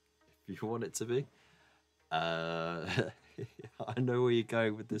 If you want it to be. I know where you're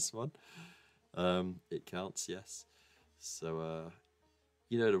going with this one. It counts, yes. So,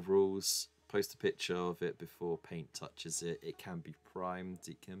 you know the rules. Post a picture of it before paint touches it. It can be primed.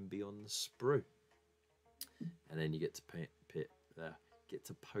 It can be on the sprue. And then you get to get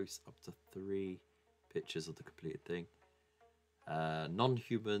to post up to 3 pictures of the completed thing.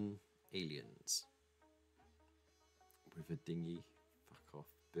 Non-human aliens with a dinghy. Fuck off,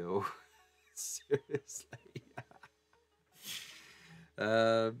 Bill. Seriously.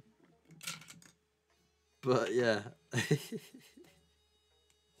 But yeah.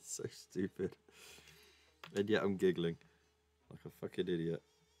 So stupid. And yet I'm giggling like a fucking idiot.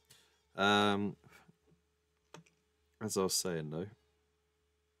 As I was saying though,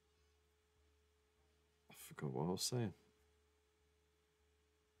 I forgot what I was saying.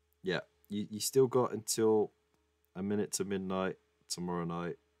 Yeah, you still got until a minute to midnight tomorrow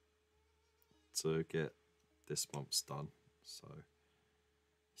night to get this month's done. So you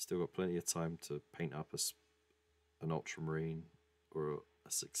still got plenty of time to paint up an Ultramarine or a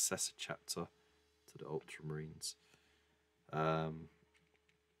successor chapter to the Ultramarines.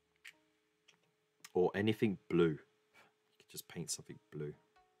 Or anything blue. You could just paint something blue.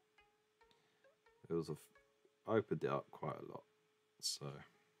 I opened it up quite a lot. So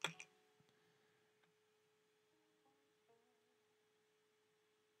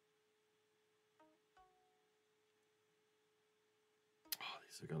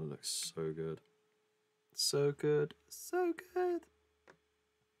these are gonna look so good. So good. So good.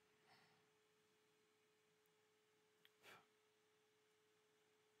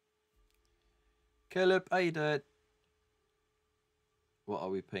 Caleb, how you doing? What are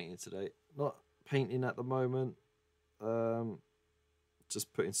we painting today? Not painting at the moment.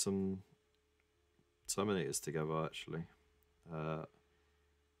 Just putting some Terminators together actually.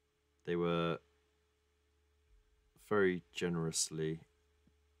 They were very generously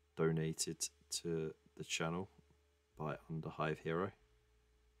donated to the channel by Underhive Hero.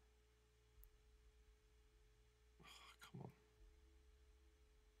 Oh, come on.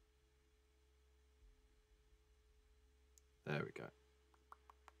 There we go.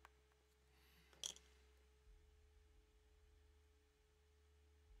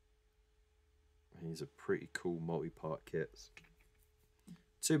 These are pretty cool multi-part kits.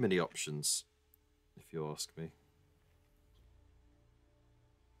 Too many options, if you ask me.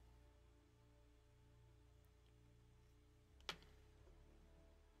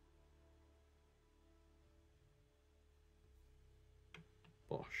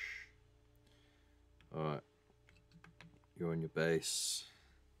 Bosh. Alright. You're on your base.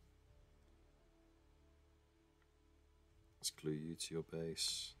 Let's glue you to your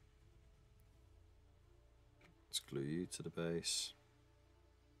base. Let's glue you to the base.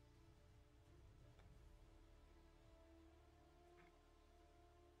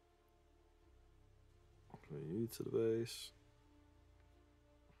 Glue you to the base.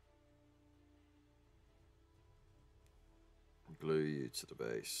 Glue you to the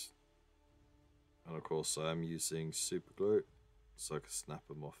base. And of course I am using super glue so I can snap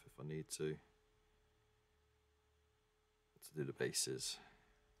them off if I need to do the bases.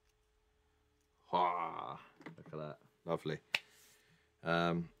 Ah, look at that, lovely.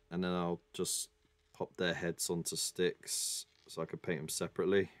 And then I'll just pop their heads onto sticks so I can paint them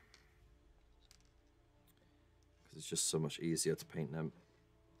separately, because it's just so much easier to paint them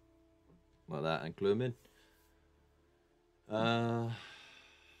like that and glue them in. I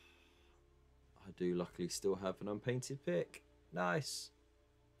do luckily still have an unpainted pick. Nice.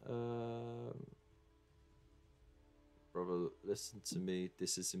 Brother, listen to me.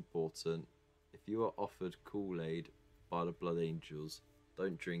 This is important. If you are offered Kool-Aid by the Blood Angels,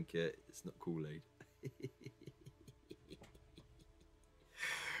 don't drink it. It's not Kool-Aid.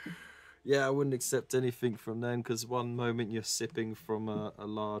 Yeah, I wouldn't accept anything from them, because one moment you're sipping from a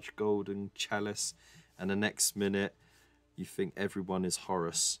large golden chalice and the next minute you think everyone is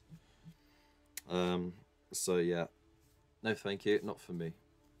Horus. So yeah, no thank you, not for me.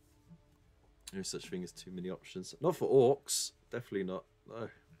 No such thing as too many options. Not for orcs, definitely not, no.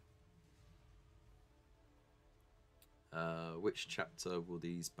 Which chapter will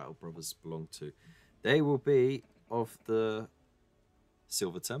these Battle Brothers belong to? They will be of the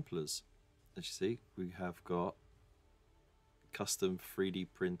Silver Templars. As you see, we have got custom 3D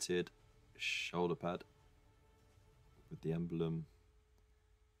printed shoulder pad with the emblem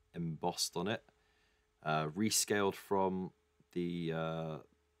embossed on it, rescaled from the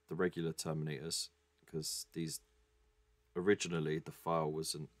regular Terminators, because these originally the file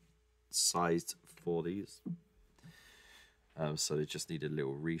wasn't sized for these, so they just need a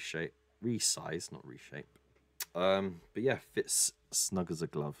little resize, not reshape. But yeah, fits snug as a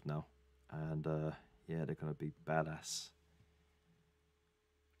glove now, and yeah, they're gonna be badass.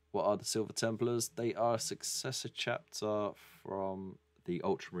 What are the Silver Templars? They are a successor chapter from the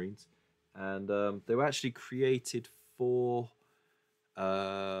Ultramarines, and they were actually created for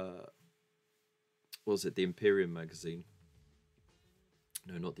what was it, the Imperium magazine?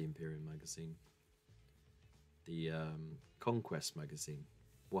 No, not the Imperium magazine. The Conquest magazine,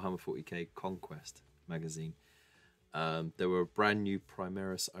 Warhammer 40k Conquest magazine. They were a brand new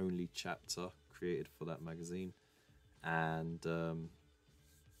Primaris only chapter created for that magazine, and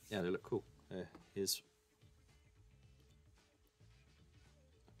yeah, they look cool. Here's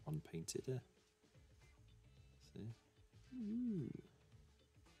one painted there. See? Ooh.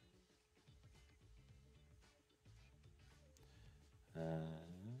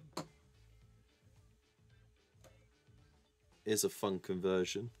 Here's a fun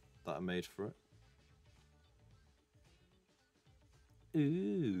conversion that I made for it.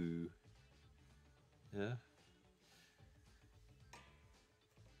 Ooh. Yeah.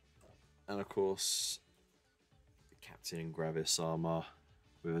 And of course, Captain in Gravis armor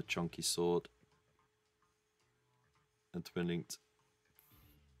with a chunky sword and twin-linked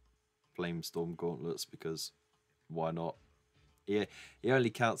Flamestorm gauntlets, because why not? Yeah, he only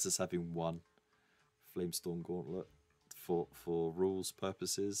counts as having one Flamestorm gauntlet for rules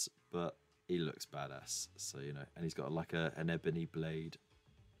purposes, but he looks badass, so you know. And he's got like an ebony blade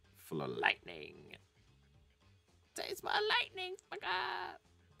full of lightning. Taste my lightning, my god!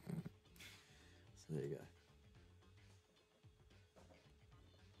 So there you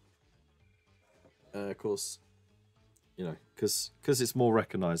go. Of course, you know, because it's more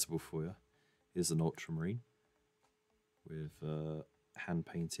recognizable for you. Here's an Ultramarine with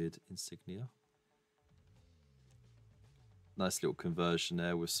hand-painted insignia. Nice little conversion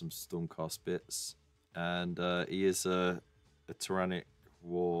there with some Stormcast bits. And he is a Tyrannic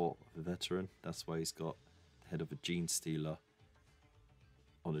War veteran. That's why he's got the head of a Gene Stealer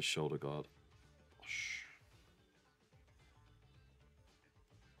on his shoulder guard.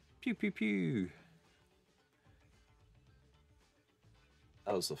 Pew, pew, pew.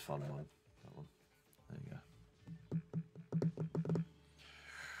 That was a fun one. That one. There you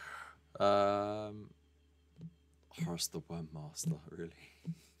go. Horus the Worm Master, really.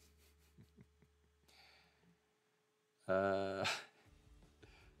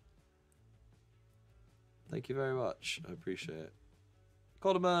 Thank you very much. I appreciate it.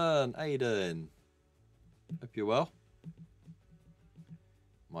 Codeman, how you doing? Hope you're well.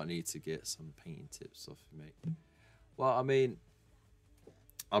 Might need to get some painting tips off you, mate. Well, I mean,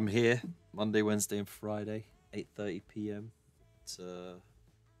 I'm here Monday, Wednesday, and Friday, 8:30 p.m. at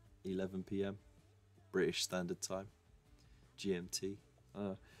 11 p.m. British Standard Time, GMT.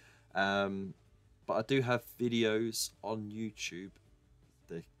 But I do have videos on YouTube.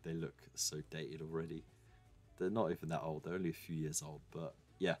 They look so dated already. They're not even that old. They're only a few years old. But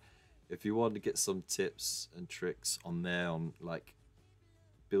yeah, if you want to get some tips and tricks on there on like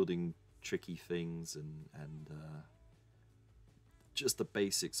building tricky things and just the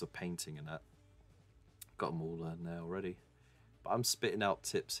basics of painting and that, got them all learned now already. But I'm spitting out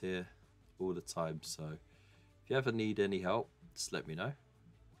tips here all the time. So if you ever need any help, just let me know.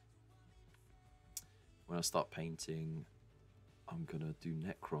 When I start painting, I'm gonna do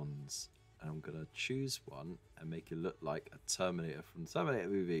Necrons, and I'm gonna choose one and make it look like a Terminator from the Terminator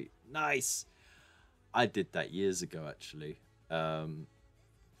movie. Nice! I did that years ago, actually.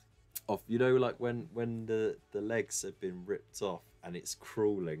 Of, you know, like when the legs have been ripped off and it's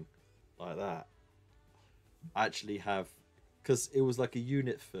crawling like that. I actually have, because it was like a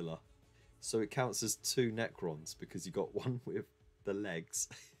unit filler, so it counts as 2 Necrons because you got one with the legs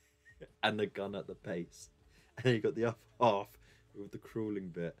and the gun at the base, and then you got the upper half with the crawling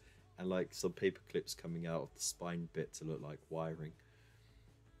bit and like some paper clips coming out of the spine bit to look like wiring.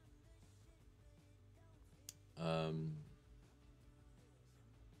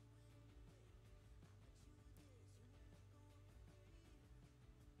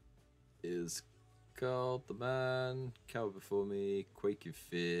 Is called the man, cower before me, quake in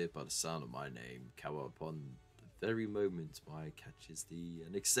fear by the sound of my name, cower upon the very moment my eye catches thee,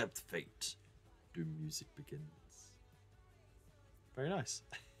 and accept fate. The music begins. Very nice.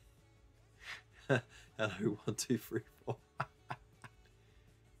 Hello, 1, 2, 3, 4.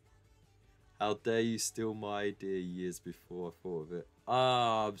 How dare you steal my idea years before I thought of it?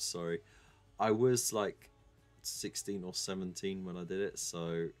 Ah, I'm sorry. I was like 16 or 17 when I did it,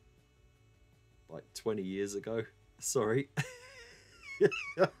 so like 20 years ago. Sorry.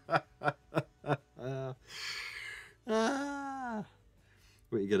 What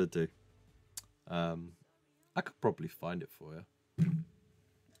are you gonna do? I could probably find it for you.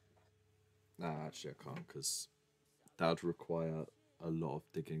 Nah, actually I can't, because that would require a lot of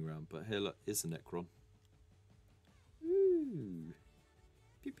digging around. But here, look, here's a Necron. Ooh.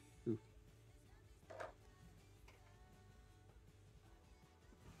 Pew pew.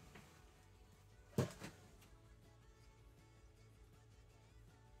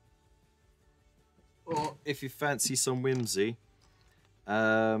 Or if you fancy some whimsy,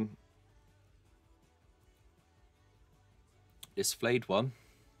 this flayed one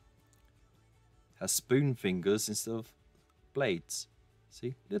has spoon fingers instead of blades.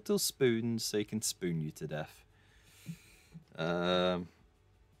 See, little spoons so you can spoon you to death.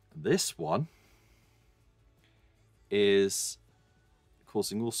 This one is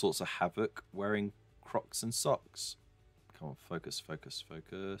causing all sorts of havoc wearing Crocs and socks. Come on, focus, focus,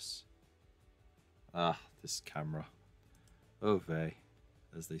 focus. Ah, this camera. Oh vey,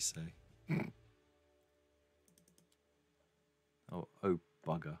 as they say. Oh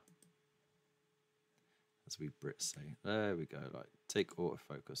bugger. As we Brits say. There we go. Like, take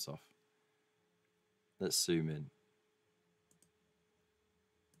autofocus off. Let's zoom in.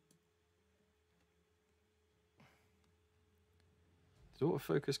 Did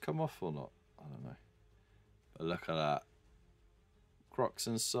autofocus come off or not? I don't know. But look at that. Crocs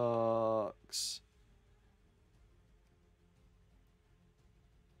and socks.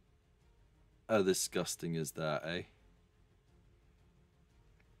 How disgusting is that, eh?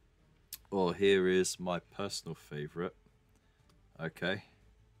 Well, here is my personal favourite. Okay.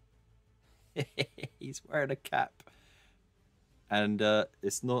 He's wearing a cap. And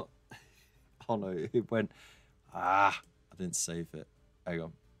it's not... Oh no, it went... Ah, I didn't save it. Hang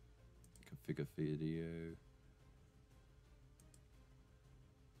on. Configure video.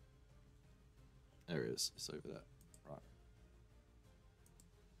 There it is. It's over there. Right.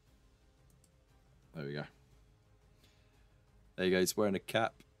 There we go. There you go. He's wearing a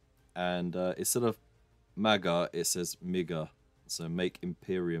cap. And instead of MAGA, it says MIGA. So make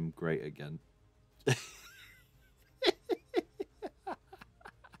Imperium great again.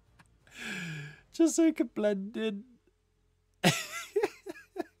 Just so you can blend in.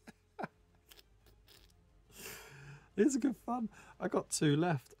 It's good fun. I got 2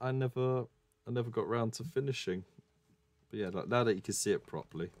 left. I never got round to finishing. But yeah, like, now that you can see it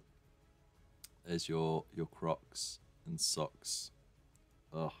properly, there's your Crocs and socks.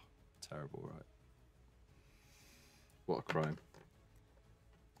 Oh, terrible, right? What a crime.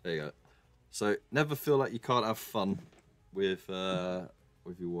 There you go. So never feel like you can't have fun with your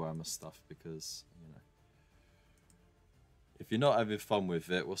Warhammer stuff, because, you know, if you're not having fun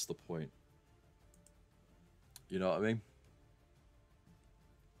with it, what's the point? You know what I mean?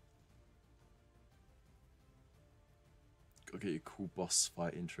 Gotta get your cool boss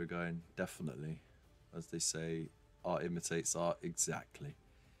fight intro going. Definitely. As they say, art imitates art. Exactly.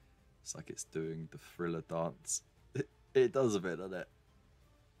 It's like it's doing the thriller dance. It does a bit, doesn't it?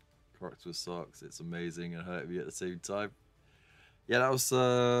 Crocs with socks. It's amazing and hurt me at the same time. Yeah, that was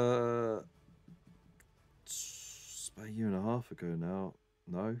it's about a year and a half ago now.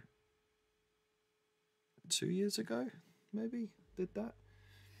 No. 2 years ago, maybe did that.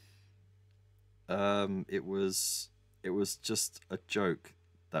 It was just a joke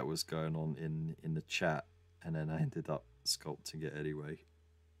that was going on in the chat, and then I ended up sculpting it anyway.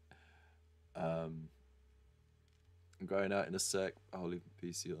 I'm going out in a sec. I'll leave the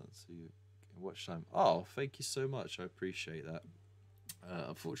PC on. See you in watch time. Oh, thank you so much. I appreciate that.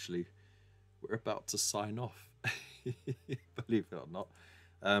 Unfortunately, we're about to sign off. Believe it or not.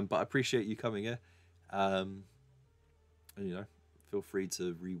 But I appreciate you coming here. And, you know, feel free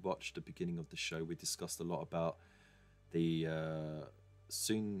to rewatch the beginning of the show. We discussed a lot about the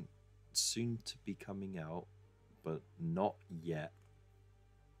soon to be coming out, but not yet,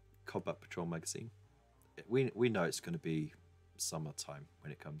 Combat Patrol magazine. We know it's going to be summertime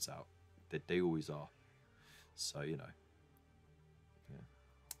when it comes out. They always are. So, you know, yeah.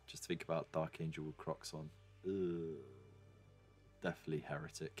 Just think about Dark Angel with Crocs on. Ugh. Definitely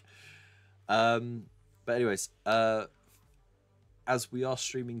heretic. But anyways, as we are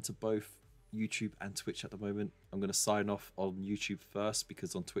streaming to both YouTube and Twitch at the moment, I'm going to sign off on YouTube first,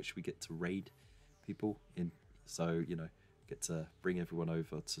 because on Twitch we get to raid people in, so you know, get to bring everyone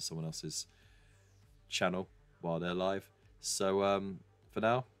over to someone else's channel while they're live. So for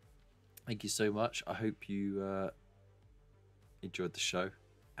now, thank you so much. I hope you enjoyed the show,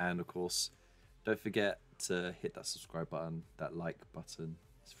 and of course, don't forget to hit that subscribe button, that like button.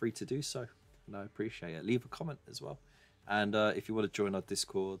 It's free to do so, and I appreciate it. Leave a comment as well, and if you want to join our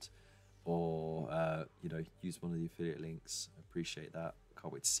Discord, or you know, use one of the affiliate links, I appreciate that.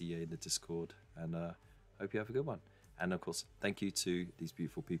 Can't wait to see you in the Discord, and hope you have a good one. And of course, thank you to these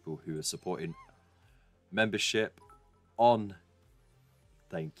beautiful people who are supporting membership on.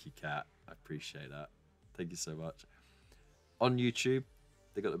 Thank you, Kat. I appreciate that. Thank you so much. On YouTube,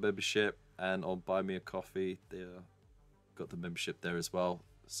 they got the membership, and on Buy Me a Coffee, they got the membership there as well.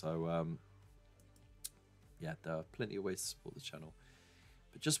 So yeah, there are plenty of ways to support the channel.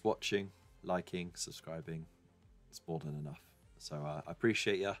 But just watching, liking, subscribing, it's more than enough. So I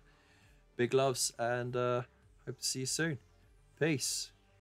appreciate ya. Big loves, and hope to see you soon. Peace.